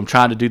next to him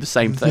trying to do the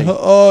same thing.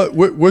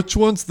 Which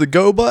one's the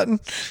go button?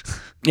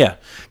 Yeah.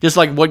 Just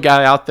like one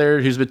guy out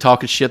there who's been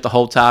talking shit the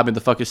whole time in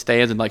the fucking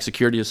stands, and like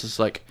security is just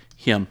like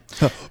him.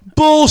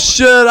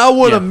 Bullshit. I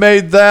would have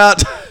made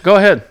that. Go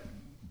ahead.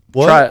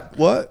 What? Try it.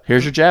 What?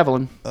 Here's your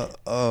javelin.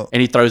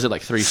 And he throws it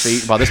like 3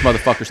 feet while this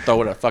motherfucker's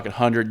throwing it a fucking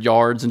 100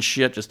 yards and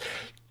shit, just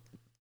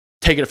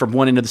taking it from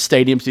one end of the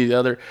stadium to the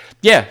other.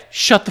 Yeah,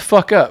 shut the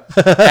fuck up.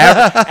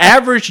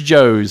 Average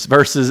Joes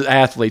versus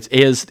athletes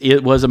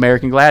was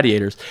American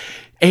Gladiators.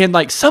 And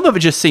like some of it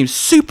just seems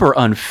super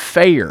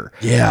unfair.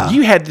 Yeah.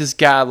 You had this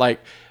guy like,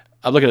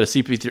 I'm looking at a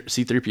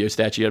C-3PO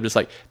statue. I'm just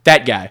like,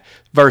 that guy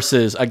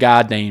versus a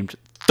guy named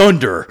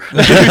Thunder.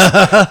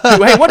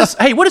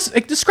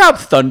 Describe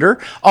Thunder.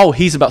 Oh,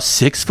 he's about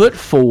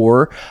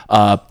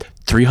 6'4",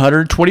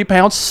 320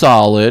 pounds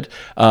solid.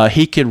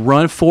 He can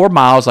run 4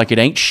 miles like it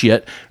ain't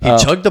shit. He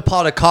chugged a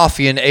pot of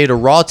coffee and ate a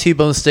raw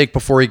T-bone steak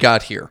before he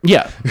got here.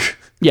 Yeah.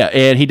 Yeah,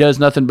 and he does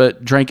nothing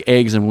but drink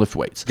eggs and lift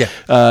weights.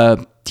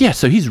 Yeah. Yeah,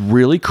 so he's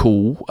really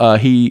cool.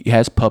 He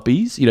has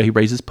puppies. He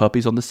raises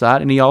puppies on the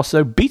side, and he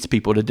also beats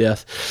people to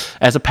death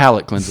as a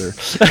palate cleanser.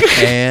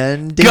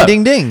 And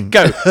ding, ding.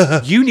 Go.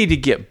 You need to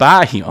get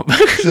by him.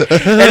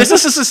 And it's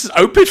just this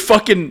open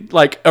fucking,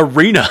 like,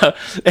 arena,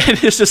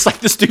 and it's just like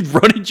this dude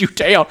running you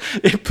down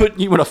and putting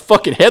you in a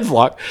fucking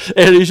headlock,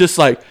 and he's just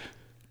like,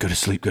 go to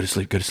sleep, go to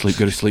sleep, go to sleep,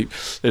 go to sleep.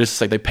 And it's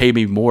just like, they pay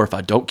me more if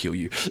I don't kill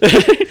you.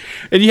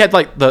 And you had,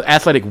 like, the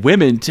athletic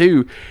women,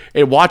 too,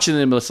 and watching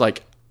them, it's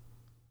like,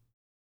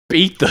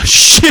 beat the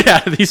shit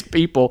out of these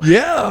people.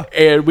 Yeah.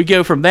 And we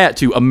go from that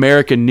to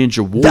American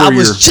Ninja Warrior. I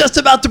was just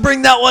about to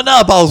bring that one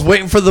up. I was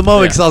waiting for the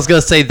moment because I was going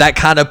to say that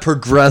kind of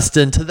progressed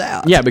into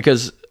that. Yeah,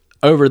 because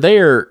over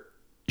there,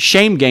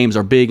 shame games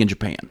are big in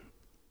Japan.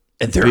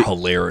 And they're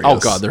hilarious. Oh,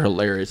 God, they're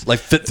hilarious. Like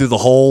Fit Through the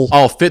Hole.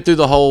 Oh, Fit Through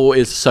the Hole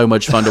is so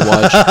much fun to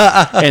watch.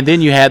 And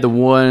then you had the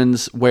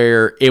ones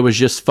where it was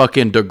just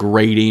fucking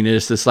degrading.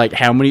 It's just like,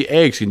 how many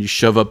eggs can you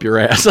shove up your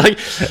ass? Like,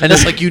 and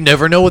it's like you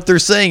never know what they're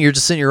saying. You're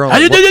just sitting your own. Like,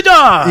 yeah. And it's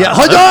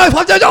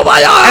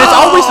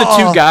always the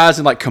two guys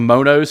in like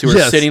kimonos who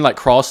are sitting like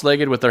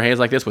cross-legged with their hands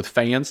like this with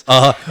fans.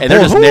 And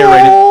they're just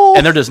narrating.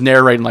 And they're just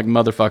narrating like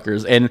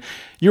motherfuckers. And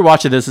you're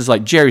watching this, it's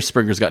like Jerry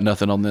Springer's got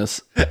nothing on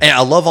this. And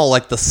I love all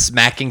like the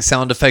smacking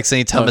sound effects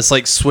anytime it's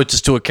like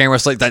switches to a camera.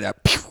 It's like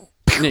that pew,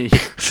 pew,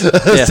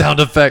 sound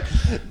effect.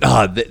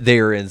 They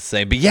are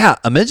insane. But yeah,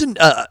 imagine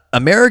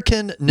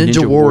American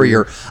Ninja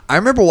Warrior. I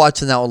remember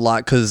watching that one a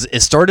lot because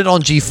it started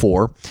on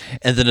G4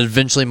 and then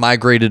eventually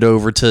migrated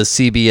over to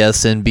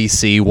CBS,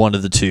 NBC, one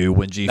of the two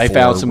when G4 They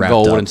found some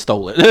gold and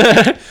stole it.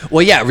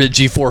 Well, yeah,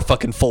 G4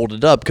 fucking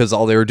folded up because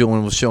all they were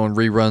doing was showing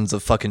reruns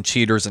of fucking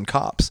cheaters and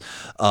cops.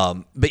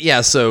 But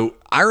yeah, so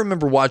I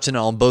remember watching it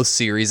on both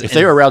series. If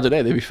they were around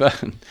today, they'd be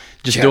fun.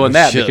 Just doing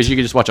that because you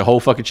could just watch a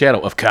whole fucking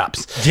channel of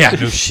cops. Yeah,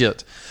 no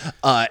shit.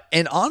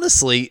 And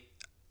honestly,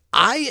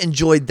 I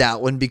enjoyed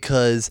that one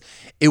because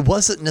it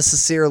wasn't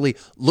necessarily,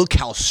 look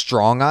how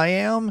strong I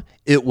am.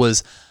 It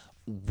was,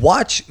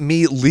 watch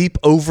me leap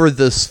over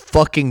this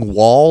fucking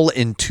wall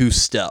in 2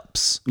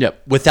 steps.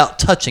 Yep. Without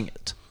touching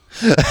it.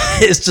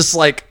 It's just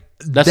like,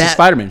 that's the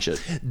Spider-Man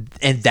shit.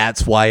 And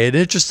that's why it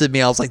interested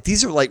me. I was like,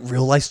 these are like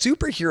real life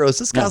superheroes.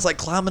 This guy's like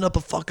climbing up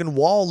a fucking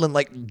wall and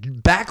like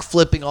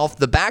backflipping off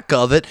the back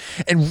of it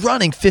and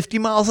running 50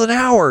 miles an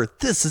hour.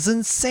 This is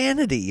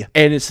insanity.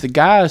 And it's the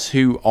guys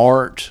who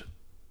aren't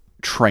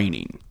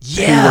training.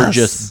 Who are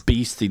just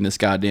beasting this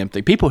goddamn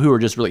thing. People who are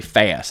just really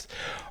fast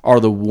are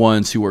the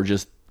ones who are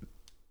just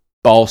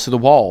balls to the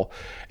wall.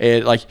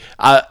 And like,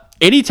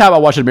 anytime I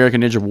watch an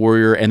American Ninja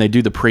Warrior and they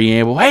do the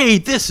preamble, hey,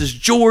 this is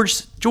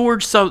George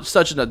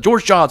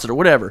Johnson or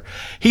whatever.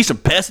 He's from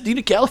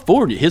Pasadena,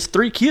 California. His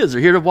 3 kids are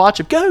here to watch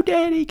him. Go,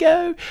 Daddy,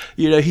 go.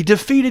 He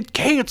defeated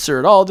cancer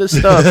and all this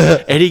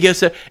stuff. And he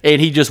gets it,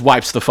 and he just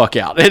wipes the fuck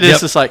out. And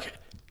it's just like,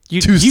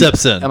 2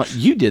 steps in. I'm like,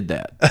 you did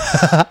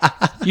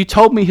that. You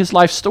told me his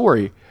life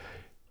story,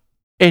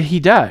 and he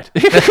died.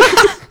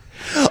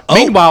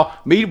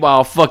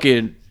 Meanwhile,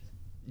 fucking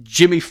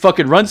Jimmy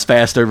fucking runs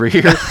fast over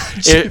here.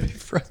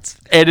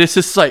 And it's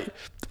just like,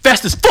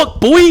 fast as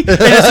fuck, boy. And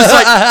it's just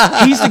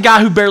like, he's the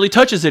guy who barely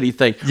touches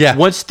anything. Yeah.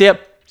 1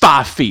 step,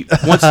 5 feet.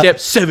 1 step,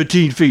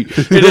 17 feet.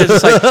 And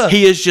it's like,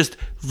 he is just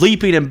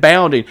leaping and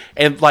bounding.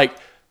 And like,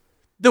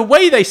 the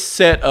way they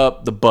set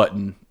up the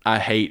button, I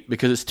hate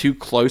because it's too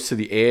close to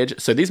the edge.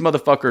 So these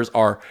motherfuckers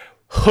are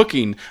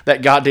hooking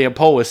that goddamn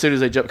pole as soon as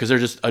they jump because they're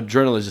just,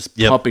 adrenaline is just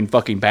pumping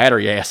fucking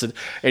battery acid.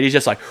 And he's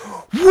just like,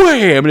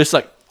 wham. And it's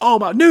like, oh,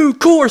 my new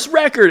course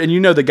record.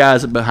 And the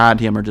guys behind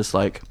him are just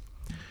like,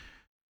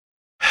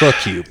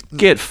 fuck you.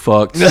 Get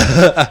fucked.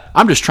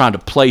 I'm just trying to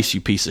place,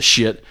 you piece of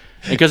shit.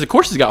 Because the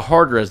courses got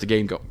harder as the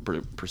game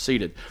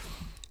proceeded.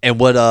 And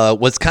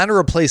what's kind of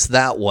replaced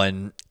that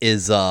one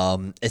is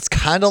it's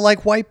kind of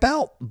like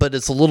Wipeout, but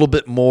it's a little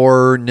bit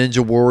more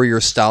Ninja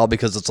Warrior style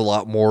because it's a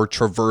lot more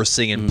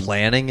traversing and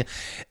planning.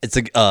 It's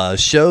a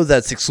show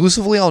that's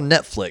exclusively on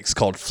Netflix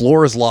called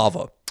Floor is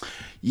Lava.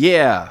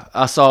 Yeah,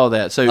 I saw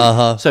that.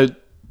 So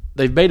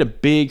they've made a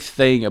big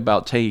thing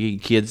about taking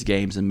kids'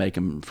 games and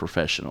making them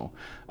professional.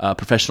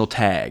 Professional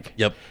tag.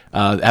 Yep.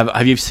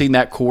 Have you seen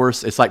that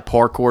course? It's like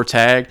parkour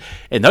tag.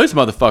 And those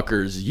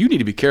motherfuckers, you need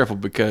to be careful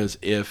because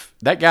if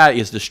that guy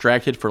is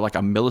distracted for like a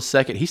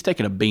millisecond, he's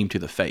taking a beam to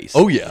the face.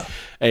 Oh, yeah.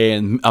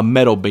 And a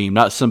metal beam,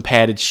 not some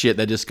padded shit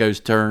that just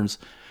turns.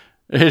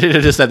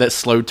 It just had that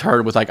slow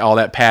turn with like all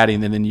that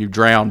padding, and then you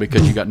drown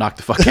because you got knocked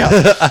the fuck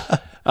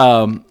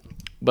out.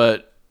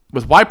 But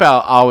with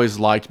Wipeout, I always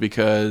liked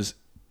because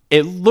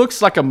it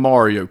looks like a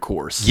Mario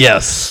course.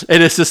 Yes.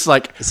 And it's just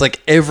like... It's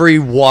like every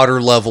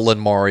water level in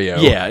Mario.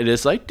 Yeah, it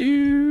is like...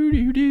 And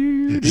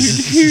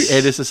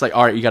it's just like,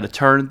 all right, you got a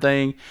turn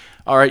thing.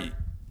 All right,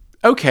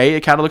 okay,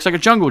 it kind of looks like a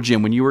jungle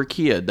gym when you were a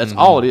kid. That's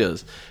all it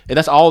is. And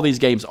that's all these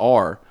games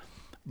are.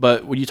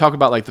 But when you talk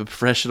about like the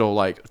professional,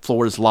 like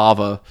Florida's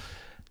Lava...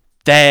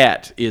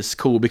 That is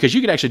cool because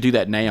you can actually do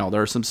that now.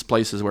 There are some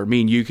places where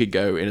me and you could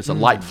go and it's a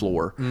light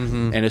floor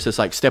and it's just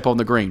like step on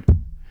the green.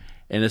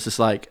 And it's just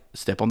like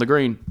step on the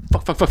green.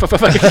 Fuck.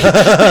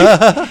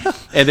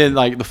 And then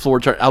like the floor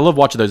turn. I love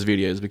watching those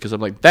videos because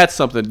I'm like, that's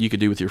something you could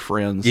do with your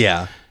friends.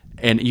 Yeah.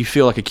 And you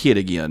feel like a kid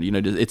again. You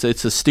know, it's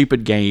a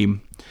stupid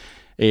game.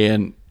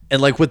 And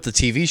like with the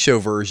TV show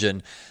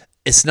version,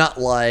 it's not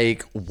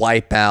like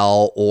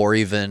Wipeout or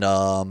even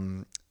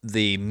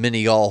the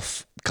mini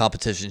golf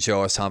competition show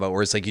I was talking about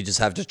where it's like you just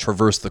have to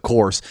traverse the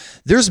course.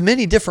 There's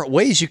many different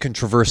ways you can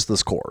traverse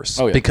this course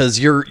because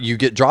you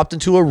get dropped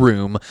into a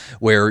room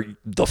where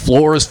the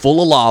floor is full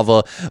of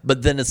lava,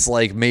 but then it's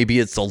like maybe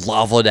it's a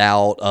lavaed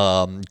out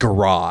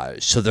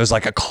garage. So there's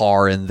like a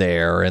car in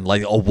there and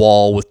like a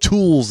wall with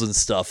tools and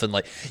stuff. And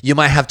like you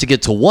might have to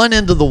get to one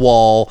end of the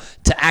wall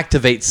to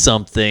activate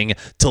something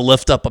to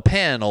lift up a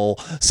panel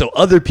so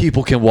other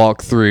people can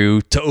walk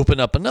through to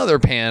open up another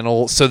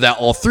panel so that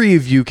all three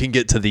of you can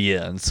get to the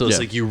end. So it's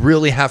like you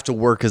really have to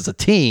work as a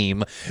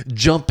team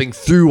jumping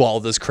through all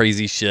this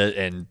crazy shit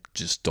and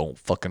just don't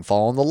fucking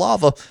fall in the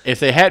lava. if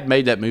they had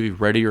made that movie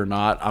Ready or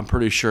Not, I'm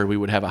pretty sure we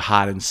would have a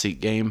hide and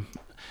seek game.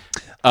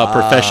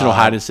 Professional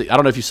hide and seek. I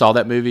don't know if you saw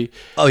that movie.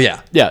 Oh,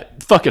 yeah. Yeah,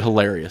 fucking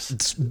hilarious.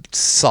 It's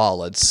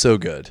solid. So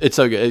good. It's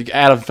so good.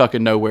 Out of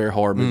fucking nowhere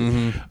horror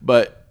movie.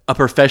 But a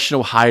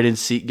professional hide and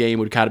seek game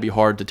would kind of be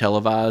hard to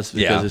televise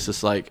because it's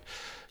just like,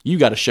 you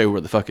got to show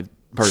where the fucking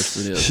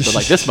person is. But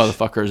like this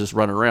motherfucker is just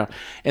running around.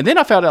 And then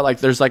I found out like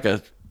there is like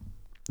a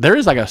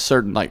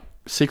certain like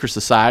secret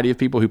society of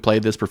people who play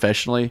this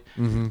professionally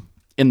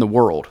in the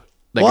world.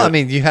 I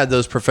mean, you had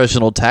those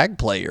professional tag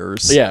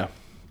players. Yeah.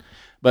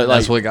 But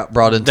that's what got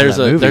brought into that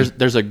movie.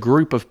 There's a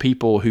group of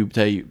people who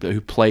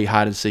play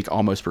hide and seek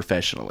almost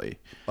professionally.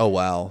 Oh,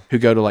 wow. Who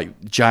go to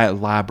like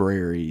giant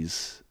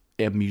libraries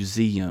and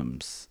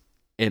museums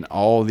and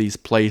all these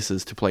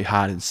places to play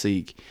hide and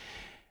seek.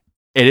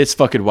 And it's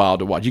fucking wild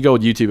to watch. You go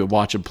on YouTube and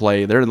watch them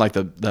play. They're in like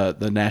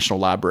the National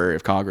Library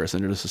of Congress,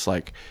 and they're just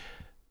like,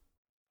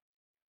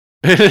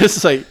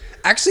 it's like.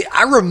 Actually,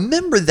 I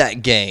remember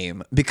that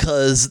game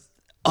because,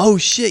 oh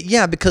shit,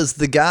 yeah, because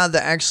the guy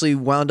that actually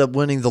wound up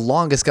winning the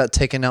longest got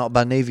taken out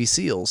by Navy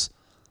SEALs.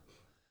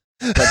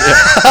 That's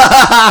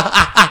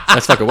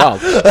fucking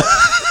wild.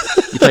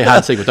 You play hide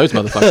and seek with those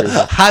motherfuckers.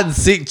 Hide and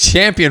seek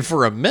champion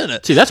for a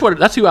minute. See, that's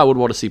who I would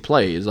want to see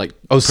play is like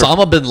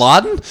Osama bin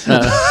Laden,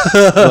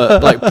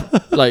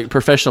 like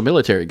professional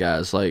military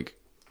guys, like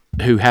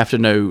who have to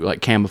know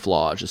like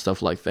camouflage and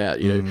stuff like that.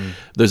 You know,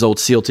 those old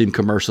SEAL team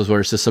commercials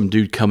where it's just some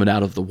dude coming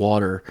out of the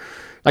water.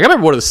 Like I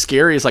remember one of the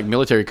scariest like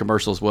military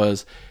commercials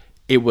was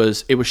it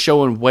was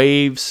showing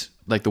waves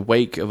like the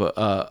wake of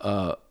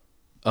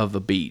a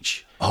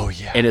beach. Oh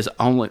yeah, and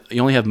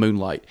you only have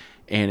moonlight.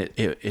 And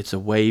it's a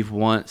wave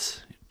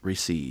once,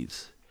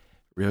 recedes.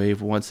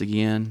 Wave once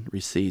again,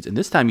 recedes. And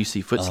this time you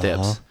see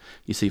footsteps.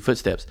 You see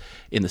footsteps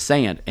in the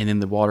sand, and then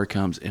the water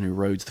comes and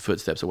erodes the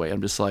footsteps away.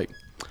 I'm just like,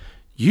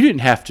 you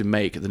didn't have to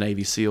make the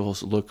Navy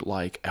SEALs look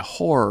like a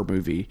horror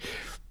movie.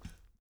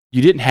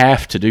 You didn't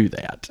have to do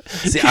that.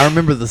 See, I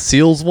remember the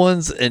SEALs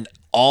ones and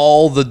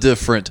all the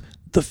different,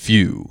 the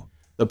few,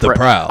 the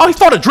proud. Oh, he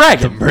fought a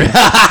dragon.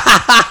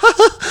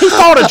 He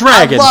fought a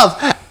dragon.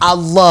 I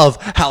love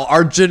how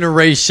our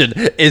generation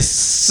is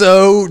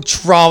so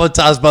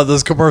traumatized by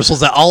those commercials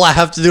that all I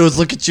have to do is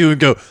look at you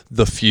and go,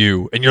 the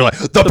few. And you're like,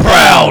 the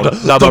proud,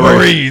 the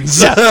Marines.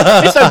 Yeah.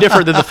 It's no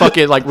different than the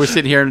fucking, like, we're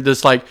sitting here and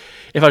just like,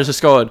 if I was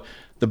just going,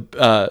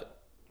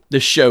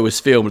 this show is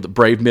filmed with the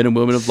brave men and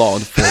women of law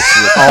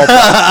enforcement.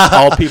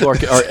 All people are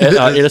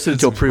innocent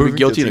until proven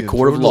guilty in a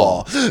court of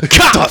law.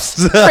 Cops!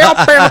 And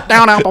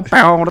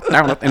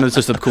it's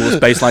just the coolest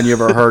bass line you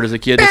ever heard as a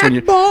kid. It's when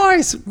you,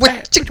 boys,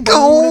 what you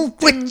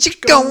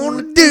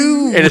gonna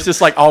do? And it's just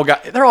like all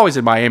guys, they're always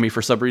in Miami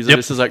for some reason.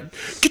 It's just like,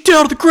 get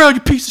down to the ground,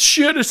 you piece of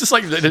shit. It's just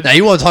like, now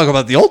you want to talk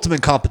about the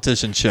ultimate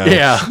competition show?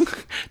 Yeah,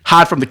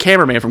 hide from the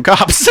cameraman from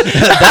Cops.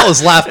 That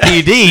was Laugh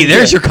PD.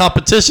 There's your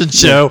competition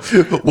show.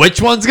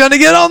 Which one's gonna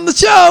get on the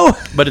show?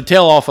 But to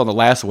tail off on the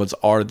last ones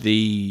are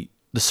the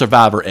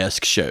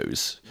Survivor-esque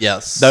shows.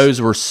 Yes,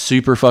 those were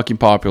super fucking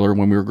popular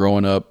when we were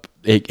growing up.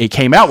 it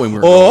came out when we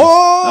were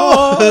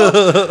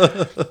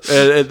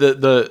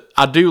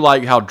I do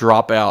like how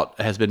Dropout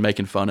has been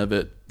making fun of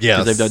it. Yes.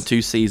 Because they've done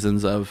 2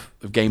 seasons of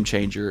Game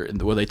Changer,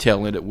 and where they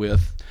tailend it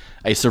with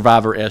a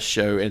Survivor-esque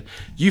show. And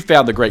you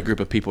found the great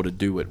group of people to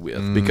do it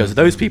with, because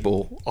those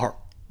people are,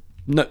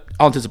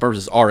 all intents and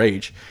purposes, our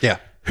age. Yeah.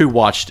 Who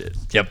watched it.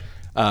 Yep.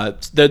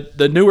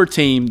 The newer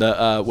team,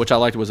 which I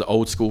liked, was the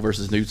old school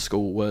versus new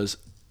school, was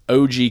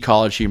OG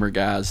College Humor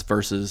guys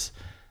versus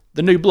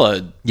the new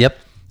blood. Yep.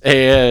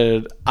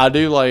 And I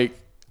do like,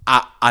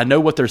 I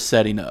know what they're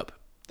setting up.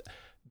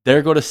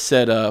 They're going to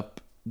set up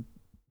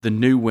the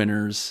new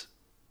winners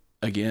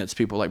against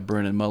people like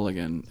Brennan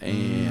Mulligan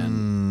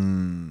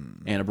and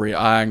Anna Bria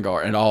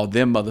Iyengar and all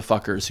them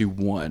motherfuckers who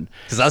won.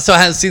 Because I still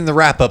haven't seen the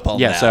wrap up on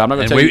that. So I'm not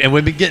going to tell you. And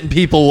we've been getting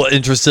people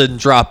interested in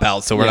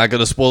Dropout, so we're not going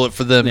to spoil it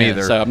for them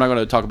either. So I'm not going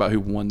to talk about who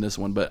won this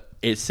one, but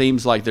it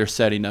seems like they're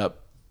setting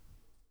up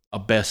a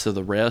best of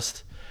the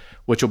rest,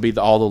 which will be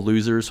all the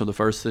losers from the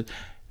first thing.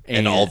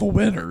 And all the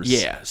winners.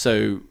 Yeah.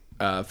 So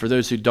for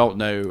those who don't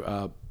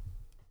know,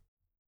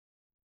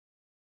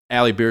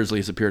 Allie Beardsley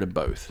has appeared in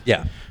both.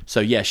 Yeah. So,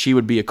 yeah, she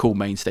would be a cool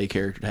mainstay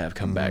character to have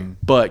come back.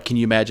 But can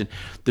you imagine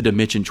the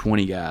Dimension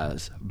 20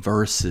 guys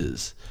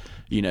versus,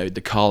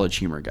 the College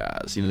Humor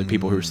guys, the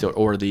people who are still,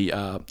 or the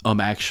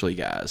Actually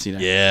guys,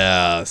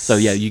 Yes. So,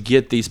 yeah, you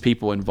get these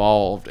people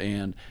involved,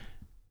 and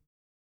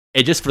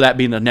just for that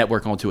being a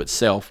network onto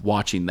itself,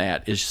 watching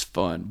that is just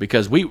fun.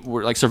 Because we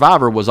were, like,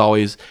 Survivor was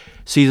always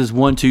seasons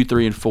 1, 2,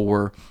 3, and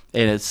 4,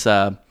 and it's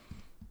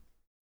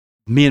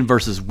men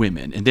versus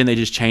women, and then they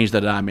just change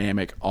the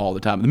dynamic all the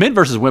time. The men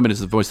versus women is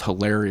the most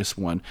hilarious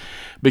one,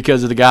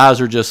 because the guys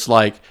are just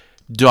like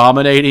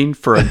dominating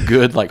for a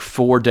good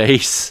 4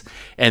 days,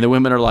 and the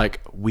women are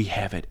like, we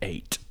have it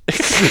 8.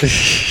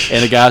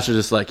 And the guys are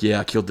just like, yeah,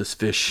 I killed this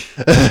fish.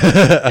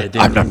 And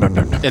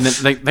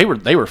then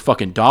they were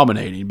fucking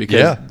dominating,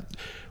 because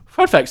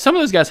fun fact, some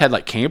of those guys had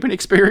camping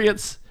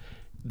experience.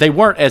 They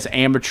weren't as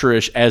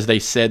amateurish as they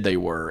said they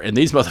were, and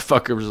these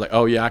motherfuckers were like,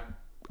 oh yeah,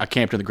 I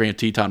camped in the Grand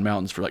Teton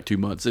Mountains for 2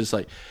 months. It's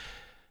like,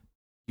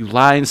 you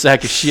lying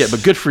sack of shit,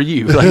 but good for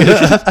you.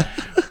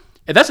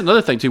 And that's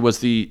another thing too, was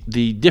the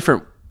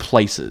different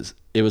places.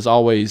 It was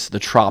always the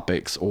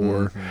tropics,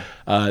 or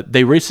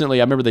they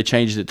recently, I remember they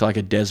changed it to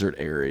a desert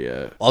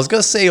area. I was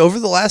going to say, over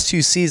the last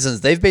 2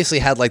 seasons, they've basically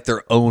had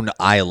their own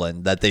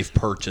island that they've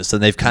purchased,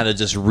 and they've kind of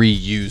just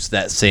reused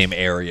that same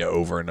area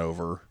over and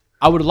over.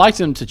 I would like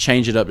them to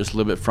change it up just a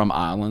little bit from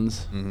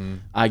islands.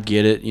 I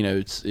get it.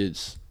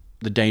 It's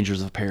the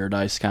dangers of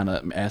paradise kind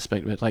of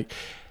aspect of it.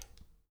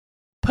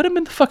 Put them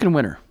in the fucking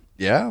winter.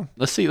 Yeah.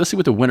 Let's see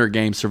what the Winter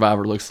Game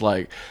Survivor looks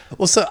like.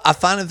 Well, so I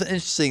find it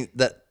interesting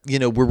that,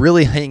 we're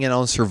really hanging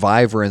on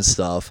Survivor and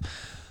stuff,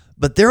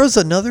 but there was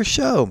another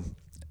show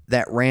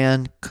that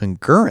ran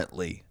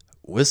concurrently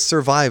with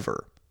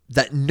Survivor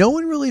that no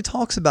one really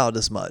talks about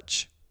as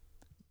much.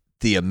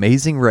 The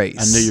Amazing Race.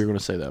 I knew you were going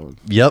to say that one.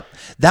 Yep.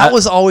 That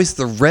was always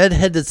the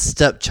redheaded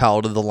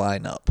stepchild of the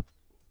lineup.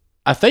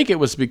 I think it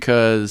was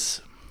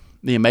because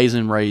The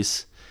Amazing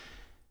Race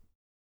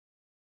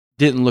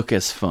didn't look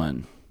as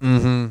fun.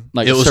 It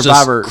was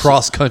Survivor, just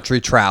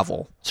cross-country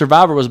travel.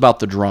 Survivor was about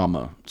the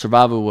drama.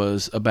 Survivor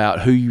was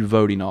about who you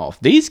voting off.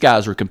 These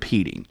guys were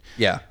competing.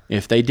 Yeah.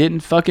 If they didn't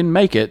fucking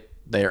make it,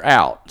 they're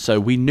out. So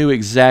we knew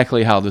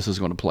exactly how this was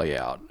going to play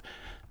out.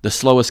 The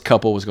slowest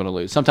couple was going to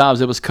lose. Sometimes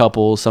it was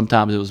couples.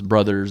 Sometimes it was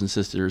brothers and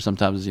sisters.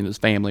 Sometimes it was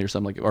family or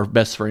something or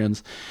best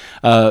friends.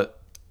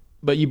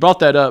 But you brought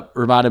that up,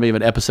 reminded me of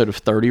an episode of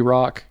 30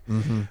 Rock,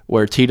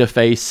 where Tina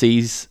Fey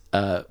sees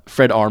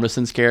Fred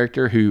Armisen's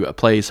character, who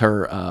plays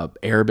her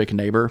Arabic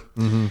neighbor,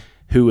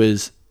 who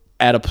is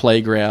at a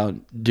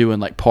playground doing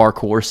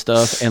parkour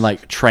stuff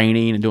and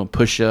training and doing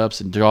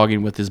push-ups and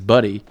jogging with his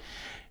buddy.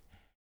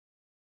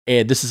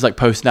 And this is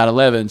post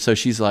 9/11, so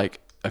she's like,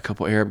 a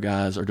couple Arab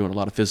guys are doing a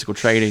lot of physical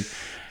training,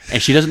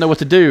 and she doesn't know what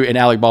to do. And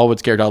Alec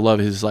Baldwin's character, I love,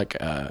 is like,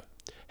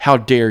 how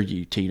dare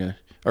you, Tina?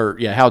 Or,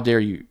 yeah, how dare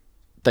you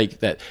think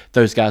that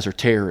those guys are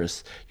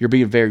terrorists? You're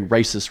being very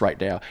racist right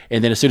now.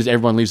 And then as soon as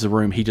everyone leaves the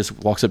room, he just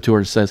walks up to her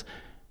and says,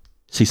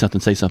 see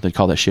something, say something,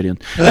 call that shit in.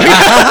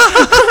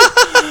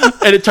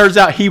 And it turns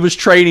out he was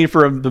training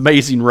for The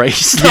Amazing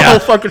Race.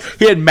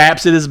 He had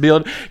maps in his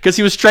build because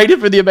he was training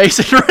for The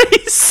Amazing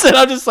Race. And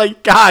I'm just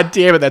like, God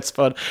damn it, that's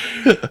fun.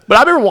 But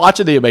I remember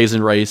watching The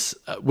Amazing Race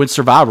when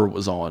Survivor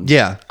was on.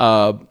 Yeah.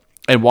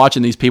 And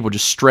watching these people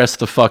just stress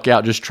the fuck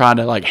out, just trying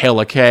to hail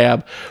a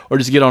cab or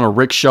just get on a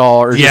rickshaw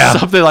or just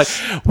something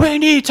we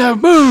need to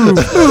move.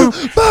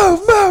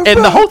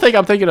 And the whole thing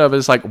I'm thinking of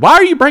is why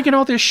are you breaking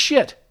all this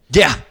shit?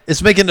 Yeah,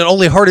 it's making it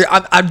only harder.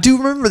 I do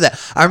remember that.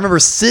 I remember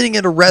sitting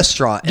at a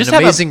restaurant and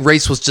Amazing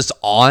Race was just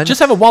on. Just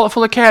have a wallet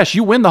full of cash.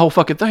 You win the whole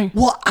fucking thing.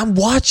 Well, I'm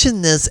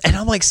watching this and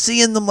I'm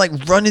seeing them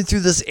running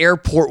through this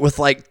airport with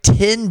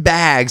 10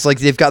 bags.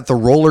 They've got the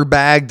roller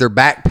bag, their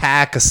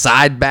backpack, a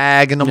side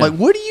bag. And I'm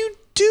what are you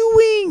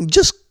doing?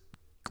 Just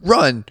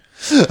run.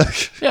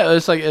 Yeah,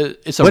 it's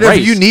it's a whatever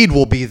race. You need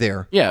will be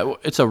there. Yeah,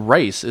 it's a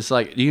race. It's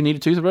do you need a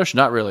toothbrush?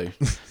 Not really.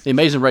 The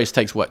Amazing Race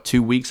takes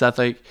 2 weeks, I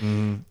think.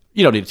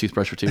 You don't need a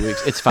toothbrush for 2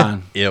 weeks. It's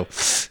fine. Ew.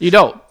 You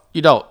don't.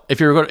 If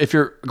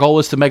your goal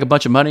is to make a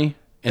bunch of money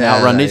and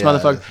outrun these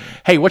motherfuckers,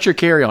 hey, what's your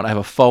carry on? I have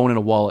a phone and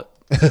a wallet.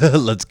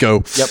 Let's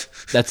go. Yep,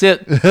 that's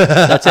it.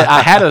 That's it.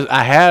 I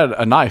had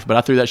a knife, but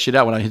I threw that shit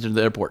out when I entered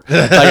the airport.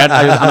 Like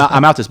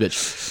I'm out this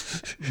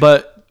bitch.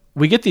 But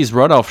we get these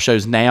runoff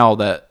shows now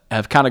that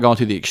have kind of gone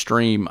to the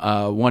extreme.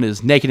 One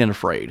is Naked and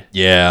Afraid.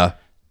 Yeah.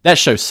 That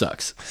show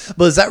sucks.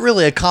 But is that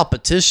really a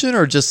competition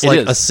or just like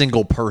a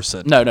single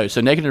person? No.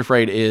 So Naked and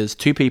Afraid is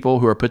two people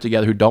who are put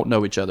together who don't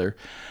know each other.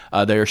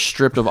 They are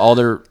stripped of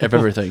of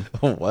everything.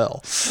 Oh,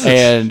 well.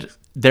 And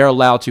they're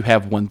allowed to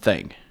have one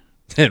thing.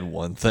 And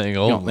one thing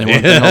only.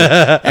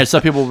 And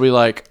some people will be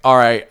like, all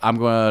right, I'm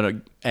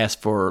going to ask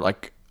for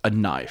like a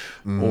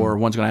knife, or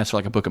one's going to ask for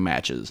like a book of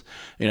matches,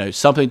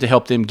 something to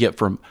help them get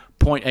from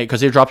point A,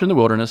 because they're dropped in the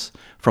wilderness,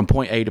 from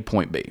point A to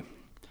point B.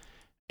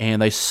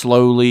 And they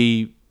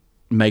slowly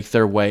make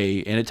their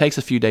way, and it takes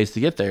a few days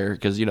to get there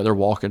because, they're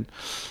walking.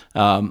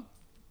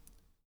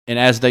 And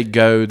as they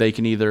go, they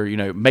can either,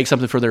 make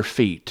something for their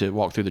feet to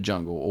walk through the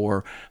jungle,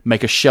 or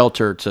make a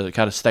shelter to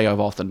kind of stay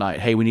off the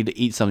night. Hey, we need to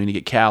eat something to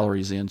get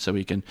calories in so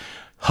we can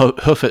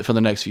hoof it for the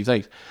next few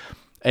things.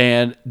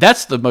 And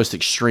that's the most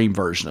extreme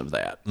version of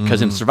that.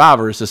 Because in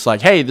Survivor, it's just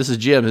like, hey, this is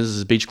Jim, this is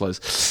his beach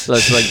clothes. So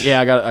it's like, yeah,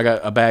 I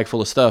got a bag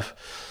full of stuff.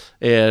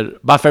 And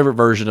my favorite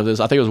version of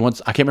this, I think it was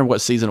once, I can't remember what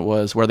season it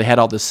was, where they had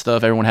all this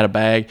stuff, everyone had a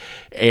bag,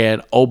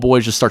 and old boy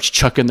just starts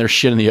chucking their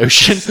shit in the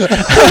ocean.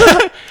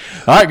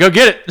 All right, go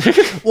get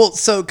it. Well,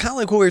 so kind of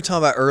like what we were talking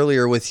about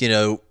earlier with,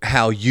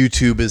 how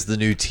YouTube is the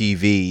new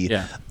TV.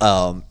 Yeah.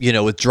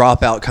 With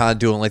Dropout kind of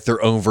doing like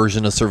their own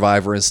version of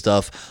Survivor and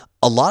stuff.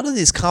 A lot of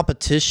these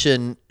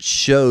competition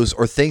shows,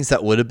 or things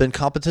that would have been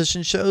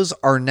competition shows,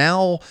 are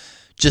now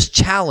just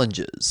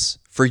challenges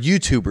for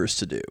YouTubers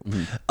to do.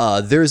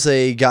 There's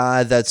a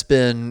guy that's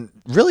been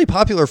really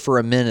popular for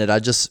a minute.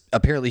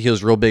 Apparently he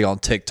was real big on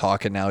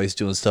TikTok, and now he's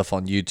doing stuff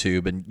on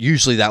YouTube, and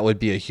usually that would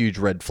be a huge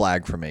red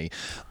flag for me.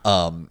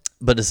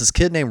 But it's this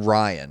kid named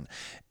Ryan,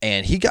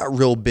 and he got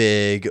real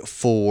big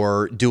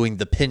for doing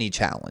the penny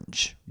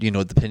challenge. Do you know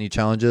what the penny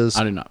challenge is?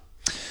 I do not.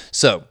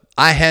 So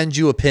I hand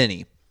you a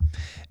penny,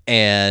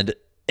 and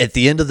at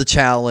the end of the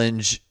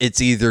challenge, it's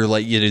either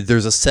like,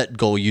 there's a set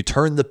goal. You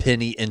turn the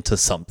penny into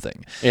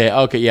something.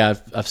 Yeah, okay, yeah,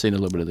 I've seen a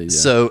little bit of these.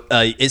 Yeah. So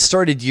it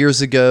started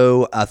years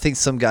ago. I think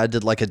some guy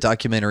did like a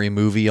documentary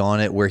movie on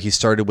it where he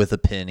started with a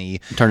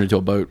penny. Turned into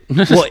a boat.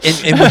 Well,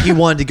 and he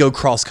wanted to go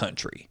cross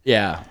country.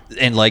 Yeah.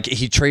 And like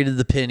he traded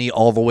the penny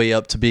all the way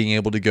up to being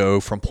able to go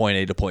from point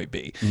A to point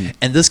B.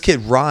 And this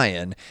kid,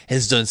 Ryan,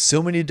 has done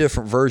so many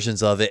different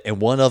versions of it.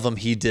 And one of them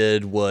he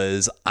did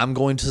was, I'm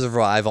going to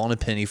survive on a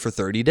penny for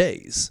 30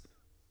 days.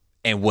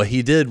 And what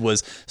he did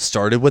was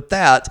started with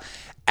that,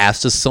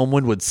 asked if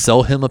someone would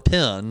sell him a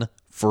pen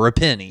for a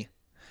penny.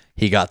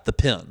 He got the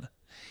pen.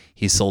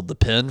 He sold the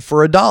pen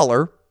for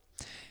 $1,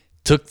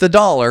 took the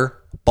 $1,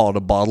 bought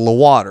a bottle of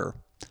water,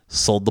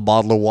 sold the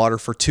bottle of water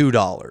for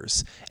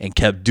 $2, and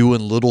kept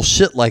doing little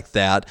shit like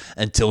that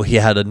until he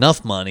had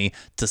enough money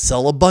to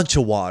sell a bunch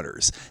of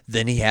waters.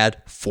 Then he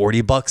had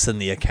 $40 in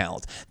the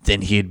account.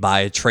 Then he'd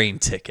buy a train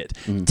ticket,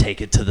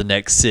 take it to the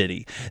next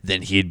city.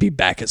 Then he'd be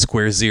back at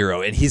square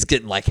zero, and he's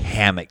getting like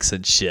hammocks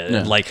and shit.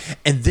 Yeah.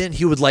 And then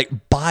he would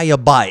like buy a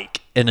bike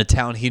in a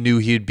town he knew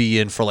he'd be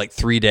in for like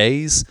 3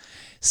 days.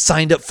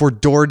 Signed up for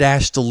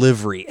DoorDash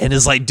delivery and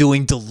is like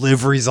doing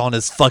deliveries on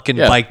his fucking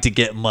bike to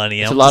get money.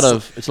 It's a lot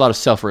of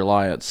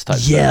self-reliance type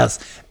yes.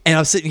 stuff. And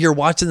I'm sitting here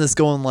watching this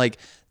going like,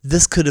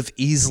 this could have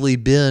easily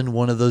been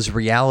one of those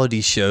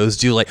reality shows.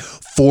 Do like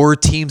 4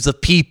 teams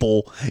of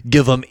people,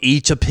 give them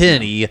each a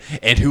penny,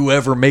 and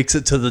whoever makes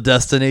it to the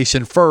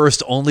destination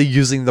first, only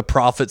using the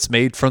profits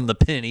made from the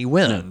penny,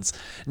 wins.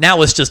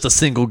 Now it's just a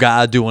single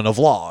guy doing a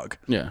vlog.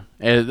 Yeah.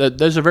 And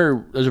those are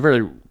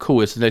very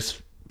cool.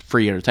 It's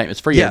free entertainment. It's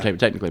free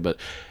entertainment technically, but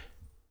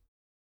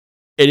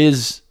it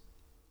is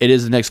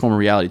the next form of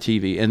reality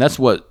TV, and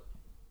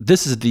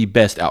this is the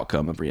best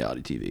outcome of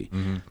reality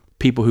TV.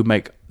 People who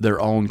make their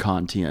own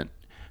content,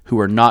 who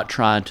are not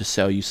trying to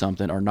sell you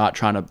something, or not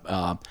trying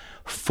to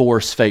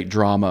force fake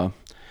drama.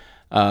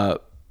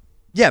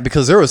 Yeah,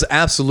 because there was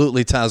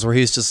absolutely times where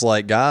he's just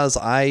like, guys,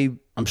 I'm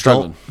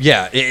struggling.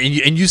 Yeah,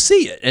 and you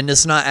see it, and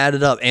it's not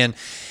added up. And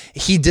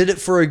he did it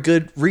for a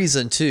good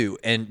reason too.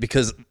 And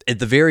because at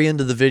the very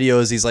end of the video,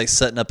 as he's like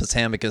setting up his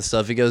hammock and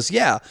stuff, he goes,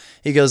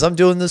 I'm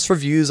doing this for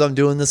views. I'm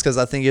doing this because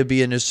I think it'd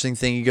be an interesting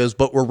thing. He goes,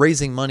 but we're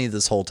raising money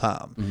this whole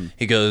time.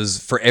 He goes,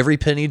 for every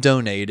penny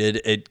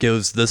donated, it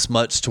goes this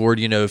much toward,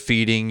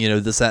 feeding,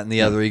 this, that, and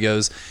the other. He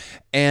goes,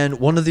 and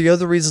one of the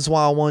other reasons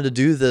why I wanted to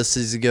do this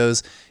is, he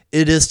goes,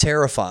 it is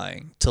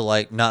terrifying to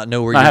like not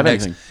know where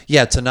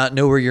to not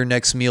know where your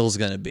next meal is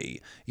going to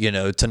be,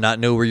 to not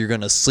know where you're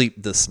going to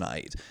sleep this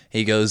night.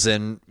 He goes,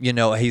 and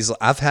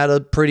I've had a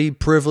pretty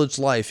privileged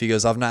life. He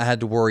goes, I've not had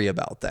to worry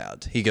about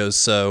that. He goes,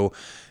 so,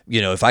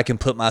 if I can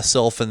put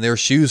myself in their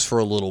shoes for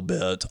a little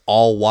bit,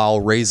 all while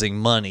raising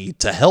money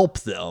to help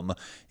them,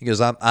 he goes,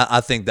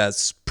 I think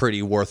that's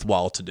pretty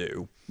worthwhile to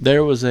do.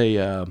 There was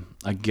a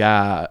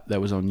guy that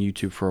was on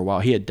YouTube for a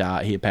while. He had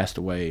died. He had passed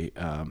away.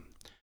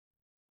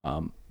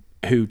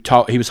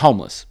 He was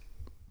homeless.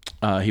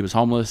 He was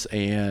homeless,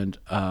 and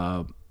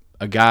a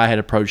guy had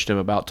approached him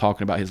about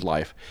talking about his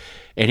life,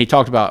 and he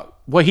talked about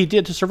what he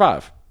did to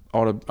survive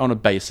on a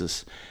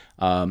basis.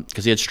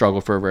 Because he had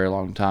struggled for a very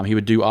long time. He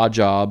would do odd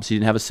jobs. He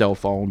didn't have a cell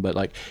phone, but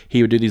like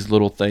he would do these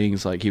little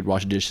things, like he'd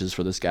wash dishes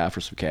for this guy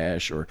for some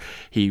cash, or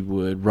he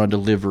would run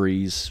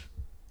deliveries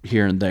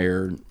here and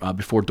there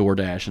before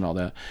DoorDash and all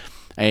that.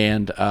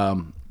 And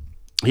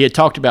he had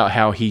talked about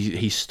how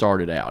he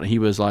started out. He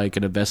was like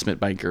an investment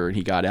banker, and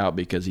he got out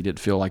because he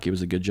didn't feel like it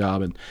was a good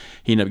job, and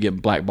he ended up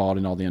getting blackballed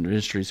in all the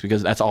industries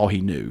because that's all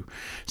he knew.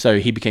 So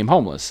he became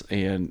homeless,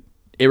 and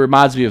it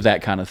reminds me of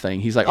that kind of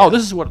thing. He's like, oh,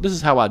 this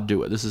is how I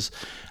do it.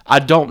 I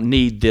don't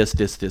need this,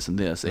 and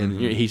this. And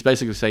he's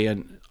basically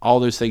saying all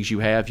those things you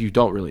have, you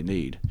don't really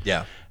need.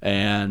 Yeah.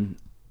 And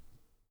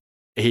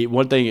it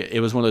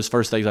was one of those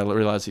first things I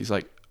realized. He's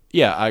like,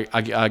 yeah,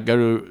 I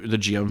go to the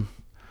gym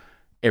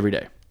every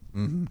day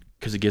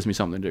because it gives me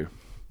something to do.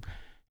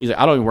 He's like,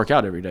 I don't even work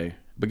out every day.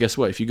 But guess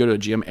what? If you go to a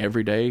gym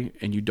every day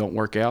and you don't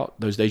work out,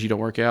 those days you don't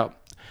work out,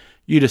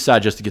 you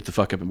decide just to get the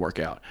fuck up and work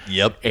out.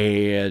 Yep.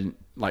 And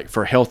like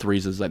for health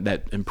reasons,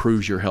 that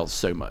improves your health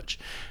so much.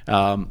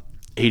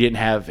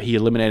 He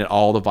eliminated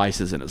all the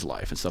vices in his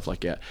life and stuff like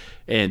that.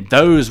 And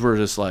those were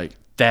just like,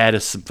 that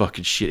is some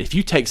fucking shit. If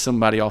you take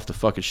somebody off the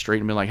fucking street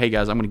and be like, hey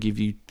guys, I'm going to give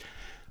you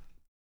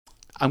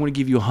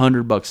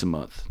 $100 a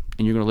month,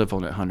 and you're going to live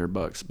on that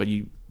 $100, but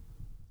you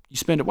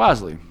spend it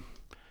wisely.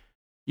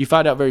 You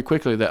find out very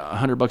quickly that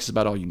 $100 is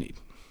about all you need.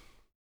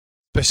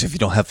 Especially if you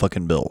don't have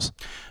fucking bills.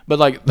 But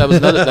like that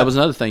was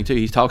another thing too.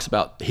 He talks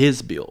about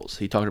his bills.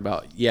 He talked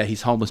about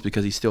he's homeless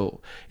because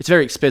it's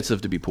very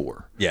expensive to be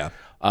poor. Yeah.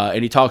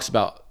 And he talks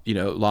about a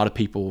lot of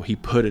people he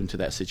put into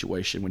that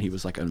situation when he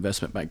was like an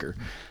investment banker.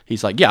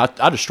 He's like, yeah,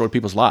 I destroyed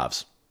people's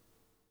lives.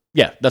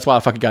 Yeah, that's why I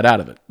fucking got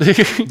out of it.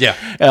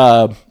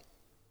 Yeah.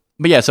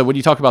 But yeah, so when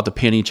you talk about the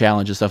penny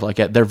challenge and stuff like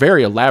that, they're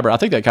very elaborate. I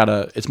think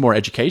that it's more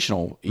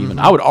educational even.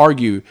 I would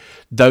argue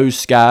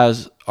those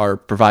guys are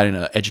providing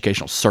an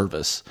educational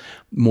service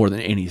more than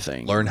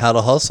anything. Learn how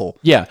to hustle.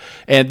 Yeah,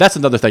 and that's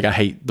another thing I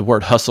hate, the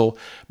word hustle,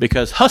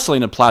 because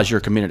hustling implies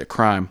you're committing a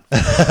crime.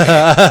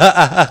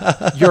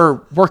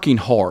 You're working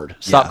hard.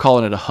 Stop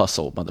calling it a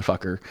hustle,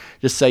 motherfucker.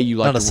 Just say you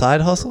like Not a side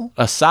hustle?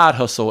 A side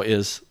hustle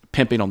is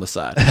pimping on the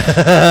side.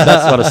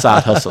 That's what a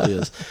side hustle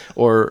is.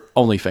 Or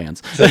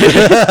OnlyFans.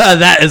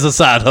 That is a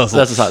side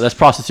hustle. That's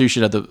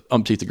prostitution at the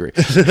umpteenth degree.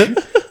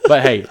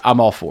 But hey, I'm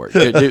all for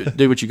it.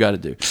 Do what you got to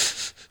do.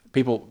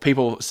 People.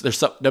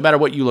 No matter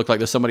what you look like,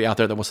 there's somebody out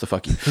there that wants to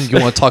fuck you. You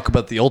want to talk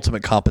about the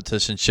ultimate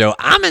competition show?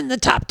 I'm in the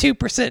top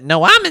 2%.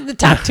 No, I'm in the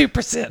top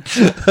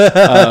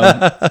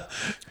 2%.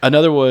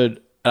 Another one,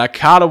 and I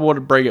kind of want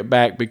to bring it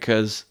back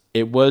because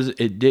it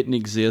didn't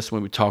exist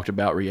when we talked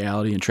about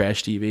reality and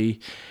trash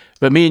TV.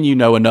 But me and you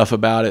know enough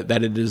about it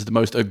that it is the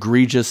most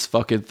egregious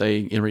fucking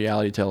thing in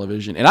reality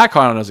television. And I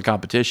call it as a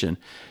competition.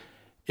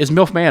 Is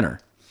MILF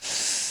Manor.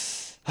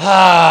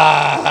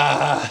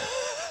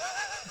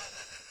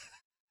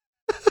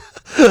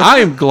 I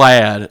am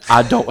glad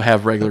I don't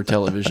have regular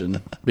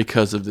television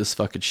because of this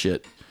fucking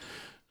shit.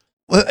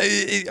 Well,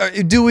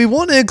 do we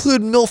want to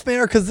include MILF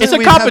Manor? Because it's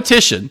a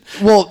competition.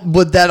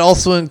 Would that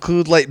also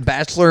include like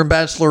Bachelor and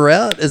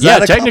Bachelorette? Is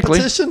that a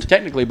competition?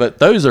 Technically, but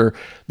the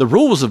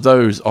rules of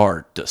those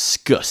are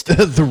disgusting.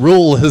 The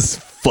rule is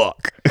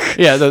fuck.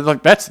 Yeah,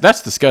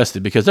 that's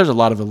disgusting because there's a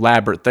lot of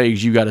elaborate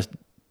things you got to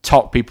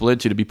talk people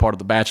into to be part of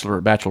the Bachelor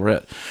or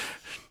Bachelorette.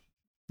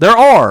 There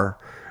are.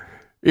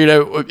 You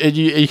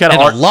kind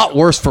of a lot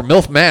worse for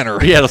MILF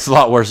Manor. Yeah, it's a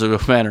lot worse than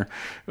MILF Manor.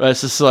 But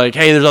it's just like,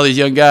 hey, there's all these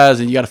young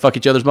guys, and you got to fuck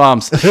each other's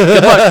moms.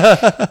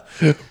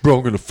 Bro,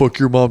 I'm gonna fuck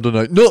your mom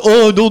tonight.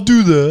 No, don't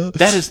do that.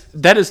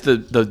 That is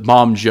the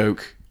mom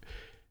joke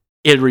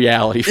in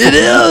reality. It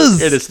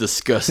is. It is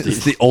disgusting.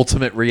 It's the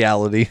ultimate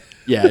reality.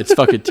 Yeah, it's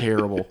fucking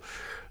terrible.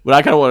 But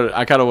I kind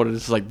of wanted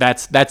to like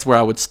that's where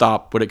I would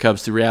stop when it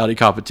comes to reality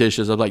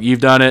competitions. I'm like, you've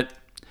done it.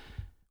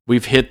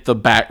 We've hit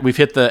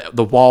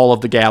the wall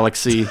of the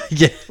galaxy.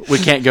 Yeah. We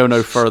can't go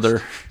no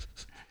further.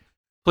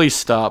 Please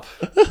stop.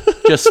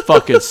 Just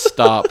fucking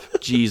stop.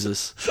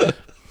 Jesus.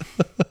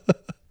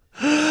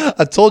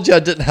 I told you I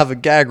didn't have a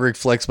gag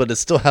reflex, but it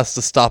still has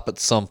to stop at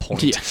some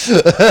point. Yeah.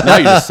 Now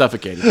you're just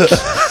suffocating.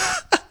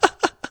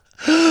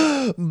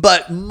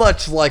 But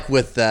much like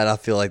with that, I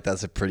feel like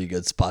that's a pretty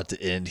good spot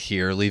to end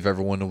here. Leave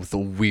everyone with a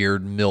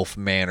weird MILF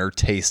Manor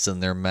taste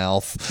in their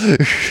mouth.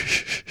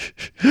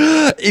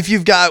 If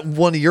you've got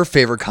one of your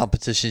favorite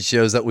competition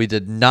shows that we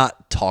did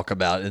not talk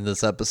about in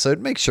this episode,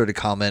 make sure to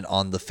comment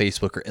on the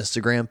Facebook or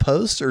Instagram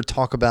post or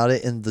talk about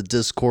it in the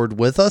Discord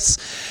with us.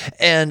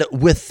 And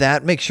with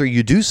that, make sure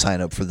you do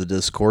sign up for the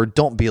Discord.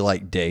 Don't be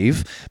like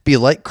Dave. Be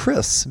like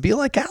Chris. Be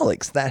like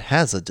Alex that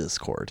has a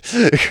Discord.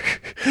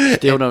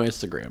 Still no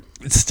Instagram.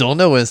 Still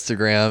no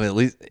Instagram. At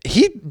least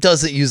he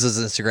doesn't use his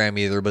Instagram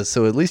either, but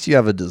so at least you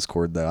have a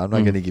Discord though. I'm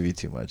not going to give you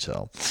too much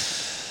help.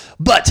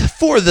 But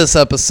for this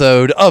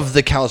episode of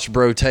the Couch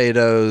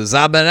Brotatoes,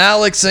 I've been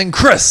Alex and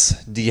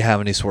Chris. Do you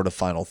have any sort of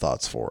final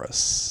thoughts for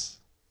us?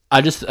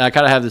 I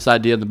kind of have this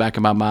idea in the back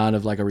of my mind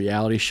of like a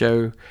reality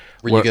show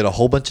Where you get a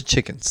whole bunch of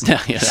chickens.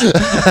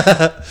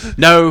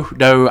 No,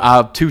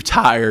 I'm too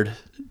tired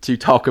to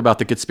talk about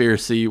the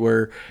conspiracy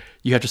where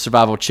you have to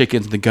survive on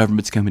chickens and the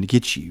government's coming to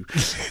get you.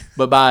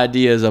 But my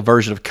idea is a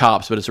version of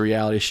Cops, but it's a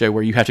reality show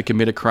where you have to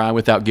commit a crime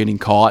without getting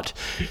caught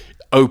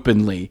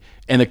openly,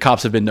 and the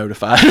cops have been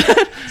notified.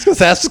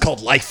 That's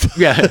called life.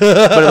 Yeah,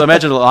 but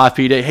imagine a live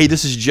PD. Hey,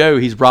 this is Joe.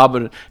 He's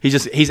robbing.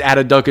 He's at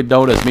a Dunkin'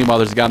 Donuts. Meanwhile,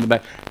 there's a guy in the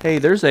back. Hey,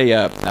 there's a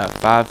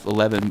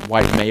 5'11"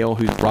 white male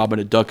who's robbing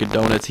a Dunkin'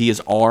 Donuts. He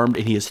is armed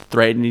and he is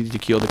threatening to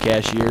kill the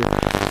cashier.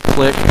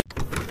 Click.